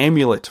the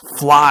amulet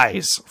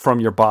flies from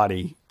your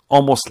body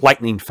almost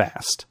lightning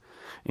fast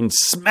and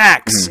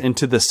smacks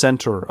into the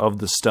center of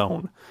the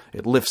stone.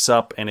 It lifts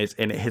up and it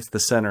hits the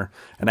center.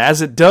 And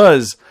as it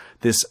does,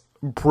 this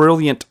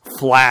brilliant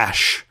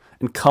flash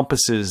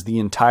encompasses the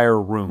entire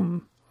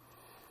room.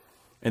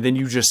 And then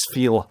you just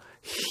feel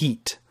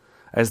heat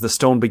as the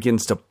stone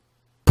begins to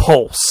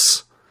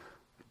pulse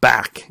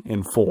back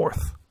and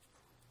forth.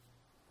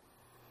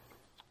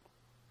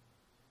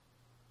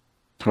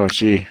 Oh,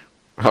 gee.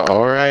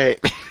 All right.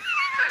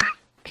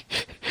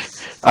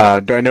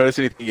 Do I notice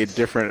anything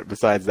different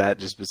besides that,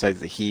 just besides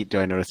the heat? Do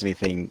I notice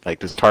anything, like,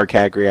 does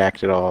Tarkag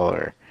react at all,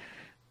 or?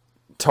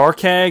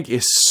 Tarkag,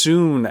 as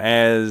soon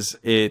as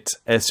it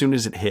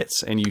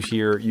hits and you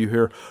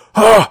hear,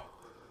 ah!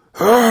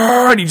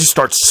 And he just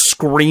starts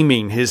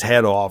screaming his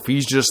head off.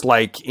 He's just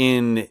like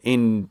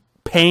in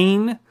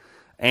pain,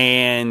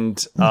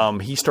 and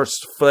he starts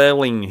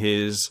flailing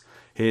his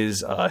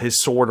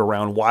sword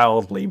around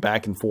wildly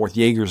back and forth.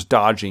 Jaeger's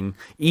dodging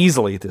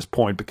easily at this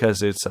point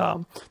because it's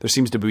there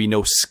seems to be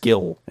no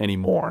skill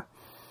anymore.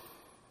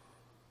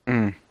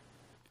 Mm.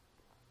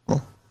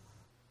 All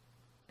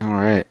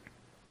right.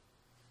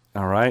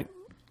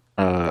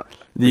 It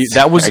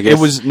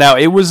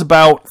was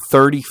about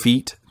 30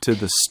 feet to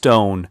the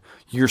stone.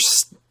 You're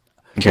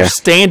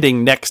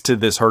standing next to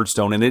this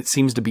herdstone, and it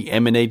seems to be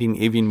emanating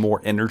even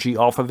more energy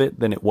off of it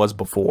than it was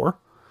before.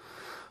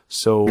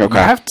 So you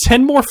have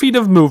 10 more feet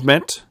of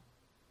movement.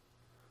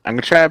 I'm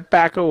going to try to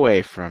back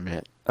away from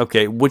it.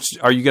 Okay, which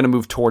are you going to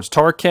move towards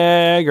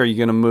Tarkag? Are you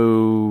going to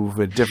move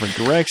a different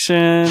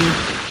direction?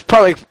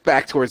 Probably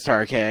back towards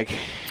Tarkag.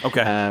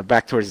 Okay.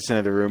 Back towards the center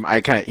of the room.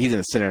 He's in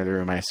the center of the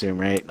room, I assume,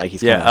 right? Like he's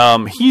he's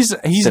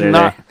not.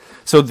 There.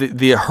 So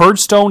the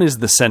herdstone is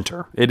the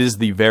center. It is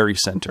the very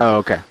center. Oh,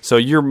 okay. So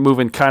you're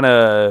moving kind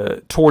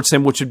of towards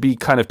him, which would be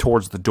kind of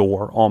towards the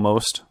door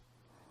almost.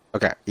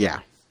 Okay. Yeah.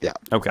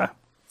 Okay.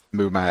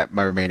 Move my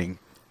remaining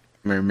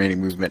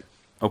movement.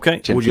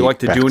 Okay. Would you like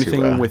to do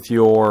anything with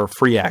your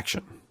free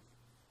action?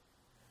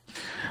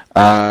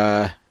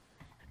 No.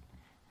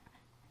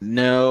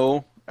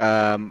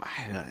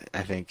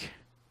 I think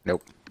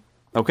nope.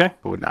 Okay.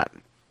 I would not.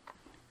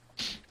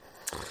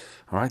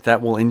 All right,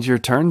 that will end your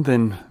turn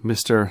then,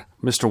 Mr.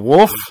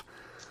 Wolf.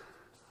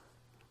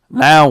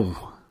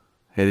 Now,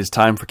 it is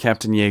time for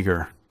Captain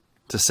Jaeger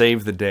to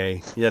save the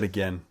day yet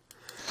again.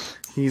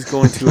 He's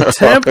going to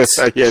attempt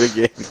yet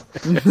again.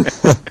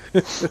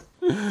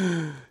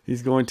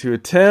 He's going to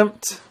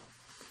attempt,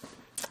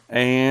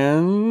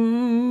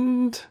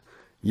 and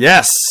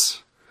yes,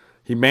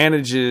 he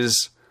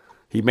manages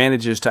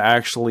to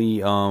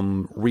actually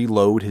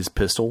reload his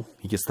pistol.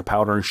 He gets the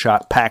powder and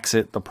shot, packs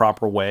it the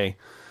proper way,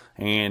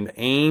 and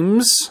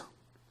aims.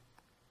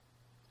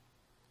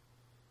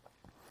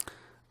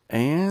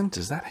 And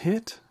does that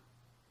hit?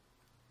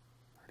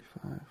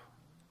 35.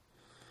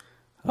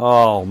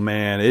 Oh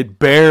man,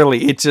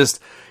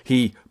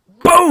 he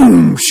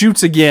boom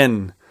shoots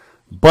again.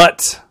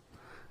 But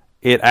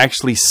it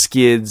actually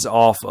skids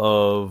off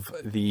of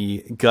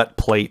the gut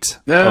plate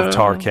of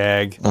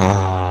Tarkag.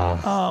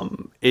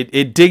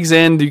 It digs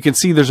in. You can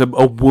see there's a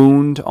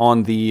wound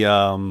on the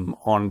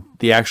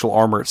actual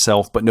armor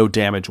itself, but no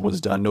damage was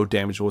done. No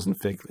damage was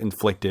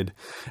inflicted.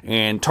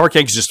 And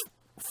Tarkag's just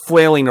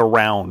flailing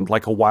around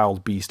like a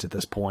wild beast at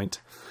this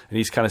point. And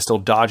he's kind of still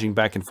dodging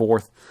back and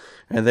forth.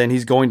 And then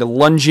he's going to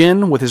lunge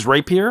in with his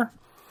rapier.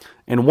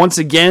 And once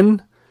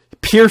again,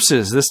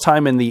 pierces, this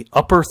time in the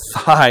upper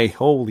thigh.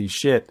 Holy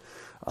shit.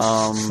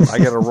 I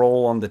got to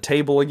roll on the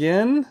table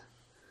again.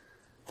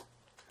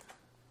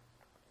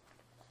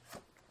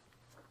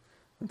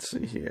 Let's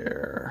see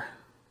here.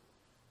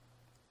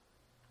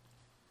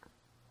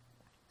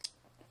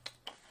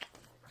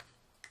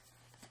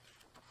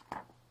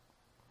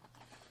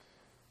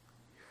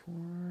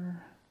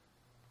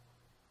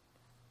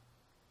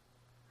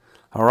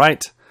 All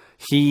right.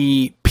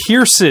 He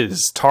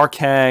pierces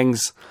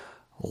Tarkag's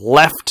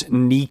left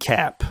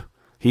kneecap.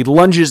 He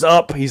lunges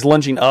up. He's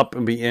lunging up,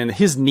 and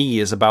his knee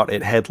is about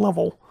at head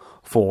level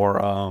for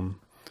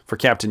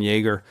Captain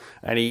Yeager.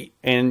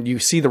 And you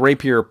see the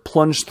rapier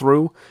plunge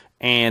through,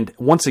 and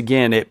once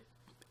again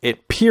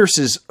it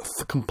pierces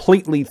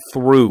completely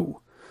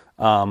through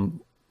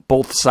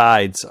both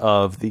sides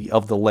of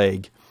the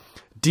leg,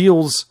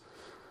 deals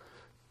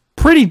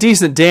pretty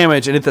decent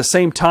damage, and at the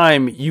same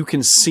time you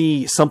can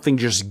see something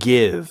just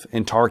give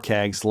in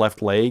Tarkag's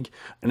left leg,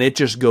 and it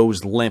just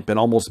goes limp and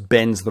almost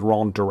bends the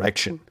wrong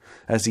direction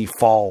as he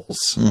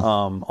falls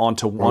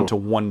onto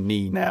one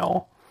knee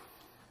now.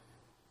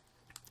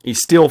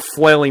 He's still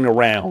flailing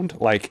around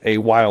like a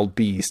wild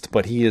beast,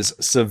 but he is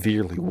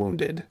severely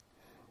wounded.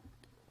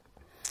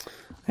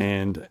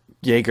 And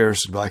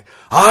Yeager's like,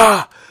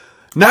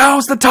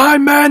 now's the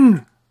time,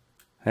 men!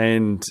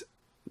 And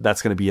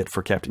that's going to be it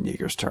for Captain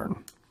Yeager's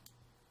turn.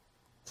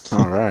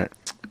 All right.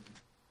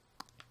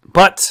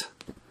 But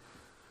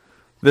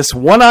this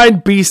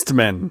one-eyed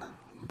beastman,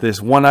 this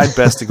one-eyed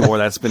Bestigor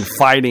that's been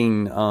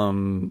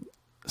fighting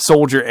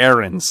Soldier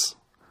Aaron's,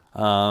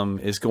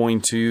 is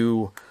going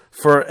to,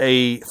 for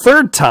a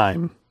third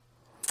time,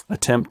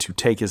 attempt to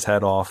take his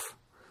head off.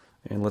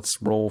 And let's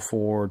roll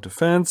for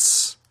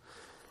defense.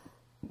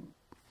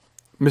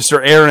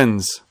 Mr.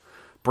 Aaron's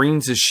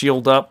brings his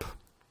shield up,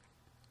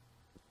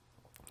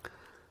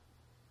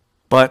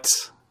 but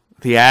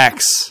the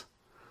axe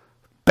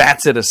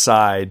bats it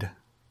aside.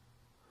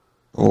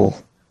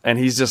 Oh. And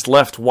he's just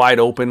left wide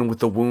open with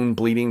the wound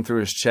bleeding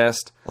through his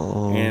chest.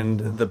 Oh.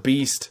 And the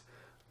beast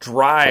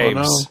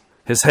drives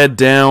his head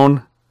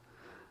down,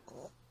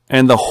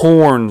 and the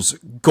horns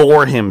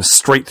gore him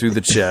straight through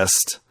the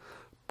chest.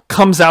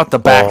 Comes out the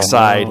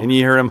backside, and you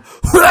hear him,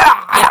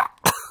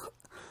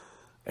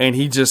 and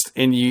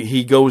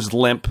he goes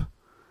limp.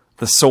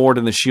 The sword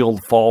and the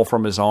shield fall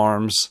from his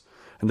arms,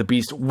 and the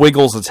beast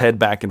wiggles its head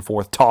back and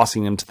forth,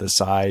 tossing him to the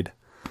side.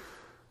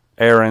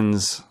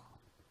 Aaron's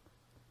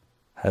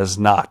has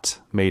not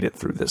made it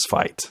through this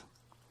fight.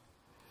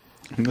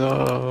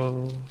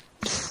 No.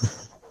 I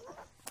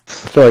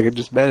feel like it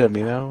just met him,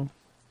 you know?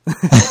 He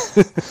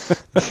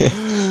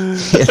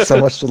had so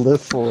much to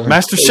live for.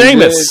 Master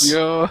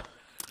Seamus,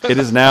 it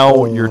is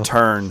now your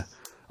turn.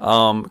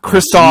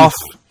 Kristoff,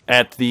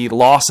 at the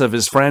loss of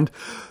his friend,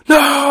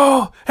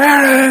 no,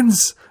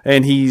 Aaron's!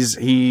 And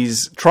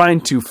he's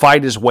trying to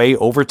fight his way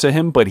over to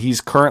him, but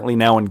he's currently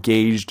now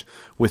engaged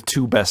with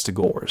two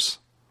Bestigors.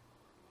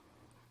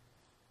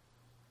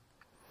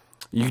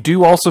 You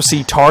do also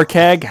see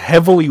Tarkag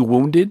heavily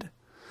wounded.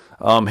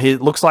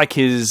 It looks like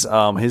his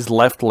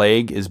left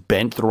leg is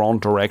bent the wrong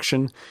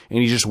direction, and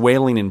he's just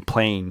wailing in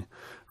pain,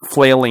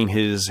 flailing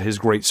his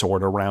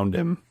greatsword around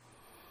him.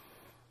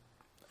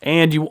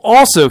 And you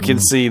also can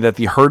see that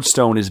the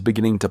Herdstone is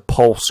beginning to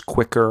pulse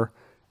quicker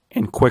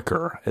and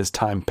quicker as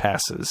time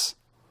passes.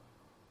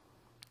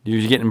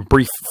 You're getting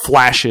brief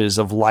flashes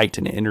of light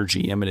and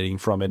energy emanating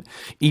from it.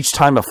 Each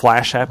time a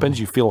flash happens,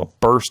 you feel a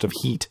burst of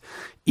heat,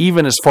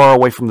 even as far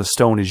away from the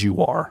stone as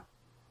you are.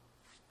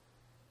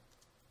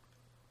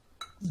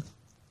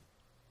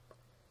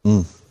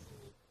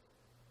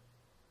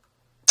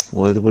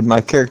 Would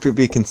my character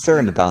be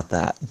concerned about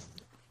that?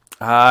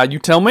 You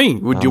tell me.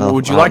 Would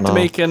you like to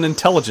make an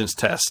intelligence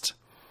test?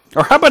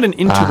 Or how about an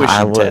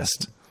intuition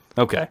test?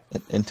 Okay.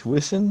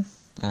 Intuition?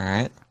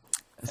 Alright.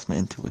 That's my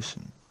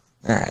intuition.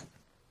 Alright.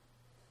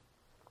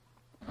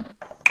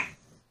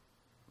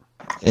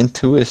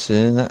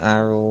 Intuition,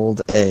 I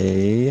rolled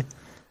a...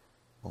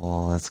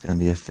 Oh, that's going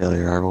to be a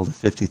failure. I rolled a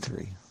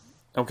 53.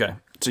 Okay.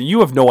 So you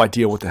have no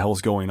idea what the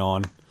hell's going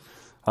on.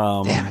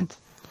 Damn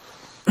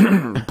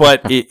it.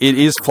 But it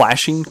is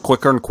flashing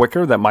quicker and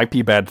quicker. That might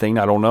be a bad thing.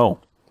 I don't know.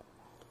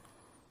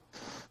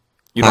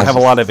 You don't have a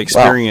lot of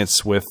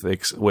experience with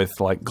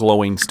like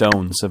glowing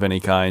stones of any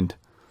kind.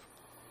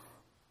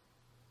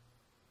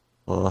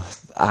 Well,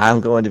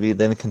 I'm going to be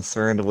then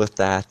concerned with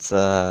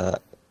that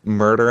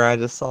murder I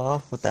just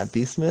saw with that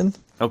beastman.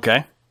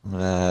 Okay. I'm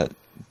going to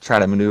try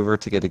to maneuver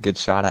to get a good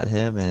shot at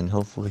him and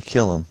hopefully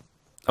kill him.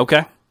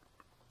 Okay.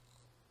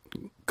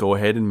 Go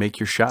ahead and make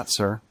your shot,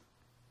 sir.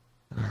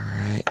 All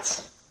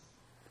right.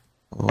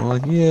 Oh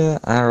yeah,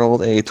 I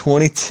rolled a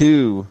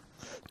 22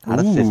 out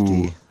of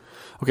 50.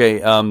 Okay,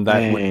 that would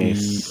be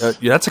Nice.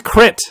 yeah, that's a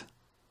crit.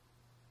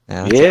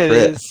 Yeah, Yeah, that's a it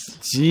crit. is.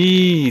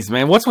 Jeez,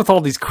 man, what's with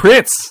all these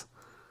crits?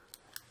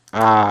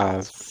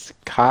 It's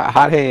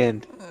hot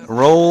hand.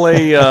 Roll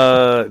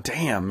a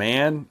damn,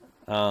 man.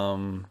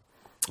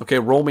 Okay,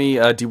 roll me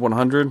a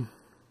D100.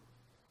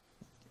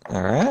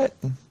 All right.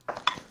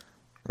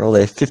 Rolled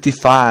a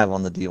 55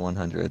 on the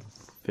D100.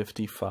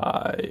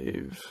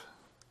 55.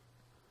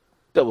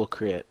 Double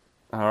crit.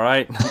 All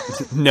right.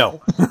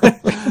 No.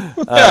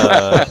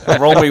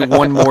 Roll me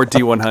one more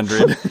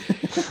D100.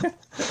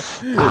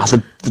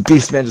 The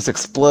beast man just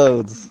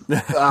explodes.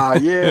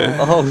 Yeah.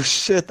 Oh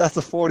shit, that's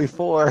a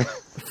 44.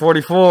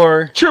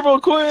 44. Triple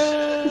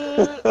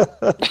quit.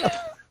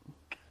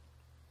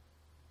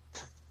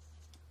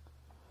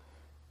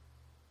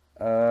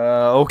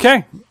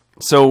 Okay.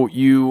 So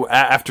you,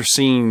 after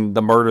seeing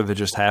the murder that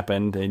just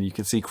happened, and you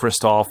can see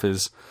Kristoff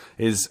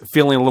is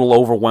feeling a little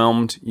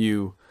overwhelmed,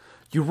 you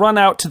run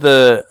out to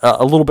the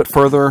a little bit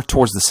further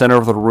towards the center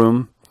of the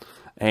room,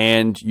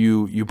 and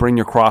you bring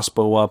your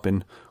crossbow up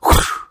and.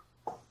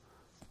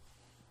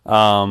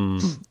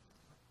 I'm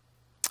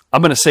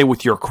gonna say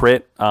with your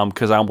crit,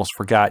 because I almost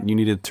forgot you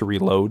needed to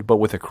reload, but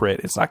with a crit,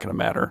 it's not gonna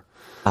matter.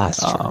 That's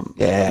true.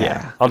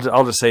 Yeah.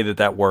 I'll just say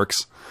that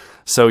works.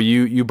 So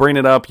you bring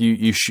it up,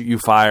 you shoot, you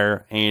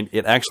fire, and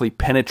it actually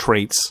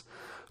penetrates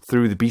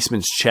through the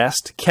beastman's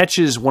chest,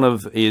 catches one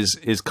of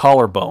his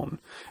collarbone,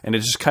 and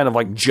it's just kind of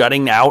like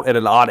jutting out at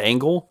an odd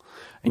angle,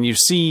 and you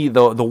see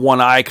the one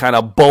eye kind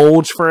of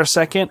bulge for a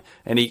second,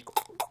 and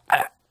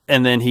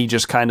then he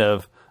just kind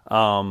of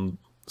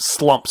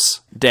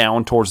slumps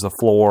down towards the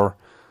floor,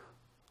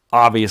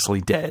 obviously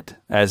dead,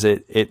 as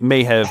it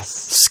may have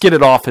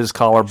skidded off his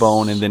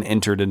collarbone and then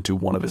entered into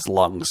one of his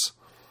lungs.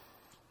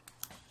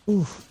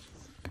 Oof.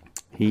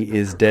 He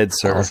is dead,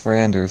 sir. That was for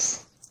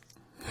Anders.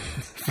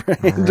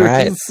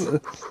 Anders.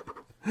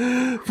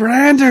 For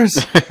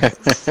Anders.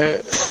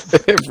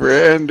 For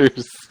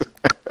Anders.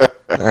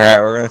 All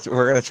right,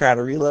 we're gonna try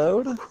to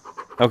reload.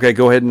 Okay,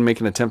 go ahead and make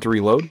an attempt to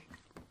reload.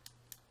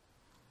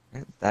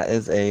 That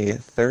is a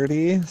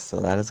 30, so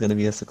that is going to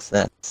be a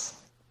success.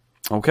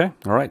 Okay,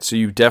 all right. So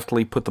you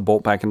definitely put the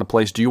bolt back into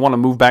place. Do you want to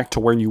move back to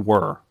where you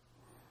were?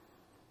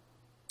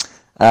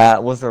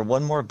 Was there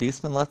one more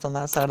beastman left on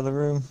that side of the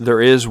room?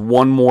 There is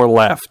one more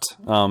left,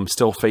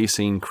 still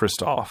facing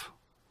Kristoff.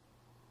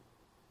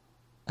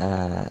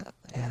 Yeah,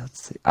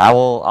 let's see.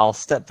 I'll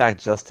step back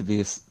just to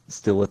be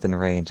still within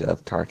range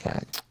of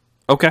Tarkag.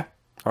 Okay,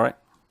 all right.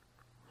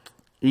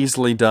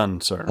 Easily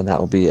done, sir. And that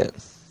will be it.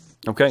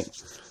 Okay.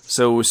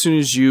 So as soon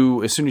as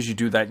you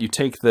do that, you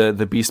take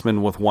the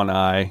beastman with one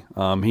eye.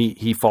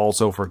 He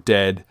falls over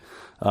dead.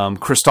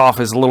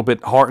 Kristoff is a little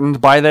bit heartened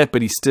by that,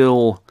 but he's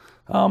still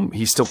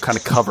kind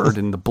of covered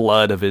in the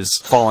blood of his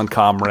fallen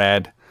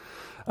comrade.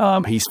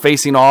 He's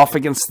facing off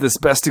against this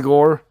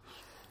Bestigor,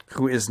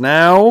 who is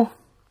now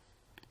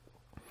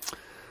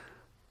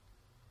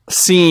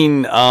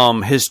seeing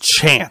his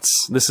chance.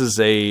 This is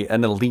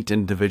an elite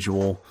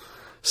individual.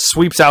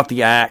 Sweeps out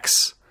the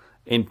axe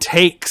and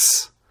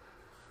takes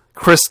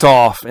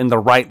Kristoff in the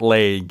right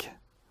leg.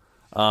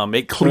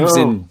 It cleaves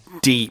in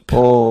deep.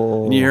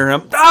 Oh. And you hear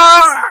him,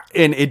 ah!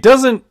 And it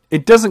doesn't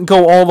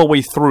go all the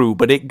way through,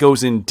 but it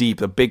goes in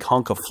deep. A big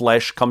hunk of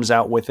flesh comes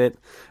out with it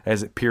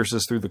as it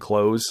pierces through the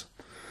clothes.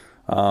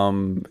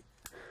 Kristoff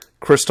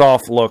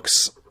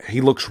looks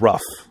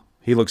rough.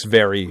 He looks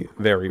very,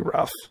 very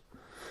rough.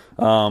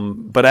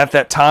 But at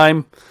that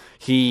time,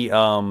 he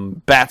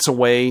bats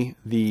away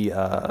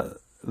the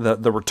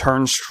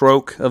return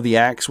stroke of the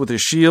axe with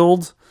his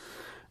shield,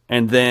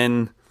 and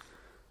then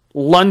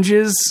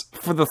lunges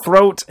for the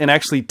throat and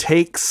actually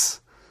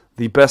takes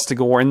the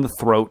Bestigor in the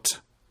throat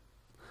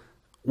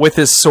with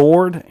his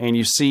sword. And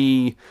you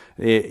see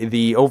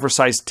the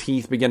oversized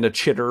teeth begin to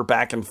chitter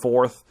back and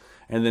forth,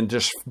 and then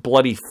just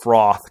bloody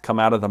froth come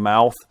out of the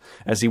mouth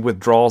as he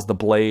withdraws the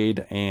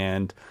blade,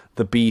 and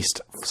the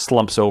beast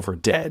slumps over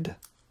dead.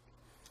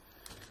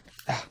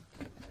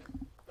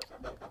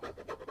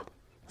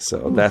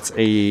 So that's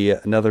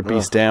another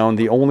beast down.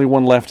 The only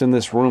one left in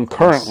this room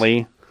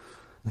currently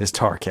is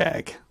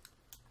Tarkag.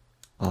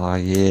 Oh,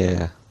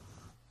 yeah.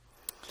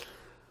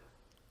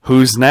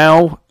 Who's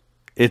now,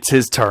 it's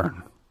his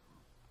turn.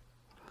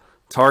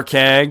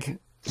 Tarkag,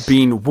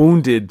 being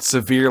wounded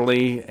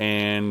severely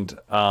and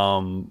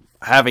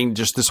having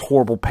just this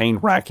horrible pain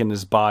rack in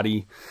his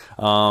body.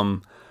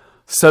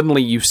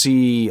 Suddenly you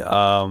see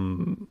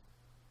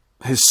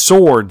his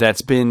sword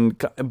that's been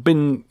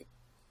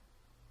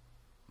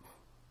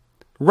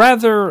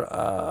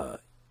rather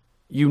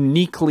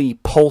uniquely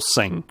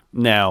pulsing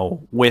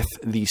now with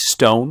the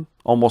stone,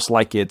 almost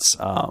like it's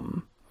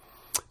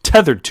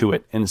tethered to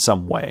it in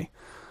some way,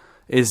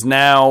 is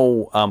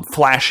now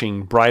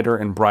flashing brighter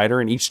and brighter,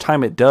 and each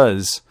time it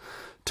does,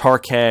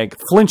 Tarkag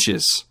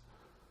flinches.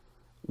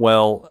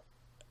 Well,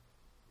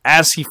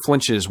 as he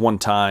flinches one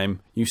time,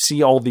 you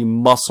see all the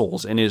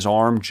muscles in his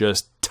arm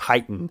just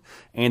tighten,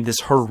 and this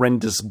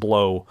horrendous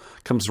blow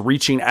comes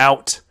reaching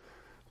out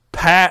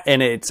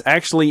and it's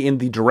actually in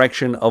the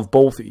direction of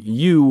both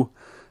you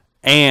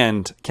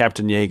and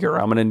Captain Yeager.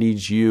 I'm going to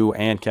need you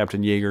and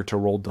Captain Yeager to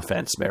roll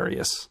defense,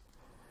 Marius.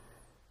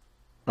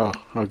 Oh,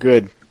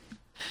 good.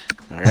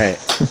 All right.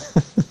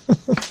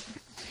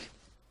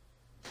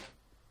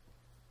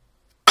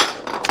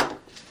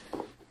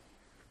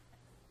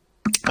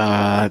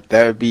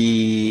 That would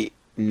be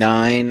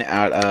 9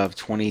 out of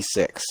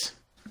 26.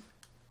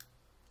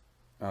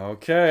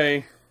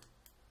 Okay.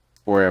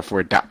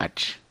 For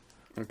dodge.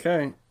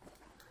 Okay.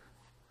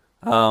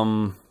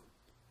 All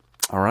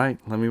right.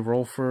 Let me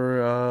roll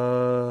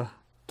for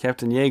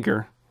Captain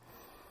Yeager.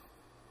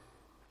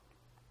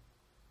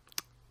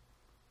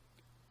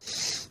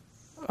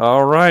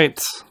 All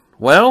right.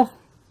 Well,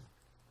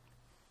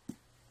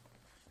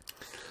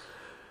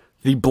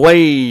 the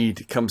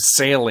blade comes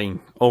sailing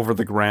over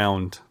the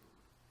ground,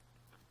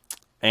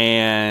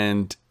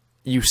 and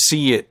you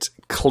see it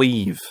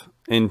cleave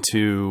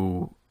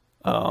into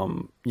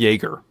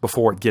Yeager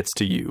before it gets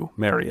to you,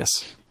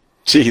 Marius.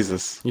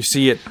 Jesus. You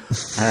see it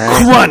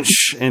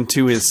crunch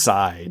into his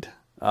side.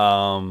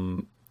 Oh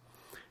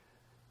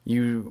man,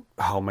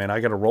 I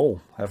gotta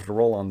roll. I have to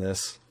roll on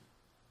this.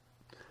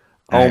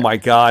 Oh my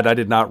god, I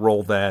did not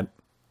roll that.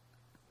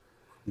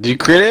 Did you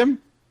crit him?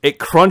 It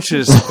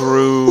crunches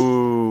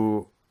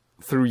through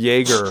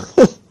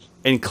Yeager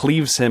and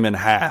cleaves him in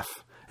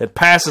half. It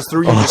passes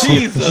through you.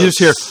 You just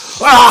hear,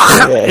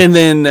 and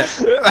then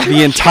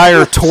the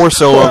entire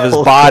torso of his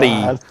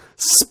body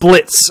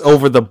splits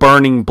over the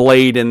burning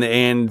blade,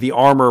 and the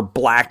armor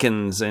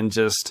blackens, and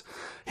just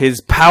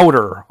his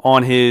powder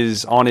on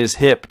his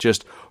hip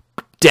just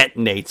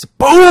detonates.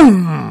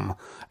 Boom!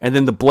 And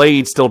then the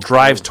blade still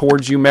drives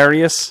towards you,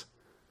 Marius.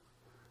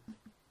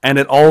 And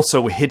it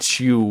also hits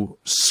you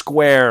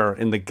square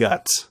in the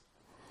gut.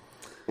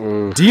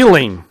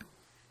 Dealing.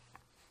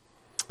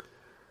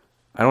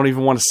 I don't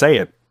even want to say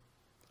it.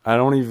 I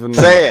don't even...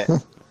 Say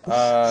it.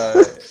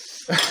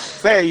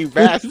 Say it, you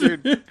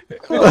bastard.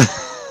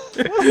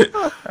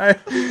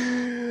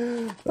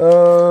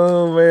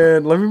 Oh,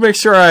 man. Let me make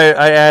sure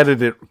I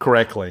added it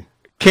correctly.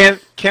 Can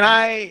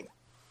I...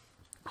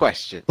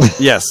 Question.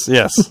 Yes.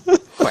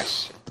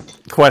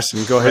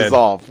 Question. Go ahead.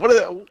 Resolve.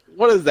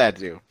 What does that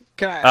do?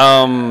 Can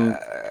I?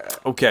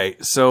 Okay.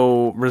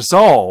 So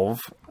resolve.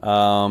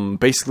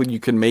 Basically, you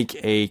can make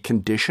a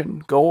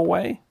condition go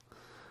away.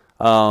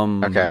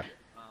 Okay.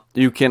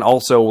 You can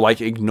also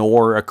like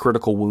ignore a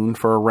critical wound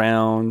for a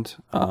round,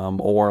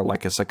 or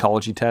like a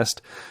psychology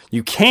test.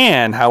 You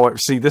can, however,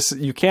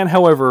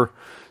 however,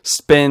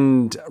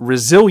 spend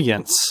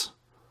resilience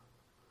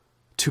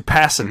to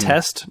pass a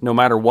test, no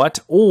matter what,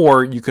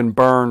 or you can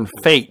burn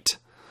fate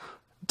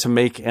to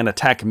make an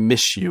attack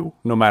miss you,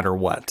 no matter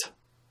what.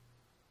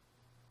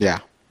 Yeah.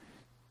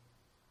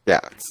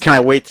 Can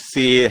I wait to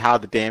see how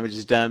the damage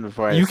is done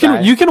before I? You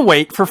can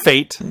wait for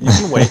fate. You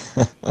can wait.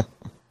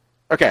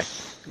 Okay.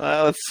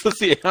 Let's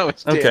see how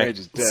much damage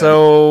is done.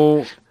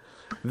 So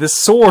the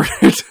sword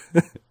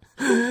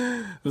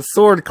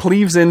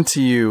cleaves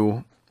into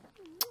you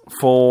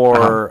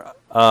for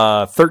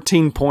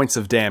 13 points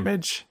of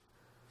damage,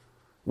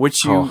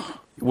 which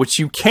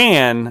you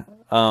can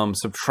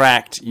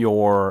subtract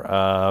your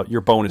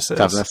bonuses.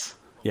 Toughness.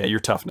 Yeah, your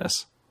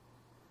toughness.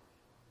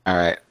 All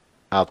right,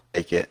 I'll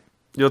take it.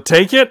 You'll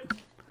take it?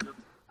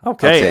 Okay. I'll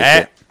take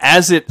it.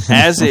 As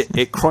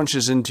it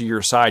crunches into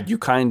your side, you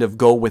kind of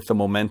go with the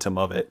momentum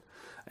of it,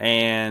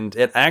 and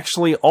it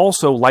actually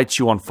also lights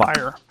you on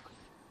fire.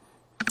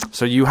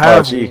 So you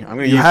have I'm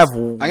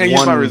gonna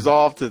use my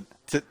resolve to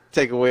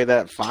take away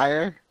that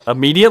fire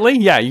immediately.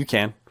 Yeah, you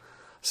can.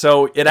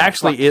 So it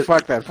actually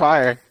fuck that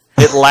fire.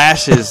 It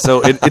lashes.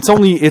 So it's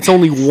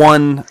only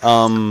one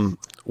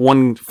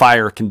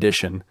fire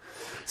condition.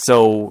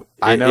 So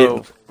I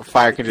know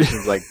fire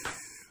conditions like.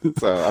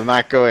 So I'm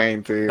not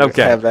going to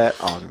have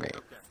that on me.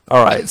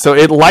 All right. So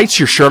it lights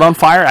your shirt on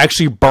fire.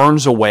 Actually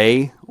burns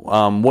away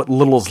what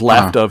little is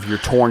left of your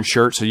torn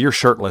shirt. So you're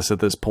shirtless at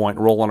this point,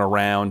 rolling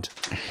around,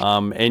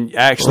 and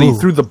actually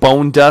through the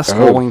bone dust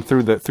rolling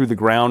through the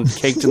ground,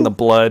 caked in the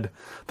blood.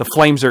 The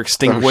flames are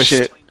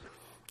extinguished,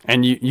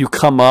 and you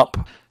come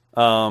up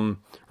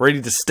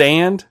ready to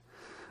stand.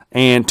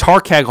 And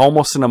Tarkag,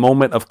 almost in a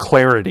moment of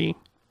clarity,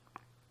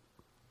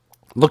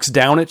 looks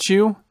down at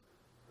you.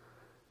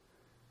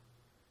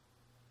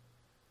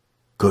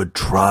 Good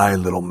try,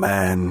 little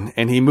man.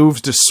 And he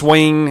moves to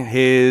swing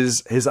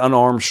his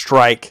unarmed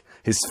strike,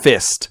 his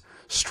fist,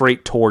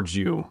 straight towards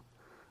you.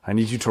 I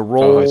need you to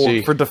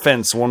roll for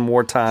defense one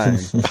more time.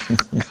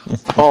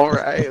 All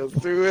right, let's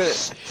do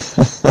it.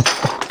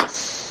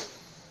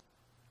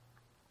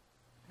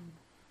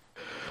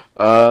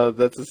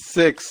 That's a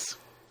 6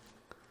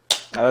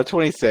 out of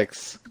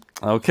 26.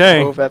 Okay.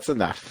 I hope that's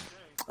enough.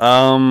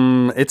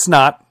 It's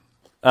not.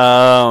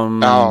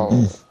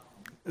 No.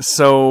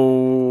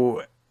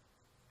 So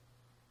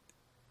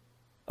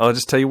I'll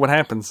just tell you what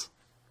happens.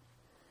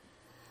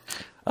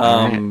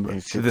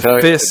 The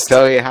fist.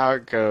 Tell you how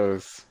it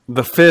goes.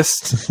 The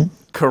fist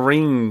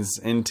careens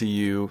into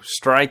you,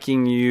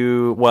 striking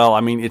you. Well,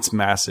 I mean, it's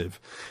massive.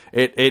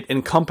 It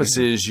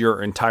encompasses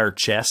your entire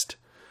chest,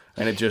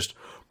 and it just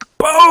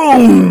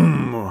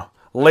boom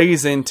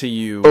lays into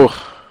you,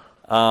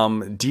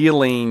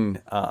 dealing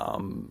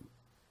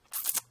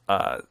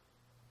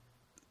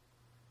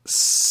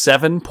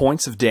 7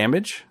 points of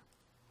damage.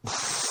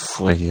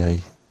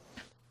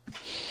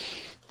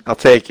 I'll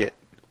take it.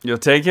 You'll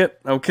take it?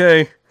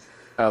 Okay.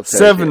 I'll take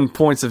 7 it.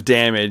 points of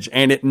damage,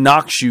 and it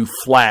knocks you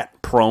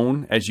flat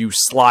prone as you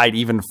slide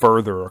even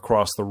further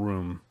across the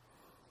room.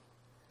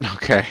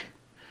 Okay.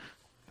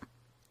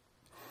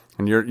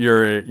 And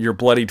your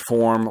bloodied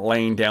form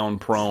laying down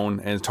prone,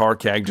 and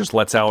Tarkag just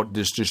lets out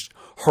this just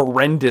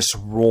horrendous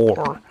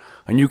roar.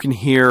 And you can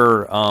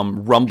hear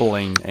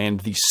rumbling,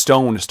 and the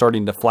stone is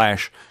starting to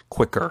flash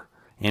quicker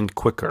and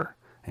quicker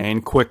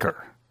and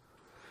quicker.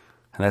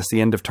 And that's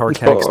the end of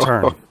Tarkag's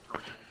turn.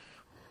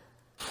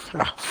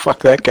 Oh, fuck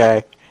that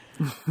guy.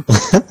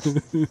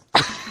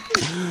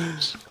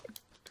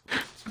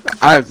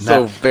 I'm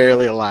so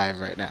barely alive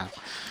right now.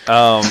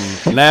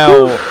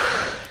 Now,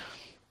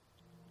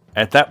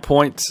 at that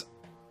point,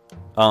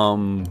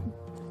 I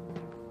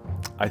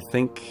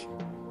think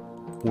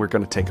we're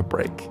going to take a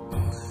break.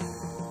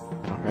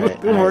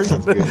 Right. We're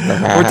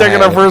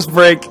taking our first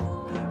break.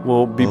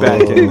 We'll be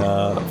back in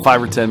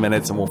 5 or 10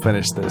 minutes, and we'll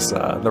finish this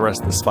the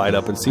rest of this fight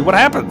up and see what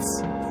happens.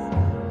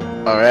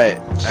 All right.